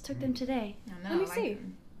 I just took them today. Let me see.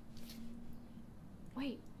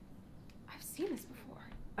 Wait. I've seen this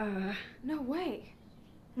before. No way.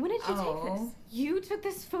 When did you take this? You took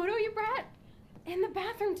this photo, you brat? In the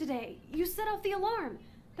bathroom today. You set off the alarm.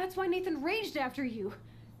 That's why Nathan raged after you.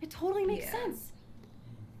 It totally makes sense.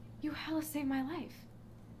 You hella saved my life.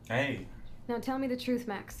 Hey. Now tell me the truth,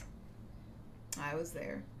 Max. I was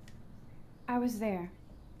there. I was there,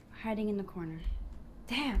 hiding in the corner.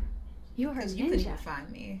 Damn, you are a ninja. You couldn't find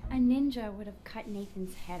me. A ninja would have cut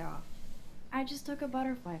Nathan's head off. I just took a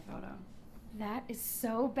butterfly photo. That is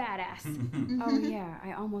so badass. Oh yeah,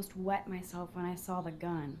 I almost wet myself when I saw the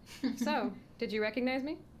gun. So, did you recognize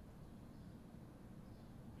me?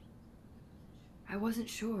 I wasn't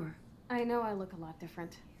sure. I know I look a lot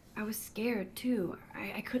different. I was scared too.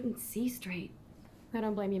 I couldn't see straight. I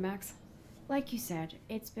don't blame you, Max. Like you said,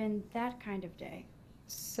 it's been that kind of day.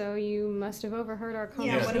 So you must have overheard our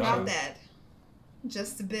conversation. Yeah, what about that?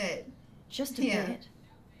 Just a bit. Just a bit.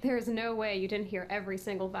 There is no way you didn't hear every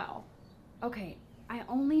single vowel. Okay, I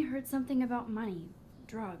only heard something about money,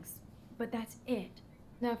 drugs, but that's it.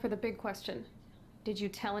 Now for the big question. Did you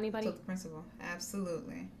tell anybody? Told the principal.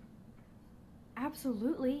 Absolutely.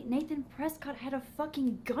 Absolutely. Nathan Prescott had a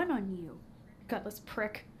fucking gun on you. Gutless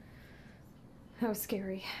prick. That was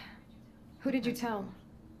scary. Who did you tell?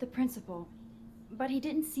 The principal. But he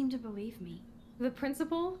didn't seem to believe me. The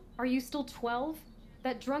principal? Are you still 12?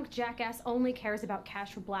 That drunk jackass only cares about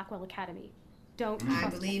cash for Blackwell Academy. Don't I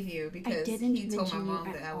believe you because he told my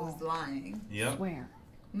mom that I was lying. Yep. Swear.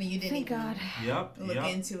 I mean, you didn't Thank God. look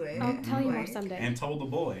into it. I'll tell you more someday. And told the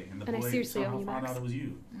boy. And the boy I seriously somehow owe you, found Max. out it was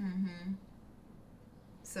you.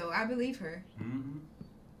 So I believe her.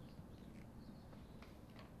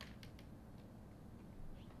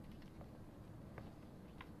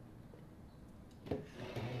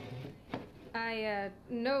 I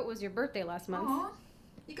know it was your birthday last month. Aw,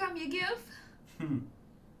 you got me a gift?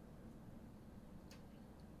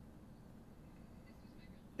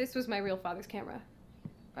 This was my real father's camera.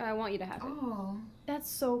 I want you to have it. Oh. That's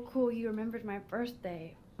so cool you remembered my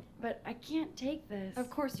birthday. But I can't take this. Of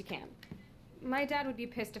course you can. My dad would be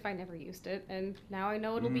pissed if I never used it, and now I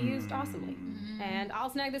know it'll be used awesomely. And I'll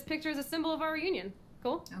snag this picture as a symbol of our reunion.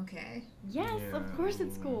 Cool? Okay. Yes, of course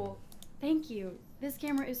it's cool. Thank you. This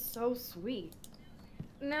camera is so sweet.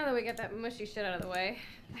 Now that we got that mushy shit out of the way,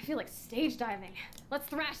 I feel like stage diving. Let's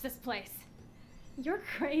thrash this place. You're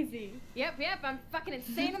crazy. Yep, I'm fucking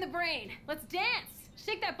insane in the brain. Let's dance.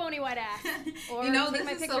 Shake that bony white ass. Or You know, take this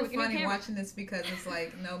my is picture so with your new funny camera. watching this because it's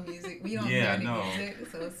like no music. We don't hear any music,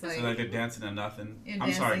 so it's like... So like they're dancing to nothing. You're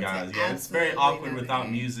I'm sorry, dancing guys. to Yeah, it's very absolutely awkward without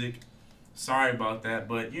nothing. music. Sorry about that,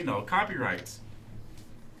 but you know, copyrights.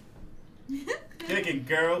 Kick it,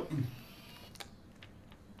 girl.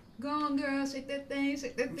 Go on, girl, shake that thing,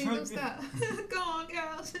 don't stop. Go on,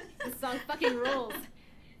 girls. This song fucking rules.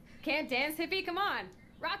 Can't dance, hippie? Come on.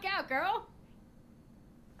 Rock out, girl.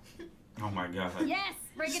 Oh my god. Yes,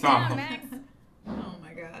 break Stop. it down, Max. Oh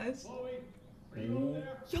my gosh.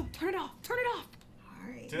 Yo, turn it off. Turn it off.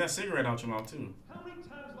 Alright. Take that cigarette out your mouth too. How many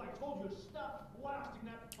times have I told you to stop blasting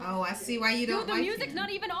that? Oh, I see why you don't Dude, the like music's him.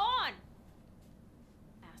 not even on.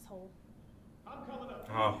 Asshole. I'm coming up.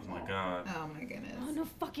 Oh my god. Oh my goodness. Oh, no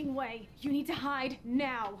fucking way. You need to hide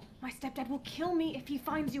now. My stepdad will kill me if he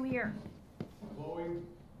finds you here. Chloe,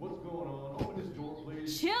 what's going on? Open this door,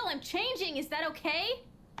 please. Chill, I'm changing. Is that okay?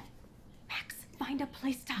 Max, find a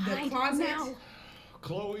place to The hide closet? now.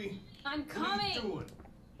 Chloe, I'm what are you coming. doing?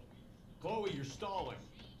 Chloe, you're stalling.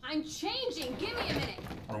 I'm changing. Give me a minute.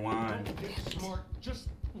 Rewind. Don't get smart. Just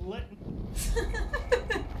let.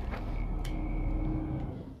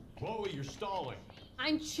 Chloe, you're stalling.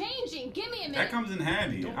 I'm changing. Give me a minute. That comes in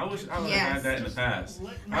handy. I wish I would have Yes. had that in the past.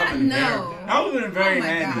 I know. That would have been very Oh my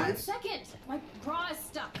handy. God. 1 second. My bra is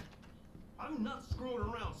stuck. I'm not screwing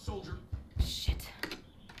around, soldier. Shit.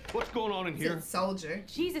 What's going on in It's here? a soldier.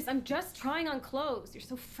 Jesus, I'm just trying on clothes. You're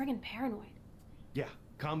so friggin' paranoid. Yeah,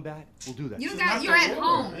 combat. We'll do that. You This is got. not You're the at war.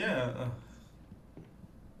 home. Yeah.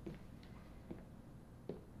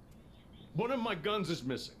 One of my guns is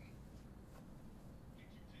missing.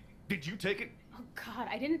 Did you take it? Oh God,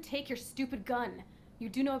 I didn't take your stupid gun. You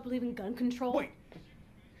do know I believe in gun control? Wait,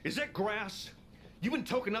 is that grass? You been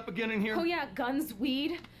token up again in here? Oh yeah, guns,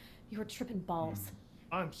 weed. You were tripping balls.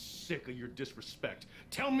 I'm sick of your disrespect.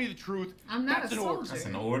 Tell me the truth. I'm not That's a an order. soldier. That's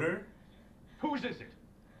an order. Whose is it?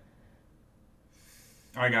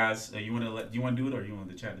 All right, guys. You want to do it, or you want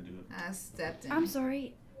the chat to do it? I stepped in. I'm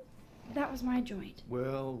sorry. That was my joint.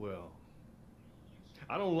 Well, well.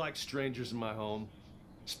 I don't like strangers in my home,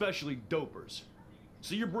 especially dopers.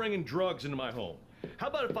 So you're bringing drugs into my home. How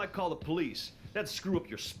about if I call the police? That'd screw up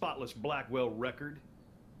your spotless Blackwell record.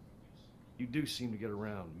 You do seem to get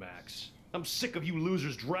around, Max. I'm sick of you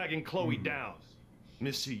losers dragging Chloe down.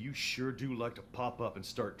 Missy, you sure do like to pop up and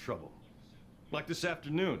start trouble. Like this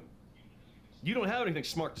afternoon. You don't have anything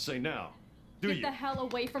smart to say now, do Get you? the hell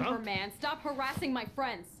away from Huh? her, man. Stop harassing my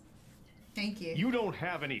friends. Thank you. You don't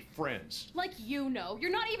have any friends. Like you know.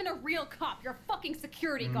 You're not even a real cop. You're a fucking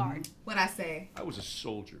security guard. What'd I say? I was a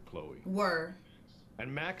soldier, Chloe. Were.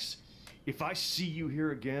 And Max, if I see you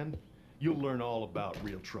here again, you'll learn all about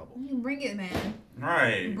real trouble. Bring it, man.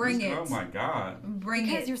 Right. Bring it. Oh my God. Bring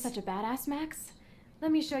Because it. you're such a badass, Max.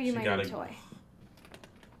 Let me show you She my gotta- new toy.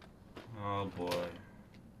 Oh boy.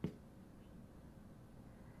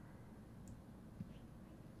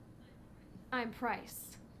 I'm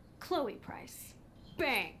Price. Chloe Price.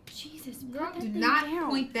 Bang. Jesus, Girl, put that do thing not down.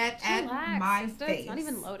 point that at Relax, my sister. face. It's not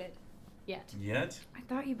even loaded. Yet. Yet? I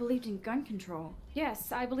thought you believed in gun control.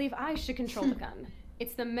 Yes, I believe I should control the gun.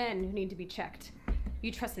 It's the men who need to be checked.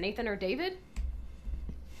 You trust Nathan or David?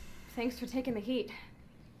 Thanks for taking the heat.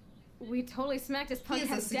 We totally smacked his punk He's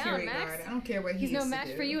a ass down, security Max. guard. I don't care what he He's no used to match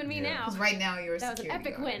do. for you and me now. Because right now you're a That was an security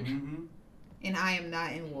epic guard. win. And I am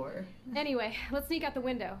not in war. Anyway, let's sneak out the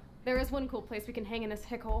window. There is one cool place we can hang in this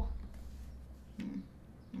hick hole.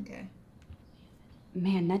 Okay.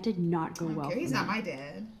 Man, that did not go well. Okay, he's for not me. my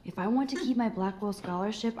dad. If I want to keep my Blackwell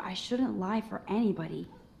scholarship, I shouldn't lie for anybody,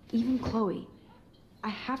 even Chloe. I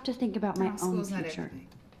have to think about my own School's not future. everything.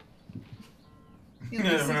 You'll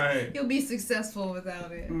be Right. You'll be successful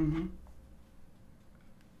without it. Mm-hmm.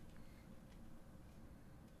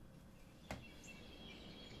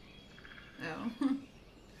 Oh.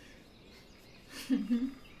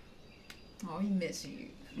 Oh, he miss you.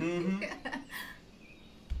 Mm-hmm.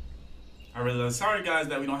 I really sorry guys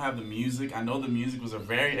that we don't have the music. I know the music was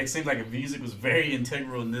it seems like the music was very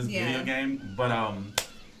integral in this video game, but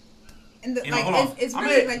And the, you know, like hold on. it's I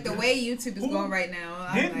really mean, like the way YouTube is going right now.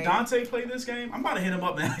 I'm Didn't like, Dante play this game? I'm about to hit him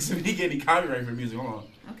up and ask if he get any copyright for music. Hold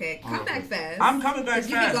on. okay, Hold come on. back fast. I'm coming back 'Cause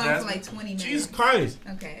fast. You be gone for Jasmine. like 20 minutes. Jesus Christ.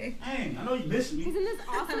 Okay. Dang, I know you missed me. Isn't this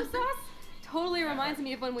awesome sauce? Totally reminds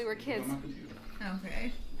me of when we were kids.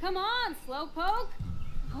 Okay. Come on, slowpoke.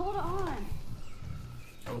 Hold on.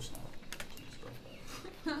 Oh, snap.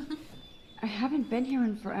 I haven't been here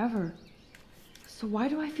in forever. So why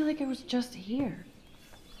do I feel like I was just here?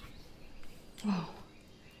 Whoa.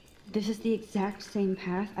 This is the exact same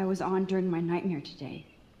path I was on during my nightmare today.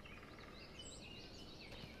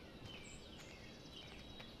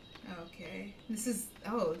 Okay. This is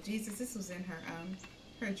oh Jesus, this was in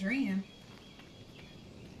her dream.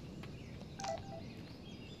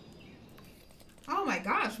 Oh my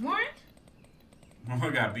gosh, Warren?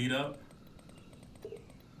 Mama got beat up.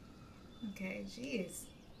 Okay, jeez.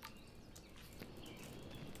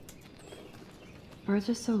 Birds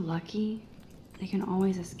are so lucky, they can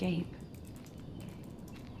always escape.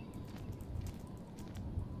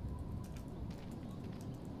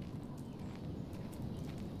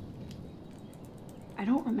 I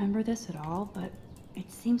don't remember this at all, but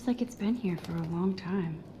it seems like it's been here for a long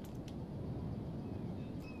time.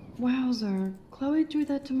 Wowzer, Chloe drew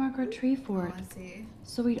that to mark our tree fort. Oh, I see.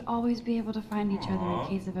 So we'd always be able to find each other Aw. in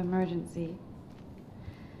case of emergency.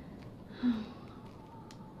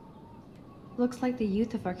 Looks like the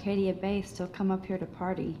youth of Arcadia Bay still come up here to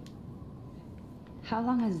party. How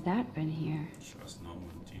long has that been here? Trust no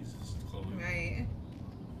one. Jesus, Chloe. Right.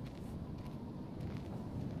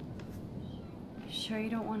 You sure you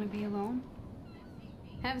don't want to be alone?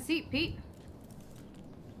 Have a seat, Pete.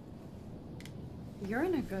 You're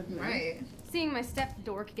in a good mood. Right. Seeing my step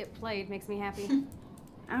dork get played makes me happy.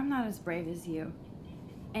 I'm not as brave as you.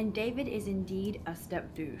 And David is indeed a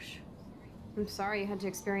step douche. I'm sorry you had to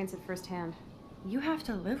experience it firsthand. You have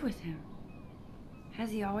to live with him. Has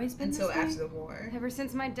he always been Until this way? after the war. Ever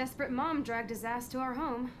since my desperate mom dragged his ass to our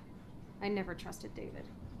home. I never trusted David.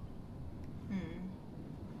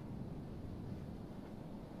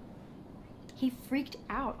 He freaked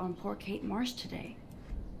out on poor Kate Marsh today.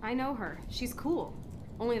 I know her. She's cool.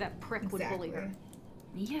 Only that prick would bully her.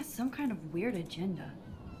 He has some kind of weird agenda.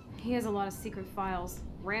 He has a lot of secret files.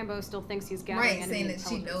 Rambo still thinks he's gathering Right, enemy saying that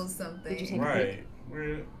she intelligence. knows something. Did you take a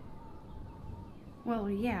peek?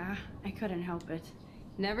 Well, yeah, I couldn't help it.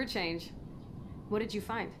 Never change. What did you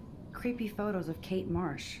find? Creepy photos of Kate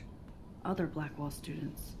Marsh. Other Blackwell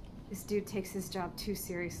students. This dude takes his job too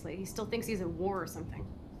seriously. He still thinks he's at war or something.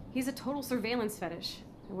 He's a total surveillance fetish.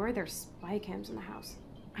 Where are there spy cams in the house?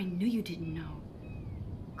 I knew you didn't know.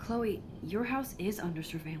 Chloe, your house is under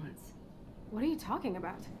surveillance. What are you talking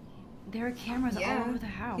about? There are cameras all over the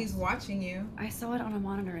house. He's watching you. I saw it on a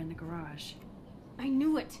monitor in the garage. I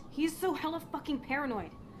knew it. He's so hella fucking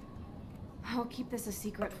paranoid. I'll keep this a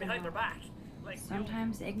secret for now. Their back. Like,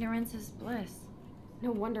 Sometimes ignorance is bliss.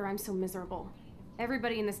 No wonder I'm so miserable.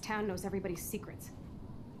 Everybody in this town knows everybody's secrets.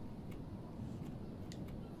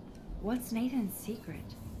 What's Nathan's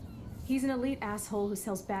secret? He's an elite asshole who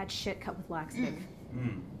sells bad shit cut with laxative.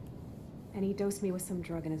 And he dosed me with some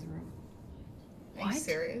drug in his room. Are you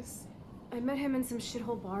serious? I met him in some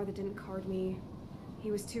shithole bar that didn't card me. He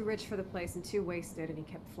was too rich for the place and too wasted, and he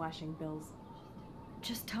kept flashing bills.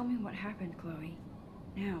 Just tell me what happened, Chloe.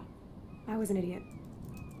 Now. I was an idiot.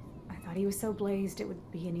 I thought he was so blazed it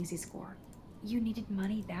would be an easy score. You needed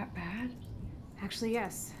money that bad? Actually,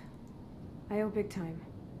 yes. I owe big time.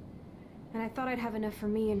 And I thought I'd have enough for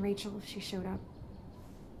me and Rachel if she showed up.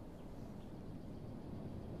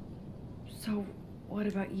 So, what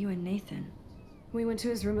about you and Nathan? We went to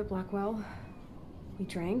his room at Blackwell. We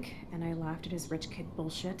drank, and I laughed at his rich kid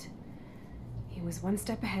bullshit. He was one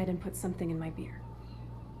step ahead and put something in my beer.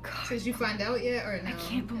 God. So did you find out yet, or no? I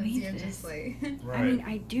can't believe you're this. Just like... Right. I mean,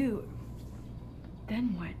 I do.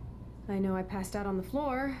 Then what? I know I passed out on the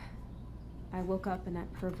floor. I woke up and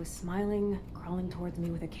that perv was smiling, crawling towards me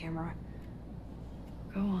with a camera.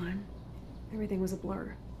 Go on. Everything was a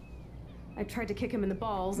blur. I tried to kick him in the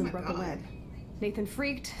balls and broke a leg. Nathan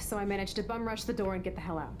freaked, so I managed to bum rush the door and get the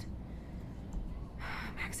hell out.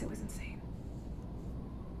 Max, it was insane.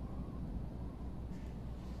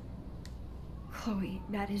 Chloe,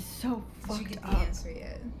 that is so fucked Did you get up. the answer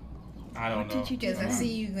yet? I don't know. What did you do? Because I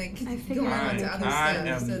see you like I going figured on to other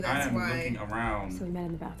stuff, so I that's am why. looking around. So we met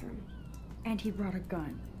in the bathroom. And he brought a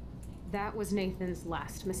gun. That was Nathan's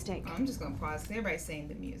last mistake. I'm just gonna pause because everybody's saying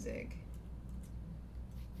the music.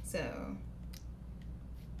 So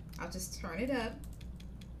I'll just turn it up,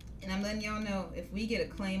 and I'm letting y'all know if we get a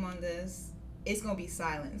claim on this, it's gonna be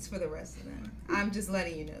silence for the rest of them. I'm just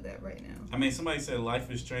letting you know that right now. I mean, somebody said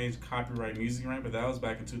Life is Strange copyright music right, but that was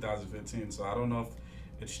back in 2015, so I don't know if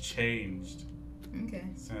it's changed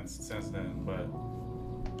since then, but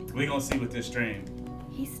we're gonna see with this stream.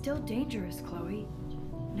 He's still dangerous, Chloe.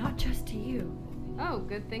 Not just to you. Oh,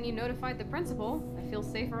 good thing you notified the principal. I feel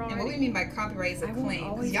safer already. And what do you mean by copyright is a claim?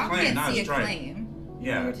 'Cause y'all Claim, can't not see a strike. claim.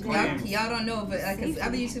 Yeah, claims. Y'all don't know, but like 'cause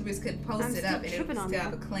other YouTubers could post I'm it still up and it tripping would on still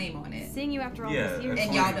that. have a claim on it. Seeing you after all Yeah, these years.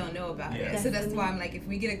 And y'all don't know about Yeah. it. So that's why I'm like, if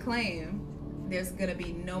we get a claim, there's gonna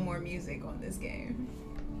be no more music on this game.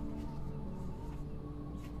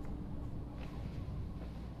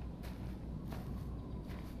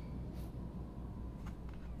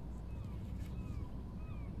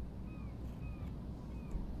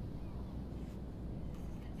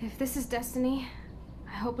 If this is destiny,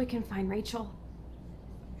 I hope we can find Rachel.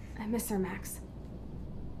 I miss her, Max.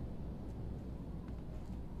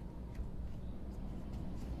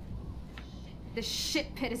 This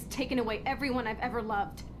shit pit has taken away everyone I've ever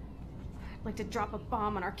loved. I'd like to drop a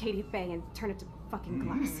bomb on Arcadia Bay and turn it to fucking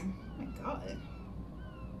glass. Oh my god.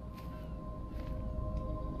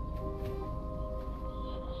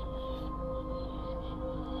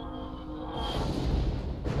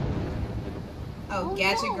 Oh,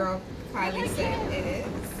 Gadget no. Girl Kylie said it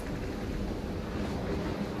is.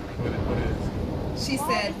 What is? She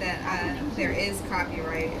said that there is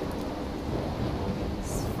copyright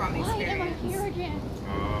from Why am I experience. here again?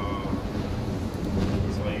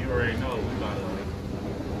 So you already know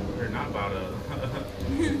we're not about to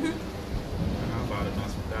we're not about to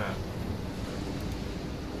mess with that.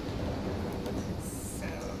 So,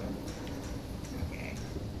 okay.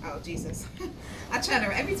 Oh Jesus!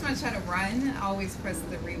 every time I try to run, I always press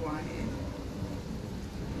the rewind.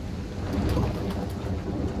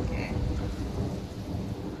 Okay.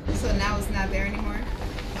 So now it's not there anymore.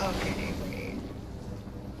 Okay, great.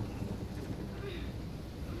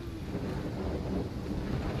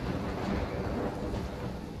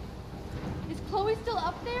 still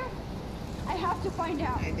up there? I have to find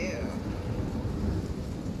out. I do.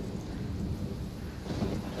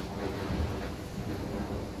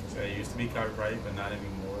 So it used to be copyright, but not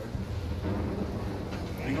anymore.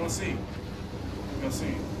 We gonna see. We gonna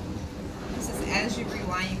see. This is as you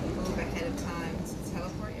rewind, you can move ahead of time to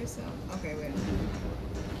teleport yourself. Okay, wait.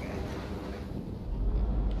 Okay.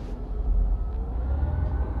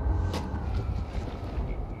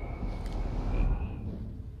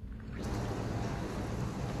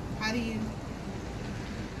 How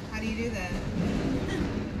do you do that?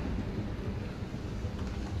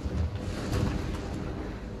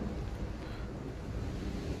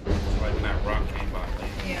 Like when that rock came by.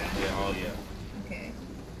 Like, Yeah. Yeah. Oh yeah. Okay.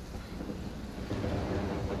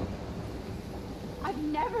 I've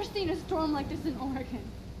never seen a storm like this in Oregon.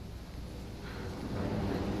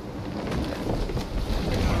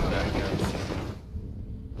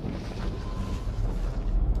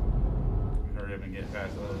 Hurry up and get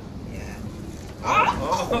past those. Yeah.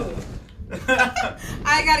 Oh!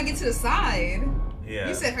 I gotta get to the side. Yeah.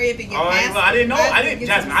 You said hurry up and get Oh, past I didn't know. it. I didn't, Get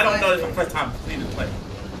to Jasmine. the I don't side. know. This is my first time playing this play.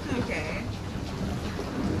 Okay.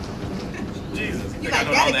 Jesus. You think I like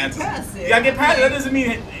know all gotta the get answers. past it. You gotta get past it. That doesn't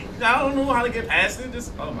mean I don't know how to get past it.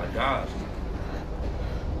 Just oh my gosh.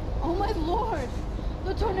 Oh my lord!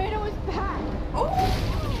 The tornado is back! Oh!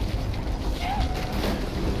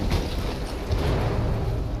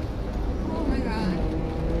 Oh my god.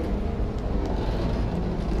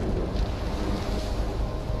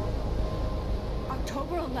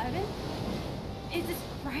 October 11th? Is this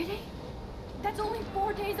Friday? That's only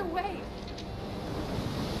 4 days away.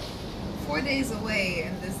 4 days away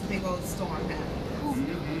and this big old storm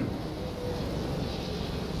happened.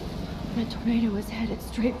 The tornado is headed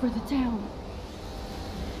straight for the town.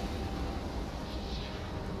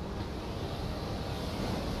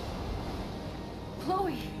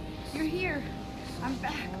 Chloe, you're here. I'm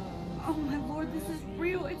back. Oh my lord, this is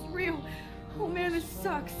real. It's real. Oh man, this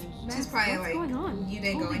sucks. She's probably What's like, going on? you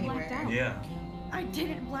didn't go Totally anywhere. blacked out. Yeah. I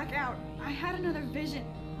didn't black out. I had another vision.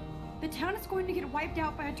 The town is going to get wiped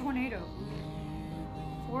out by a tornado.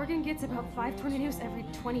 Oregon gets about 5 tornadoes every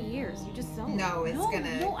 20 years. You just saw it. No, it's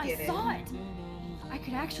gonna No, I get it. saw it. I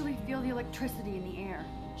could actually feel the electricity in the air.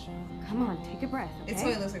 Come on, take a breath, okay? It's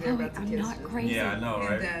what it looks like they're Chloe, about to I'm kiss not you. crazy. Yeah, I know,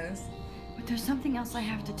 right? It does. But there's something else I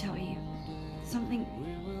have to tell you. Something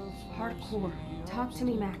hardcore. Talk to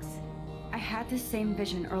me, Max. I had this same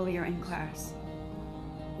vision earlier in class.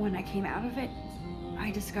 When I came out of it,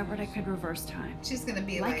 I discovered I could reverse time. She's gonna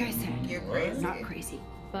be like like, I said, you're crazy. not crazy.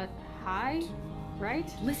 But high, right?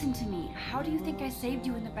 Listen to me. How do you think I saved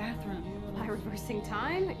you in the bathroom? By reversing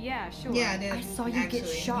time? Yeah, sure. Yeah, I did. I saw you get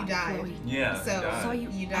Actually, shot, you died. Chloe. Yeah. So, I saw you,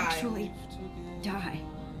 You died. actually die.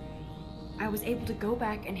 I was able to go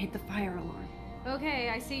back and hit the fire alarm. Okay,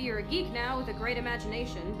 I see you're a geek now with a great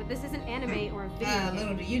imagination, but this isn't anime or a video game.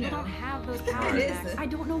 Little do you People know. don't have those It powers, is Max. I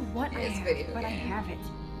don't know what I It's have, video but I game. have it.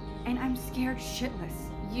 And I'm scared shitless.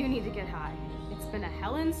 You need to get high. It's been a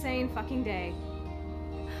hell insane fucking day.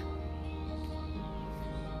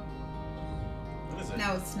 What is it?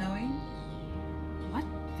 Now it's snowing. What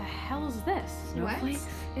the hell is this? Snowflakes?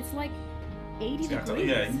 It's like 80 Yeah, degrees.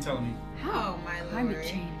 yeah, you telling me. Oh my lord. Climate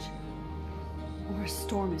change. Or a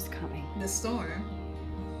storm is coming. The storm.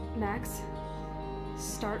 Max,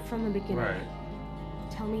 start from the beginning. Right.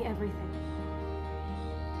 Tell me everything.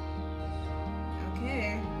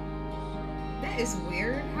 Okay. That is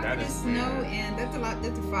weird. How That can it is snow weird. and that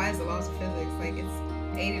defies the laws of physics. Like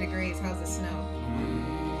it's 80 degrees. How's it snow?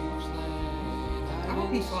 I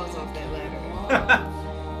hope he falls off that ladder.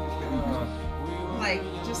 Like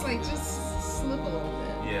just slip a little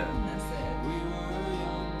bit. Yeah. And that's it.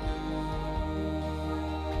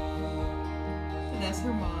 And that's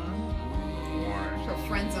her mom. Orange. Her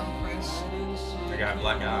friend zone crush. I got a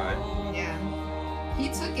black eye. Yeah. He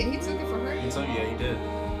took it. He took it for her. So yeah, he did.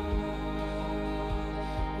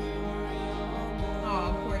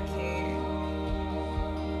 Oh, poor kid.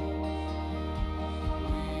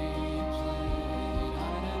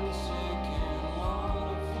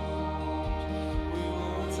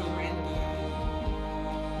 Some random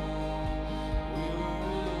guy.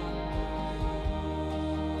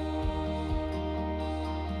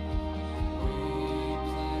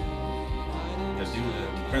 The dude,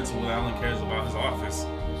 the principal that only cares about his office.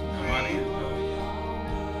 No money.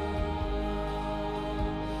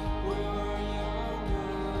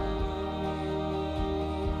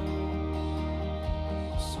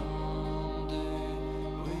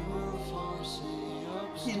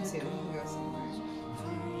 Him too. He goes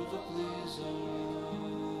somewhere.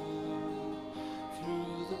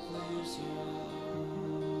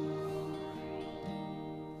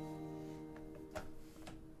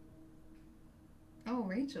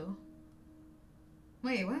 Rachel?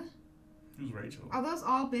 Wait, what? Who's Rachel? Are those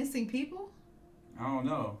all missing people? I don't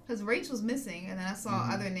know. Because Rachel's missing, and then I saw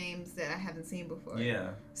other names that I haven't seen before.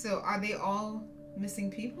 Yeah. So are they all missing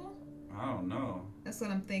people? I don't know. That's what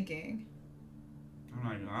I'm thinking.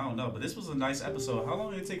 I don't know, but this was a nice episode. How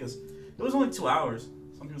long did it take us? It was only 2 hours.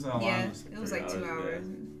 Some people said it was like 2 hours.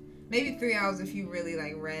 Yeah. Maybe 3 hours if you really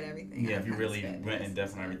like read everything. Yeah, if you really went in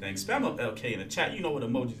depth on everything. Spam up LK in the chat. You know what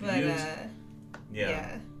emojis we use.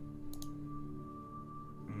 Yeah.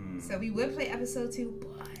 So we would play episode 2,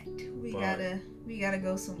 but we gotta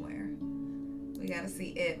go somewhere. We gotta see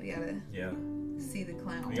it. We gotta see the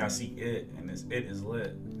clown. We gotta see it, and it is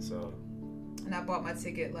lit. So. And I bought my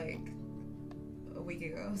ticket like a week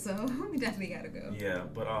ago, so we definitely gotta go. Yeah,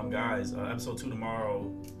 but guys, episode 2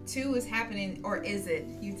 tomorrow. 2 is happening, or is it?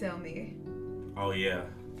 You tell me. Oh yeah.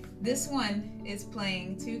 This one is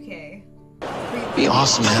playing 2K. It'd be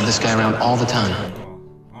awesome to have this guy around all the time.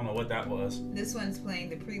 I don't know what that was. This one's playing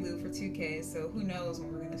the prelude for 2K, so who knows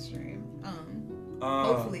when we're gonna stream.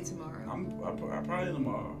 Hopefully tomorrow. I'm probably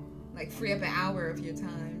tomorrow. Like free up an hour of your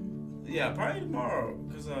time. Yeah, probably tomorrow,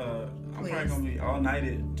 cause I'm probably gonna be all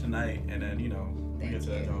nighted tonight, and then we get to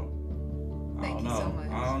that job. Thank you so much.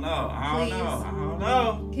 I don't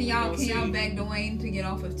know. Can y'all beg Dwayne to get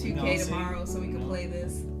off of 2K tomorrow so we can play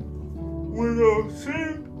this? We gonna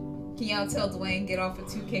see. Can y'all tell Dwayne get off of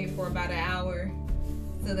 2K for about an hour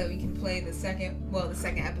so that we can play the second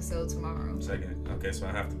episode tomorrow? Second. Okay, so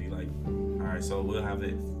I have to be like, all right. So we'll have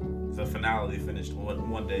the finale finished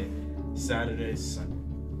one day, Saturday, Sunday,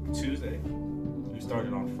 Tuesday. We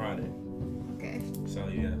started on Friday. Okay. So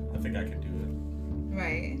yeah, I think I can do it.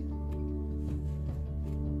 Right.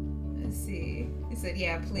 Let's see. He said,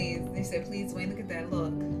 yeah, please. They said, please, Dwayne, look at that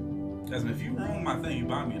look. Jasmine, if you ruin my thing, you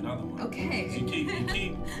buy me another one. Okay. You keep.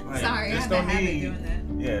 Like, sorry, I have a habit doing that.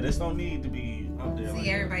 Yeah, this don't need to be up there. See, like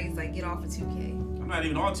everybody's like, get off of 2K. I'm not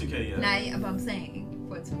even on 2K yet. Not yet, but I'm saying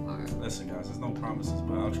for tomorrow. Listen, guys, there's no promises,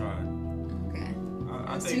 but I'll try. Okay.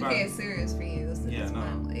 I'll 2K is serious for you, so yeah, that's why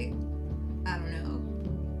I'm like, I don't know.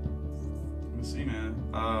 Let me see, man.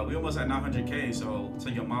 We almost at 900K, so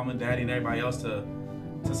tell your mama, daddy, and everybody else to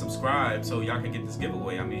subscribe so y'all can get this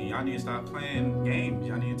giveaway. I mean, y'all need to stop playing games.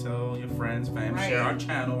 Y'all need to tell your friends, family, share our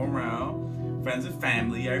channel around, friends and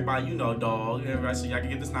family, everybody, dog, everybody, so y'all can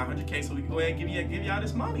get this 900K so we can go ahead and give y'all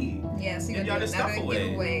this money. Yeah, so you're give gonna do another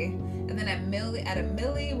giveaway. And then at a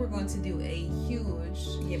million, we're going to do a huge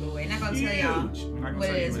giveaway. Not gonna tell y'all what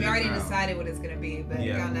it is. We already decided what it's gonna be, but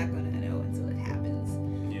y'all not gonna know until it happens.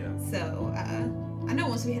 Yeah. So I know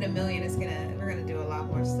once we hit 1 million, we're gonna do a lot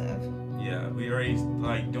more stuff. Yeah, we already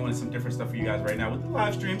like doing some different stuff for you guys right now with the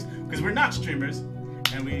live streams because we're not streamers,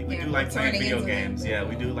 and we do like playing video games. Yeah,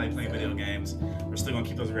 we do like playing video games. We're still gonna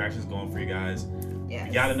keep those reactions going for you guys. Yeah.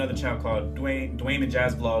 We got another channel called Dwayne and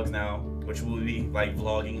Jazz Vlogs now, which will be like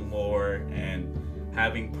vlogging more and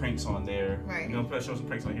having pranks on there. Right. We're gonna show some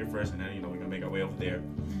pranks on here first, and then we're gonna make our way over there.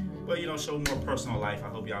 But show more personal life. I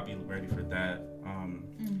hope y'all be ready for that.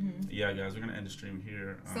 Yeah, guys, we're gonna end the stream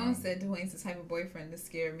here. Someone said Dwayne's the type of boyfriend to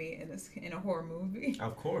scare me in a horror movie.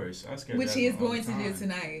 Of course, I scared. Which he is going to do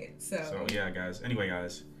tonight. So yeah, guys. Anyway,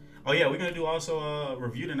 guys. Oh yeah, we're gonna do also a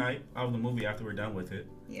review tonight of the movie after we're done with it.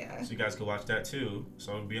 Yeah. So you guys can watch that too.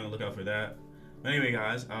 So be on the lookout for that. But anyway,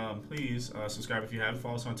 guys, please subscribe if you haven't.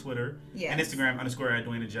 Follow us on Twitter and Instagram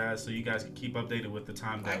 _@DwayneandJazz, so you guys can keep updated with the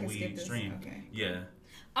time that we stream. Okay. Yeah.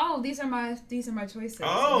 Oh, these are my choices.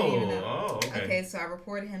 Oh, okay. Okay, so I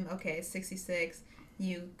reported him. Okay, 66.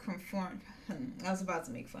 You conformed. I was about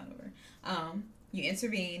to make fun of her. You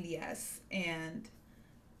intervened, yes, and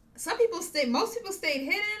most people stayed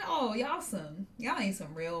hidden. Oh, y'all ain't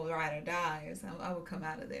some real ride or dies. I would come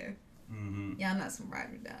out of there. Y'all not some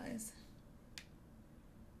ride or dies.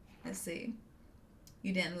 Let's see.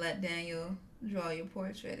 You didn't let Daniel draw your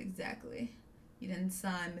portrait exactly. You didn't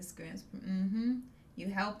sign Miss Grant's. You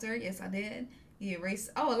helped her. Yes, I did. You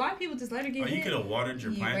erased. Oh, a lot of people just let her get hit. You could have watered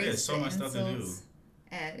your plant. There's so much stuff to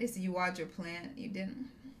do. You watered your plant. You didn't.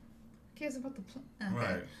 Who cares about the plant?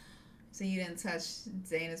 Okay. Right. So you didn't touch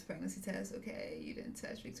Zaynab's pregnancy test. Okay. You didn't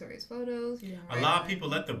touch Victoria's photos. You didn't a lot of people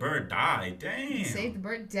let the bird die. Damn. Save the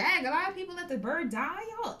bird. Dang. A lot of people let the bird die.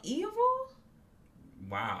 Y'all evil.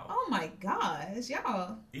 Wow. Oh my gosh,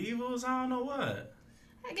 y'all. Evils? I don't know what.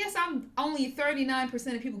 I guess only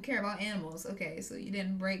 39% of people care about animals. Okay, so you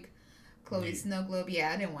didn't break Chloe's snow globe.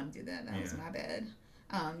 Yeah, I didn't want to do that. That was my bad.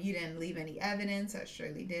 You didn't leave any evidence. I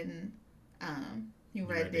surely didn't. You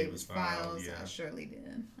read David's files. Yeah. I surely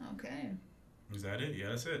did. Okay. Is that it? Yeah,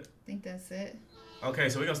 that's it. I think that's it. Okay,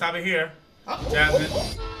 so we're going to stop it here.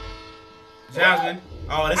 Jasmine.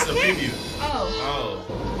 Oh, this is a preview.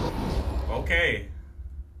 Oh. Okay.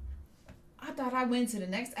 I thought I went to the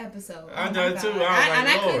next episode. I Oh did my too. God. I was like, and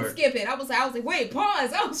I couldn't Lord. skip it. I was like, wait,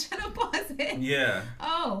 pause. I was trying to pause it. Yeah.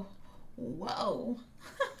 Oh, whoa.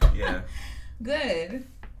 Yeah. Good.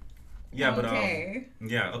 Yeah, but Okay.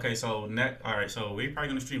 yeah. Okay, so all right. So we're probably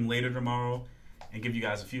gonna stream later tomorrow, and give you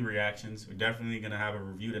guys a few reactions. We're definitely gonna have a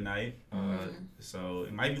review tonight. So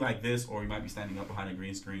it might be like this, or we might be standing up behind a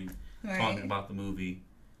green screen talking about the movie.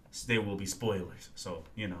 There will be spoilers, so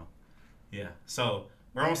you know. Yeah. So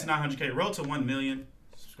we're almost 900K. Road to 1 million.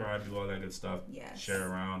 Subscribe, do all that good stuff. Yes. Share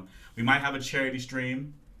around. We might have a charity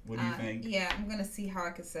stream. What do you think? Yeah, I'm gonna see how I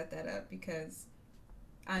could set that up because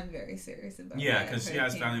I'm very serious about it. Yeah, because she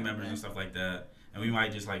has family members and stuff like that. And we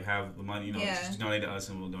might just like have the money, you know, just donate to us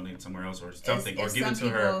and we'll donate it somewhere else or something. Or give it to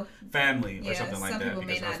her family or something like that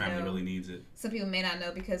because her family really needs it. Some people may not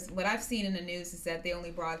know because what I've seen in the news is that they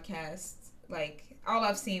only broadcast, like, all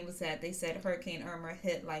I've seen was that they said Hurricane Irma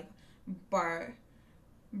hit like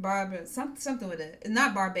something with it,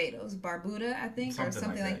 not Barbados, Barbuda, I think, or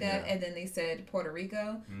something like that. Yeah. And then they said Puerto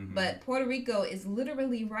Rico, but Puerto Rico is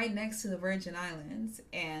literally right next to the Virgin Islands,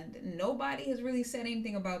 and nobody has really said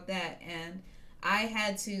anything about that. And I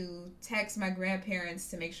had to text my grandparents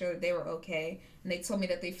to make sure that they were okay, and they told me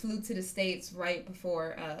that they flew to the States right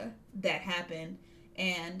before that happened.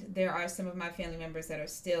 And there are some of my family members that are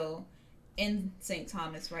still in St.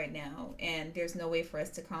 Thomas right now, and there's no way for us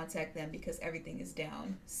to contact them because everything is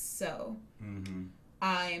down. So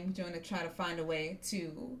I'm going to try to find a way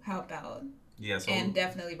to help out and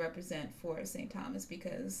definitely represent for St. Thomas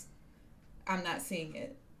because I'm not seeing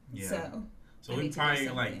it. So we probably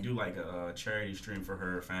like do like a charity stream for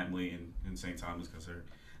her family in St. Thomas because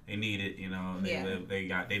they need it, you know. They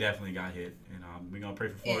definitely got hit, and we're gonna pray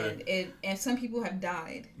for Florida. And some people have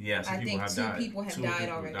died. Yeah, some people have died. I think 2 people have died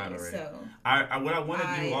already. So what I want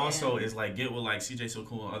to do also is like get with like CJ So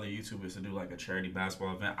Cool and other YouTubers to do like a charity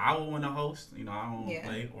basketball event. I will want to host, you know. I won't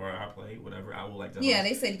play or I play whatever. I would like to. Host. Yeah,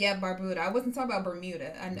 they said Barbuda. I wasn't talking about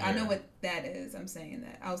Bermuda. I know what that is. I'm saying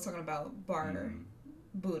that I was talking about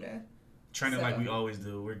Buddha. Training like we always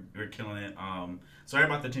do. We're killing it. Sorry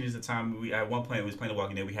about the changes of time. We at one point we was playing The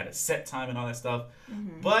Walking Dead. We had a set time and all that stuff.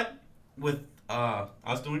 But with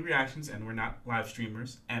us doing reactions and we're not live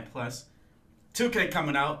streamers, and plus 2K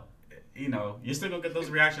coming out, you know, you're still gonna get those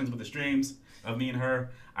reactions with the streams of me and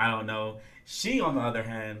her. I don't know. She, on the other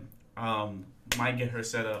hand, might get her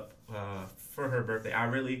set up for her birthday.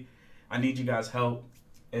 I need you guys' help.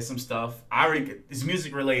 It's some stuff. It's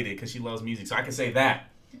music related because she loves music, so I can say that.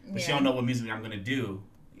 But she don't know what music I'm gonna do,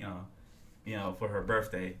 you know, for her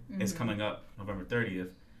birthday. It's coming up November 30th.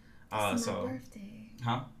 It's my birthday.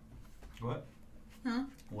 Huh? What? Huh?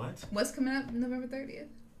 What? What's coming up November 30th?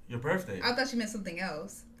 Your birthday. I thought you meant something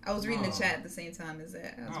else. I was reading the chat at the same time as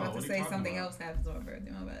that. I was about to say something else happens on my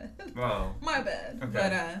birthday. My bad. Oh. My bad. Okay.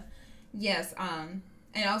 But yes.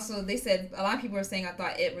 And also they said a lot of people are saying I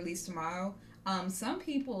thought it released tomorrow. Some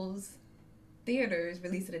people's theaters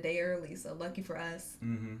release it a day early, so lucky for us,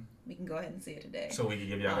 we can go ahead and see it today. So we can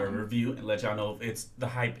give y'all a review and let y'all know if it's the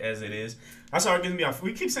hype as it is. That's all gonna be off.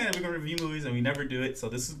 We keep saying that we're gonna review movies and we never do it, so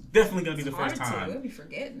this is definitely gonna be the first time. We'll be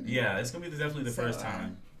forgetting. Yeah, it's gonna be definitely the first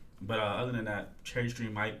time. But other than that, charity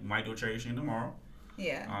stream might do a charity stream tomorrow.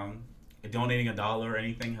 Yeah. Donating $1 or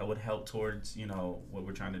anything would help towards what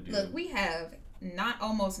we're trying to do. Look, we have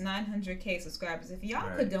almost 900K subscribers. If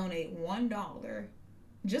y'all could donate $1.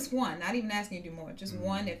 Just one, not even asking you to do more. Just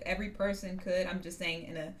one. If every person could, I'm just saying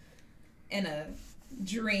in a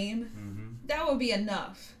dream, that would be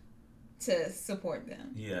enough to support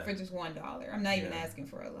them. Yeah. For just $1. I'm not even asking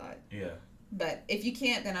for a lot. Yeah. But if you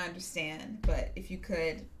can't, then I understand. But if you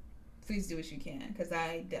could, please do what you can, because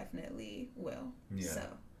I definitely will. Yeah.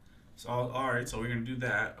 So all right. So we're gonna do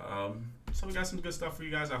that. So we got some good stuff for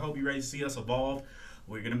you guys. I hope you're ready to see us evolve.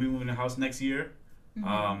 We're gonna be moving the house next year.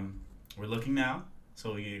 We're looking now.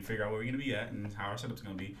 So we figure out where we're going to be at and how our setup's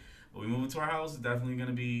going to be. But we move into our house, it's definitely going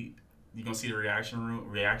to be, you're going to see the reaction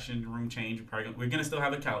room change. We're going to still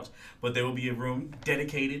have a couch, but there will be a room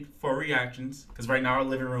dedicated for reactions. Because right now our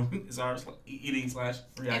living room is our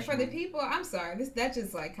eating/reaction And for the people, I'm sorry, that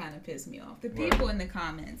just like kind of pissed me off. The people in the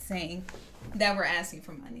comments saying that we're asking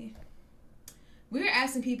for money. We're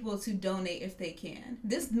asking people to donate if they can.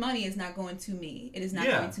 This money is not going to me. It is not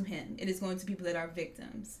going to him. It is going to people that are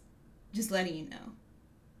victims. Just letting you know.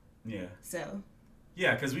 Yeah. So.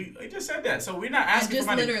 Yeah, because we just said that. So we're not asking for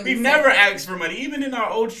money. We've never asked for money. Even in our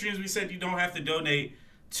old streams, we said you don't have to donate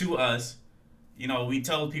to us. You know, we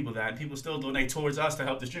told people that. People still donate towards us to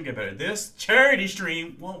help the stream get better. This charity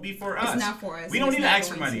stream won't be for us. It's not for us. We don't need to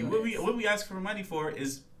ask for money. What we ask for money for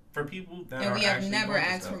is for people that are actually. And we have never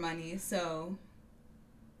asked for money, so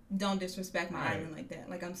don't disrespect my island like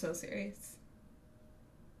that. Like, I'm so serious.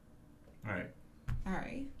 All right. All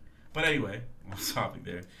right. But anyway, off topic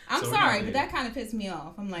there. I'm sorry, but that kind of pissed me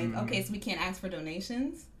off. I'm like, okay, so we can't ask for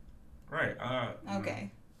donations? Right.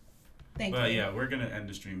 Okay. Thank you. But yeah, we're going to end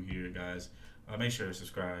the stream here, guys. Make sure to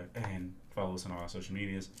subscribe and follow us on all our social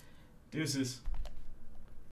medias. Deuces.